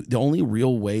think that the only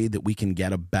real way that we can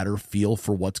get a better feel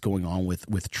for what's going on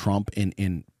with Trump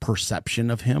in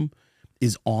perception of him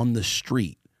is on the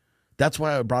street. That's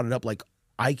why I brought it up. Like,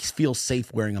 I feel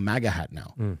safe wearing a MAGA hat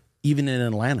now, even in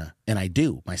Atlanta. And I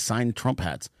do. My signed Trump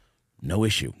hats, no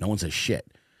issue. No one says shit.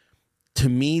 To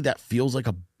me, that feels like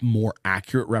a more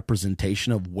accurate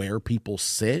representation of where people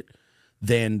sit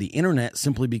than the internet,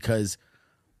 simply because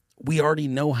we already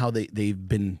know how they've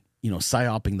been,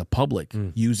 psyoping the public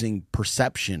using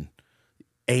perception,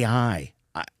 AI.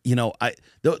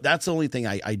 That's the only thing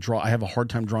I draw. I have a hard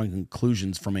time drawing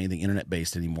conclusions from anything internet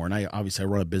based anymore. And I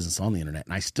run a business on the internet,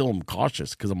 and I still am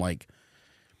cautious because I'm like,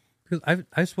 because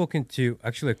I've spoken to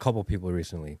actually a couple people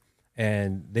recently,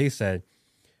 and they said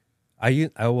I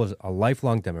was a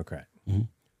lifelong Democrat,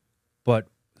 but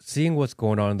seeing what's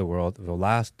going on in the world over the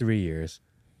last 3 years,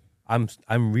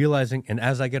 I'm realizing, and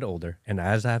as I get older and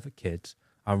as I have kids,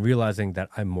 I'm realizing that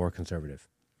I'm more conservative.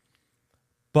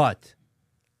 But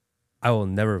I will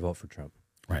never vote for Trump.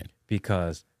 Right.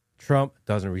 Because Trump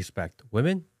doesn't respect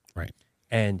women. Right.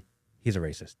 And he's a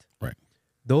racist. Right.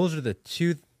 Those are the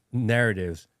two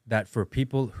narratives that for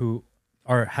people who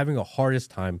are having a hardest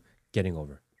time getting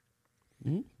over.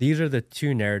 These are the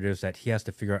two narratives that he has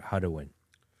to figure out how to win,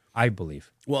 I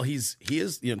believe. Well, he is,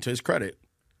 to his credit,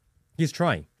 he's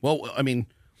trying. Well, I mean,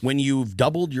 when you've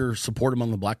doubled your support among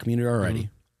the black community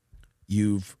already,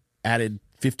 you've added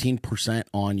 15%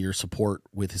 on your support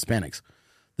with Hispanics.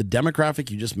 The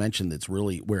demographic you just mentioned, that's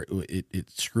really where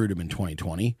it screwed him in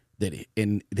 2020,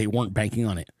 and they weren't banking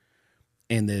on it.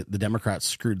 And the Democrats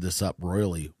screwed this up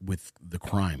royally with the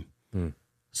crime.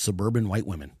 Suburban white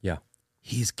women. Yeah.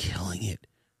 He's killing it.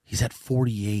 He's at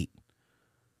 48.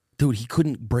 Dude, he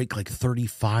couldn't break like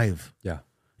 35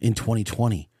 in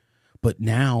 2020. But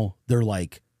now they're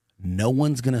like, no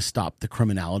one's going to stop the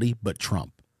criminality but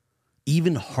Trump.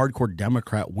 Even hardcore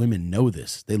Democrat women know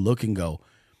this. They look and go,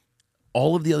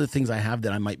 all of the other things I have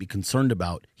that I might be concerned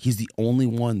about, he's the only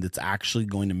one that's actually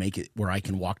going to make it where I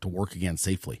can walk to work again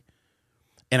safely.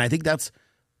 And I think that's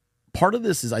part of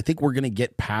this. Is I think we're going to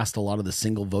get past a lot of the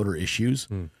single voter issues.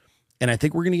 And I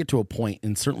think we're going to get to a point,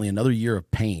 and certainly another year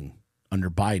of pain under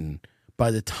Biden.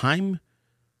 By the time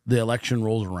the election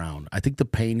rolls around, I think the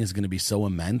pain is going to be so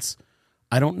immense.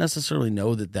 I don't necessarily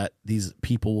know that these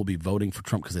people will be voting for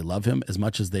Trump because they love him as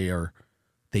much as they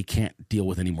can't deal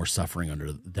with any more suffering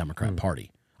under the Democrat Party.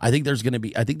 I think this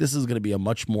is going to be a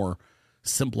much more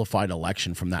simplified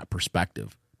election from that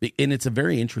perspective. And it's a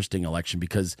very interesting election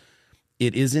because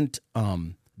it isn't,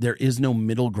 there is no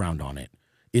middle ground on it.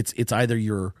 It's either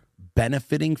you're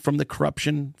benefiting from the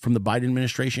corruption from the Biden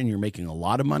administration, you're making a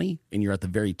lot of money and you're at the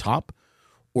very top,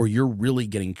 or you're really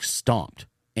getting stomped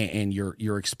and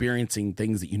you're experiencing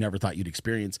things that you never thought you'd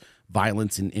experience,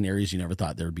 violence in areas you never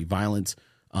thought there would be violence.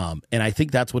 And I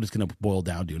think that's what it's going to boil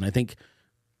down to. And I think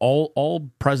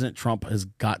all President Trump has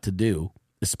got to do,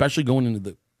 especially going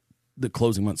into the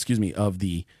closing month, of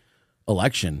the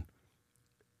election,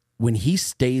 when he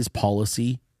stays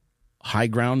policy high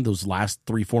ground those last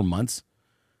 3-4 months,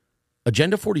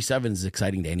 Agenda 47 is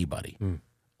exciting to anybody.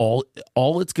 All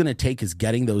it's going to take is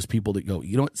getting those people to go,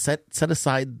 you know what, set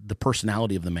aside the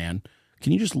personality of the man.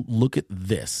 Can you just look at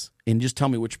this and just tell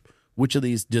me which of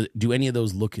these, do any of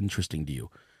those look interesting to you?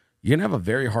 You're going to have a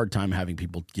very hard time having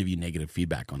people give you negative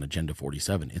feedback on Agenda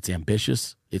 47. It's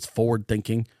ambitious. It's forward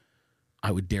thinking.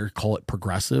 I would dare call it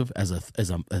progressive as a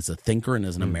thinker and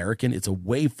as an American. It's a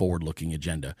way forward looking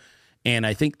agenda. And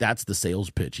I think that's the sales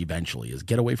pitch eventually, is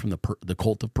get away from the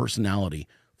cult of personality,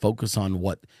 focus on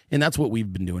and that's what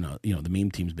we've been doing. The meme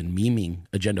team's been memeing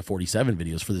Agenda 47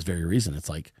 videos for this very reason. It's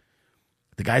like,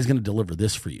 the guy's going to deliver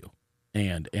this for you.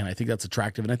 And I think that's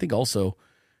attractive. And I think also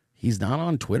he's not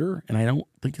on Twitter, and I don't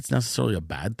think it's necessarily a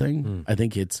bad thing. I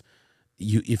think it's,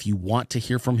 if you want to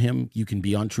hear from him, you can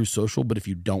be on True Social, but if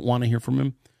you don't want to hear from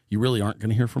him, you really aren't going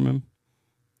to hear from him.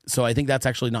 So I think that's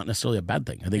actually not necessarily a bad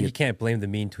thing. I think you can't blame the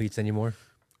mean tweets anymore.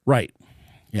 Right.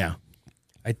 Yeah.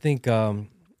 I think, the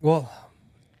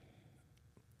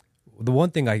one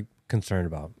thing I'm concerned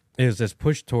about is this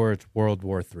push towards World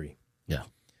War III. Yeah.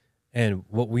 And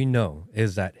what we know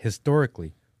is that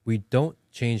historically, we don't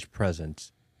change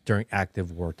presidents during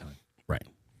active wartime. Right.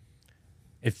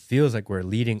 It feels like we're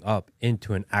leading up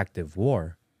into an active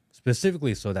war,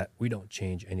 specifically so that we don't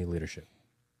change any leadership.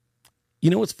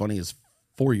 You know what's funny is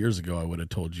 4 years ago, I would have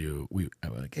told you, I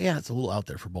was like, yeah, it's a little out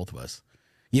there for both of us.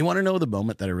 You want to know the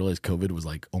moment that I realized COVID was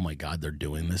like, oh my God, they're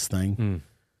doing this thing?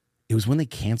 It was when they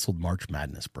canceled March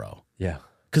Madness, bro. Yeah.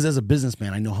 Because as a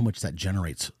businessman, I know how much that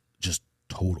generates just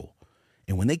total.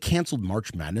 And when they canceled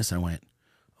March Madness, I went,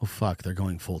 oh, fuck, they're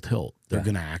going full tilt. They're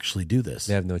going to actually do this.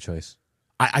 They have no choice.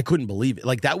 I couldn't believe it.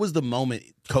 Like, that was the moment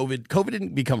COVID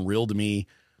didn't become real to me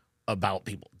about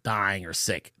people dying or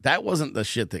sick. That wasn't the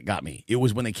shit that got me. It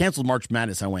was when they canceled March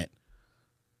Madness, I went,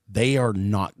 they are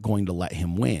not going to let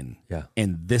him win. Yeah.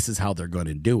 And this is how they're going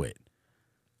to do it.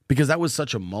 Because that was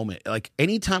such a moment. Like,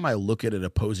 anytime I look at an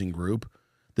opposing group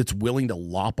that's willing to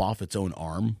lop off its own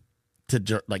arm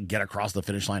to like get across the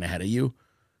finish line ahead of you,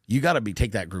 you got to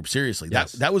take that group seriously.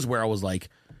 Yes. That was where I was like,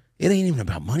 it ain't even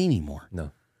about money anymore.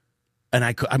 No. And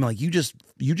I'm like, you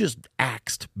just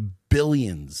axed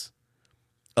billions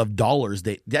of dollars.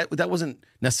 That wasn't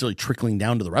necessarily trickling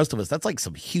down to the rest of us. That's like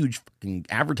some huge fucking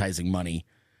advertising money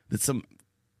that some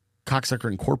cocksucker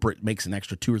in corporate makes an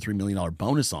extra $2 or $3 million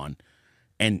bonus on.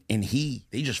 And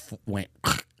they just went,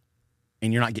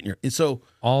 and you're not getting and so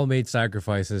all made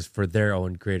sacrifices for their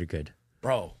own greater good.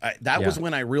 Bro, that was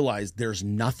when I realized there's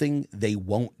nothing they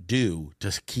won't do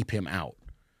to keep him out.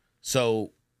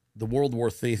 So the World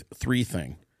War III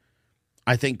thing,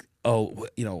 I think,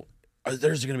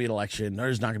 there's going to be an election.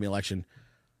 There's not going to be an election.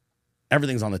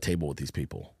 Everything's on the table with these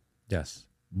people. Yes.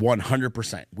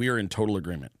 100%. We are in total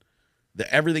agreement.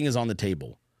 Everything is on the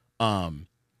table.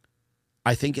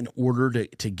 I think in order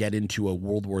to get into a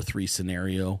World War III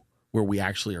scenario where we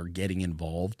actually are getting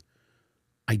involved,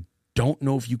 I don't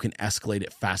know if you can escalate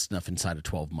it fast enough inside of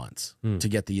 12 months to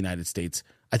get the United States.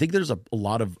 I think there's a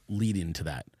lot of lead into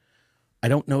that. I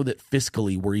don't know that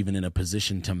fiscally we're even in a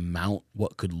position to mount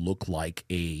what could look like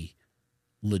a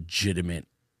legitimate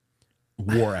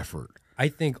war effort. I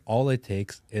think all it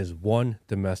takes is one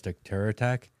domestic terror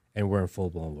attack, and we're in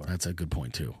full-blown war. That's a good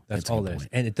point, too. That's all it is.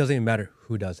 And it doesn't even matter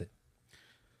who does it.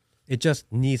 It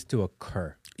just needs to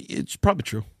occur. It's probably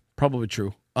true. Probably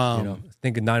true.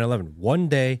 Think of 9/11. One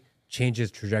day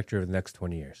changes trajectory of the next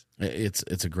 20 years.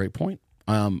 It's a great point.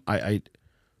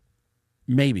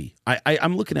 Maybe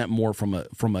I'm looking at more from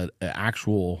a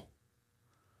actual.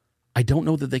 I don't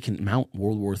know that they can mount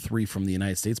World War III from the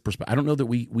United States perspective. I don't know that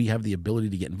we have the ability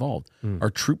to get involved. Our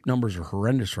troop numbers are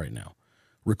horrendous right now.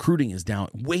 Recruiting is down,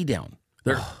 way down.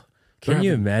 Can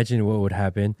you imagine what would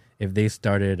happen if they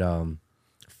started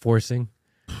forcing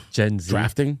Gen Z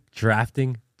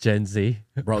drafting Gen Z?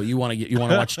 Bro, you want to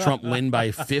watch Trump win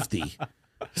by 50?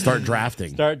 Start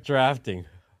drafting.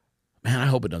 Man, I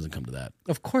hope it doesn't come to that.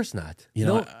 Of course not.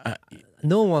 No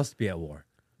one wants to be at war.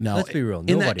 No, let's be real.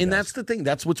 Nobody and that's the thing.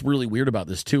 That's what's really weird about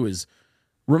this too. Is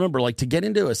remember, like, to get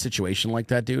into a situation like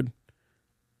that, dude.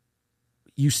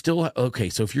 You still okay?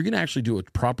 So if you're going to actually do a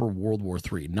proper World War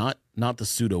III, not the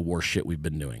pseudo war shit we've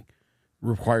been doing,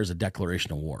 requires a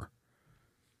declaration of war.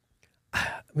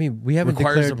 I mean, we haven't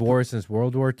declared war since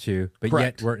World War II, but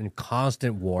Correct. Yet we're in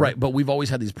constant war. Right, but we've always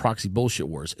had these proxy bullshit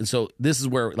wars. And so this is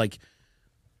where, like,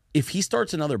 if he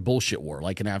starts another bullshit war,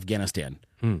 like in Afghanistan,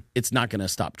 it's not going to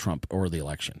stop Trump or the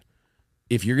election.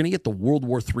 If you're going to get the World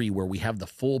War III where we have the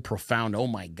full, profound, oh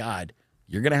my God,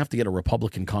 you're going to have to get a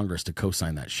Republican Congress to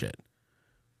co-sign that shit.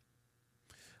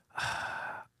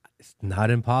 It's not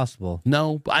impossible.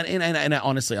 No, and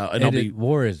honestly,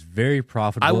 war is very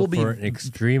profitable for an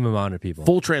extreme amount of people.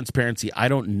 Full transparency, I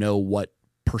don't know what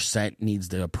percent needs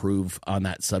to approve on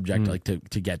that subject, like to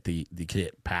get the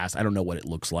kit passed. I don't know what it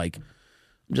looks like.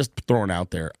 I'm just throwing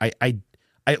out there.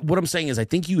 What I'm saying is, I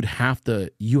think you have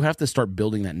to start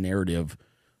building that narrative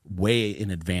way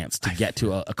in advance to get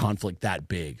to a conflict that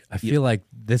big. I feel like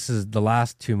the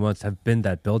last 2 months have been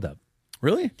that buildup.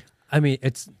 Really? I mean,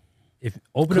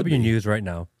 open up your news right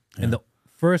now, and the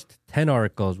first 10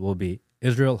 articles will be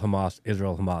Israel, Hamas,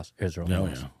 Israel, Hamas, Israel,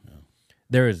 Hamas. Yeah.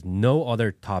 There is no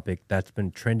other topic that's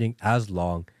been trending as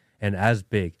long and as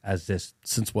big as this.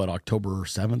 Since what, October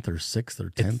 7th or 6th or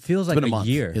 10th? It feels like a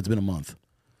year. It's been a month.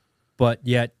 But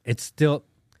yet, it's still,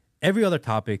 every other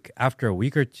topic, after a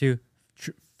week or two,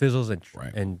 fizzles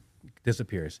and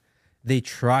disappears. They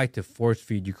try to force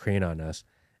feed Ukraine on us.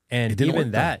 And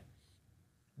even that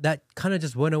kind of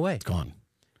just went away. It's gone.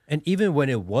 And even when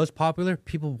it was popular,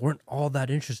 people weren't all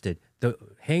that interested.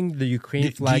 Hang the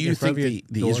Ukraine flag. Do you think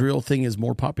the Israel thing is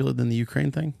more popular than the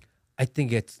Ukraine thing? I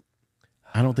think it's...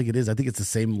 I don't think it is. I think it's the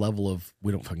same level of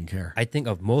we don't fucking care. I think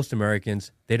of most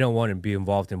Americans, they don't want to be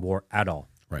involved in war at all.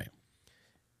 Right.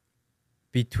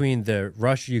 Between the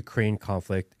Russia-Ukraine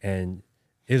conflict and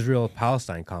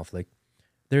Israel-Palestine conflict,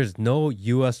 there's no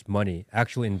U.S. money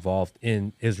actually involved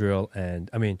in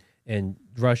in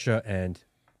Russia and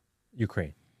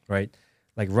Ukraine, right?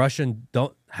 Like, Russians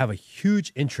don't have a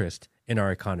huge interest in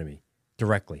our economy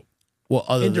directly. Well,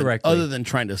 other than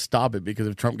trying to stop it, because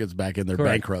if Trump gets back in, they're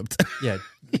bankrupt. Yeah,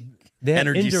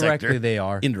 indirectly sector. They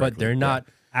are, but they're not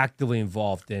actively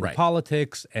involved in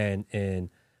politics and in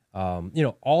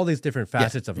all these different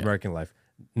facets of American life.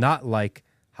 Not like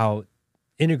how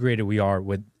integrated we are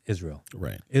with Israel.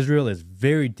 Right. Israel is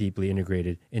very deeply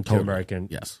integrated into American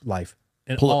life.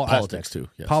 In all politics aspects. too.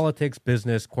 Yes. Politics,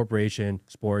 business, corporation,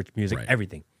 sports, music,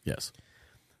 everything. Yes.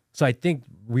 So I think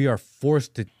we are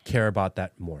forced to care about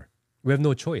that more. We have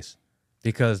no choice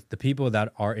because the people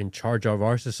that are in charge of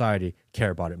our society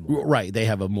care about it more. Right. They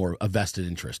have a vested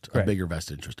interest, a bigger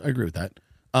vested interest. I agree with that.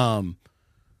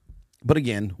 But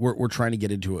again, we're trying to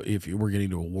get into we're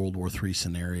getting to a World War III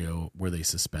scenario where they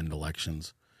suspend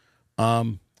elections. I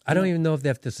don't even know if they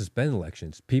have to suspend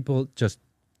elections. People just,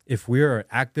 if we're an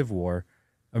active war,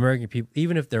 American people,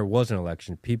 even if there was an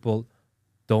election, people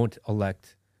don't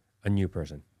elect a new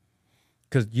person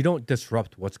because you don't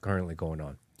disrupt what's currently going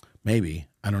on. Maybe.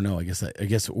 I don't know. I guess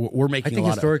we're making. I think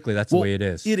historically that's the way it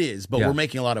is. It is, but we're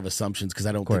making a lot of assumptions because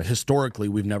I don't think historically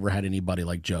we've never had anybody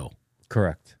like Joe.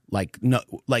 Correct. Like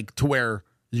to where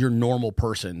your normal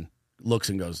person looks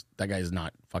and goes, that guy is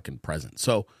not fucking present.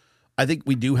 So I think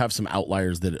we do have some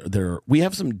outliers we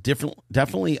have some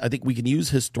definitely I think we can use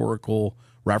historical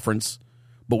reference,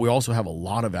 but we also have a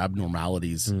lot of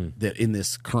abnormalities that in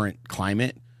this current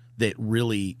climate that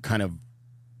really kind of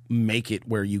make it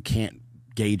where you can't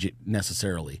gauge it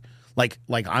necessarily. Like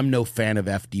I'm no fan of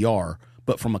FDR,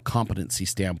 but from a competency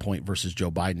standpoint versus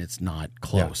Joe Biden, it's not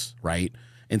close, right?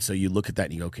 And so you look at that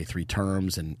and you go, okay, 3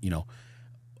 terms, and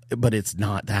but it's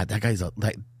not that. That guy's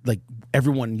like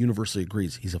everyone universally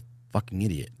agrees he's a fucking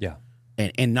idiot. Yeah.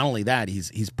 And not only that,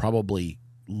 he's probably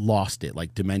lost it,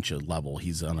 like dementia level.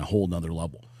 He's on a whole nother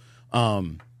level.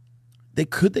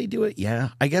 Could they do it? Yeah.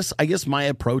 I guess my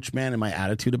approach, man, and my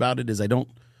attitude about it is I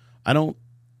don't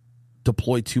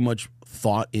deploy too much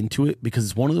thought into it because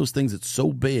it's one of those things that's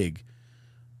so big.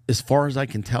 As far as I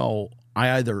can tell,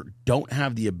 I either don't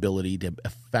have the ability to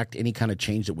affect any kind of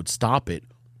change that would stop it,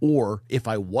 or if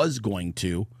I was going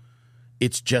to,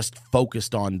 it's just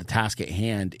focused on the task at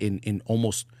hand in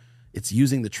almost, it's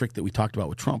using the trick that we talked about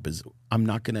with Trump is I'm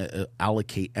not going to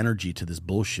allocate energy to this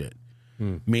bullshit.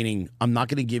 Meaning I'm not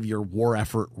going to give your war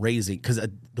effort raising, because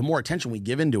the more attention we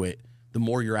give into it, the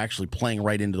more you're actually playing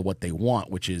right into what they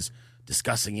want, which is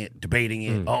discussing it, debating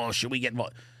it. Oh, should we get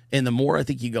involved? And the more I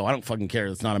think you go, I don't fucking care,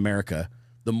 it's not America,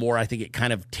 the more I think it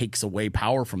kind of takes away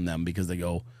power from them because they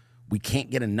go, we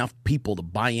can't get enough people to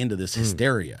buy into this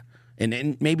hysteria.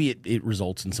 And maybe it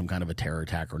results in some kind of a terror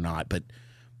attack or not. But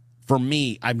for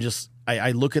me, I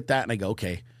look at that and I go,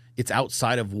 okay, it's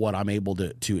outside of what I'm able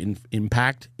to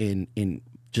impact in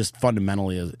just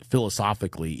fundamentally,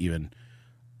 philosophically even.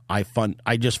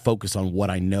 I just focus on what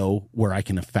I know where I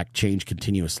can affect change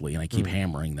continuously, and I keep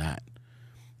hammering that.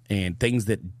 And things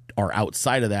that are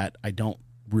outside of that, I don't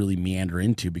really meander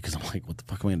into because I'm like, what the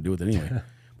fuck am I going to do with it anyway?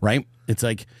 Right? It's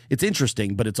like, it's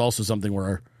interesting, but it's also something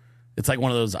where it's like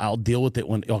one of those, I'll deal with it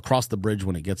when I'll cross the bridge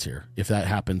when it gets here. If that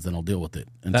happens, then I'll deal with it.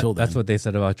 Until then. That's what they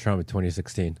said about Trump in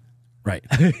 2016. Right.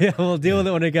 Yeah, we'll deal with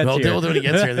it when it gets here. We'll deal with it when it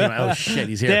gets here. Then, oh, shit,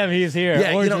 he's here. Damn, he's here.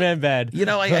 Yeah, Orange man bad.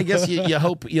 I guess you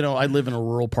hope, I live in a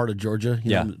rural part of Georgia,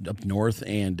 up north,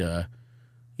 and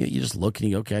you just look and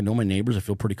you go, okay, I know my neighbors. I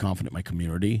feel pretty confident in my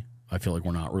community. I feel like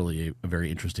we're not really a very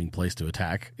interesting place to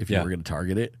attack if you were going to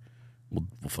target it. We'll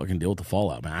fucking deal with the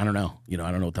fallout, man. I don't know.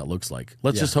 I don't know what that looks like.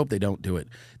 Let's just hope they don't do it.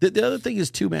 The other thing is,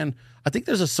 too, man, I think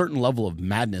there's a certain level of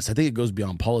madness. I think it goes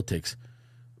beyond politics.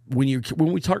 When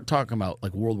we start talking about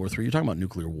like World War III, you're talking about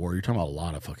nuclear war. You're talking about a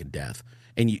lot of fucking death,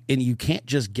 and you can't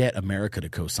just get America to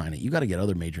co-sign it. You got to get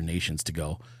other major nations to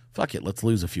go, fuck it, let's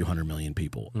lose a few 100 million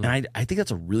people. And I think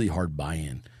that's a really hard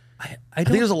buy-in. I think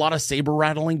there's a lot of saber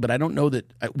rattling, but I don't know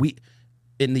that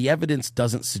and the evidence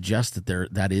doesn't suggest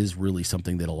that that is really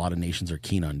something that a lot of nations are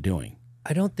keen on doing.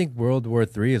 I don't think World War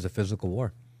III is a physical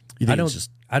war. I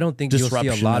don't think you'll see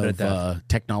a lot of death.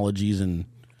 Technologies and.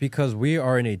 Because we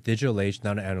are in a digital age,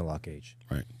 not an analog age.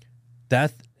 Right.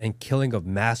 Death and killing of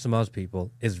mass amounts of people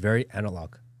is very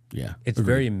analog. Yeah. It's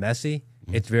very messy.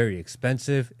 It's very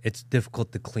expensive. It's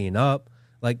difficult to clean up.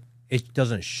 Like, it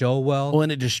doesn't show well. Well,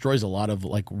 and it destroys a lot of,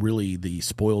 like, really the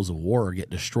spoils of war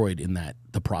get destroyed in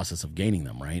the process of gaining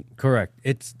them, right? Correct.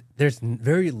 There's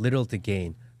very little to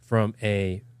gain from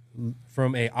a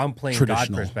I'm playing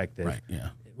God perspective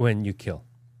when you kill,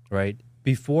 right?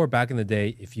 Before, back in the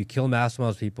day, if you kill mass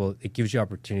amounts of people, it gives you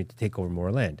opportunity to take over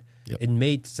more land. Yep. It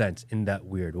made sense in that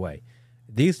weird way.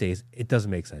 These days, it doesn't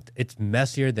make sense. It's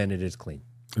messier than it is clean.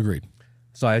 Agreed.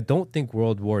 So I don't think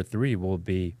World War III will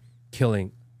be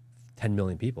killing 10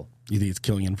 million people. You think it's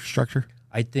killing infrastructure?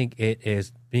 I think it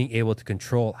is being able to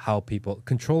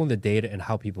controlling the data and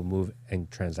how people move and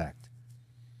transact.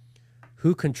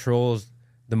 Who controls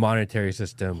the monetary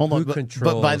system. Hold on,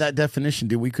 controls... but by that definition,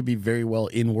 dude, we could be very well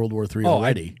in World War III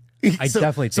already. I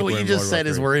definitely think so what you just said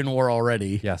is we're in war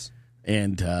already. Yes.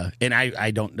 And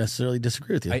I don't necessarily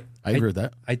disagree with you. I agree with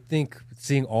that. I think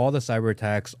seeing all the cyber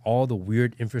attacks, all the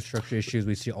weird infrastructure issues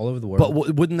we see all over the world.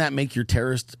 But wouldn't that make your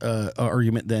terrorist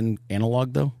argument then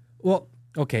analog, though? Well,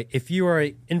 okay, if you are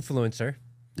an influencer,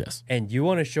 yes, and you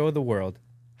want to show the world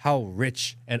how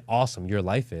rich and awesome your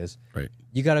life is, right?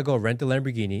 You got to go rent a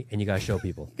Lamborghini and you got to show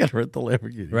people. You got to rent the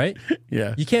Lamborghini, right?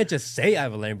 Yeah. You can't just say I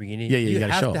have a Lamborghini. Yeah, you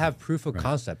gotta have show to have proof of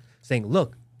concept, saying,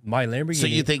 "Look, my Lamborghini. So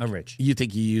you think I'm rich." You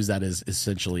think you use that as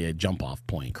essentially a jump-off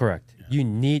point? Correct. Yeah. You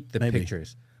need the Maybe.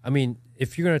 pictures. I mean,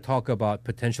 if you're going to talk about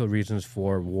potential reasons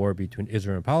for war between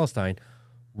Israel and Palestine,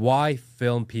 why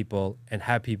film people and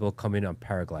have people come in on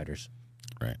paragliders?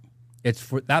 Right. It's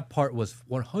for that part was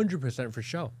 100% for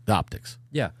show. The optics.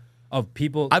 Yeah. Of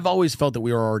people. I've always felt that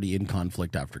we were already in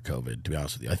conflict after COVID, to be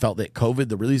honest with you. I felt that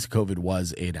the release of COVID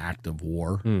was an act of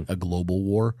war, a global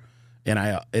war.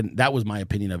 And that was my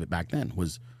opinion of it back then,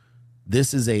 was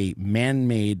this is a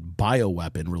man-made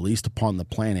bioweapon released upon the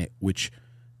planet, which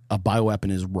a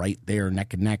bioweapon is right there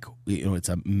neck and neck. You know, it's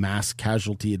a mass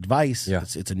casualty device. Yeah.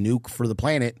 It's a nuke for the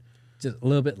planet. Just a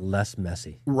little bit less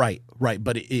messy. Right.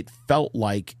 But it felt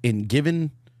like, and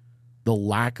given the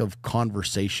lack of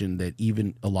conversation that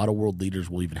even a lot of world leaders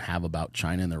will even have about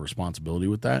China and their responsibility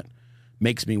with that,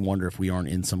 makes me wonder if we aren't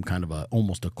in some kind of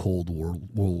almost a Cold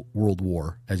World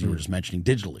War, as you were just mentioning,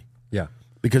 digitally. Yeah.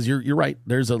 Because you're right.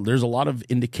 There's a lot of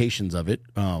indications of it.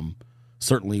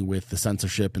 Certainly with the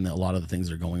censorship and a lot of the things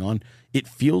that are going on. It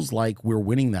feels like we're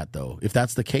winning that, though. If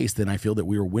that's the case, then I feel that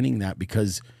we are winning that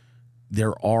because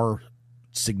there are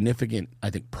significant, I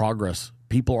think, progress.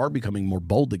 People are becoming more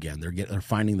bold again. They're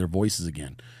finding their voices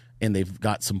again, and they've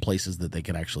got some places that they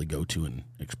can actually go to and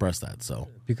express that. So,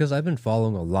 because I've been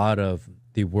following a lot of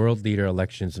the world leader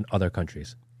elections in other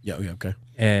countries. Yeah, okay.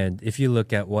 And if you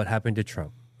look at what happened to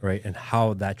Trump, right, and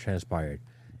how that transpired,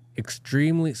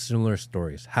 extremely similar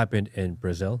stories happened in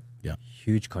Brazil. Yeah,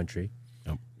 huge country.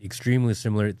 Yep. Extremely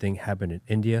similar thing happened in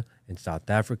India, in South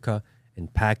Africa, in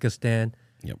Pakistan.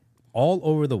 Yep. All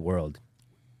over the world,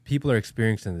 people are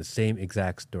experiencing the same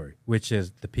exact story, which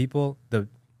is the people, the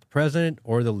president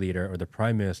or the leader or the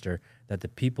prime minister that the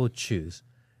people choose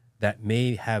that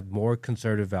may have more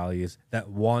conservative values, that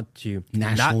want to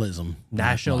nationalism,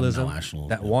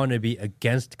 that want to be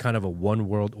against kind of a one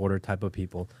world order type of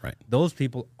people. Right. Those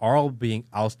people are all being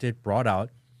ousted, brought out,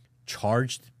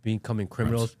 charged, becoming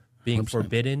criminals, 100%. Being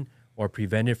forbidden or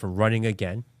prevented from running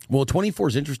again. Well, 24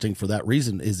 is interesting for that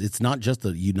reason. Is it's not just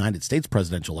the United States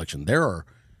presidential election. There are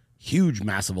huge,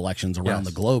 massive elections around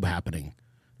the globe happening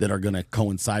that are going to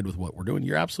coincide with what we're doing.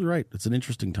 You're absolutely right. It's an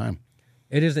interesting time.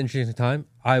 It is an interesting time.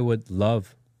 I would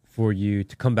love for you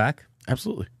to come back.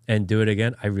 Absolutely. And do it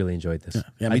again. I really enjoyed this.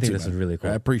 Yeah, I think this is really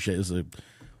cool. I appreciate it. This is a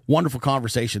wonderful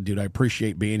conversation, dude. I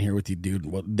appreciate being here with you, dude.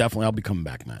 Well, definitely, I'll be coming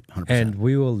back, Matt. 100%. And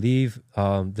we will leave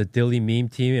the Dilley meme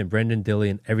team and Brenden Dilley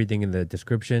and everything in the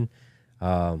description.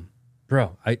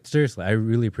 Bro, I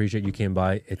really appreciate you came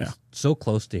by. It's so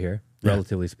close to here,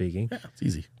 relatively speaking. Yeah, it's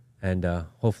easy. And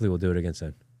hopefully we'll do it again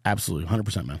soon. Absolutely.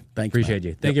 100%, man. Thank you. Appreciate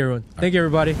you. Thank you, everyone. Thank you,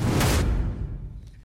 everybody.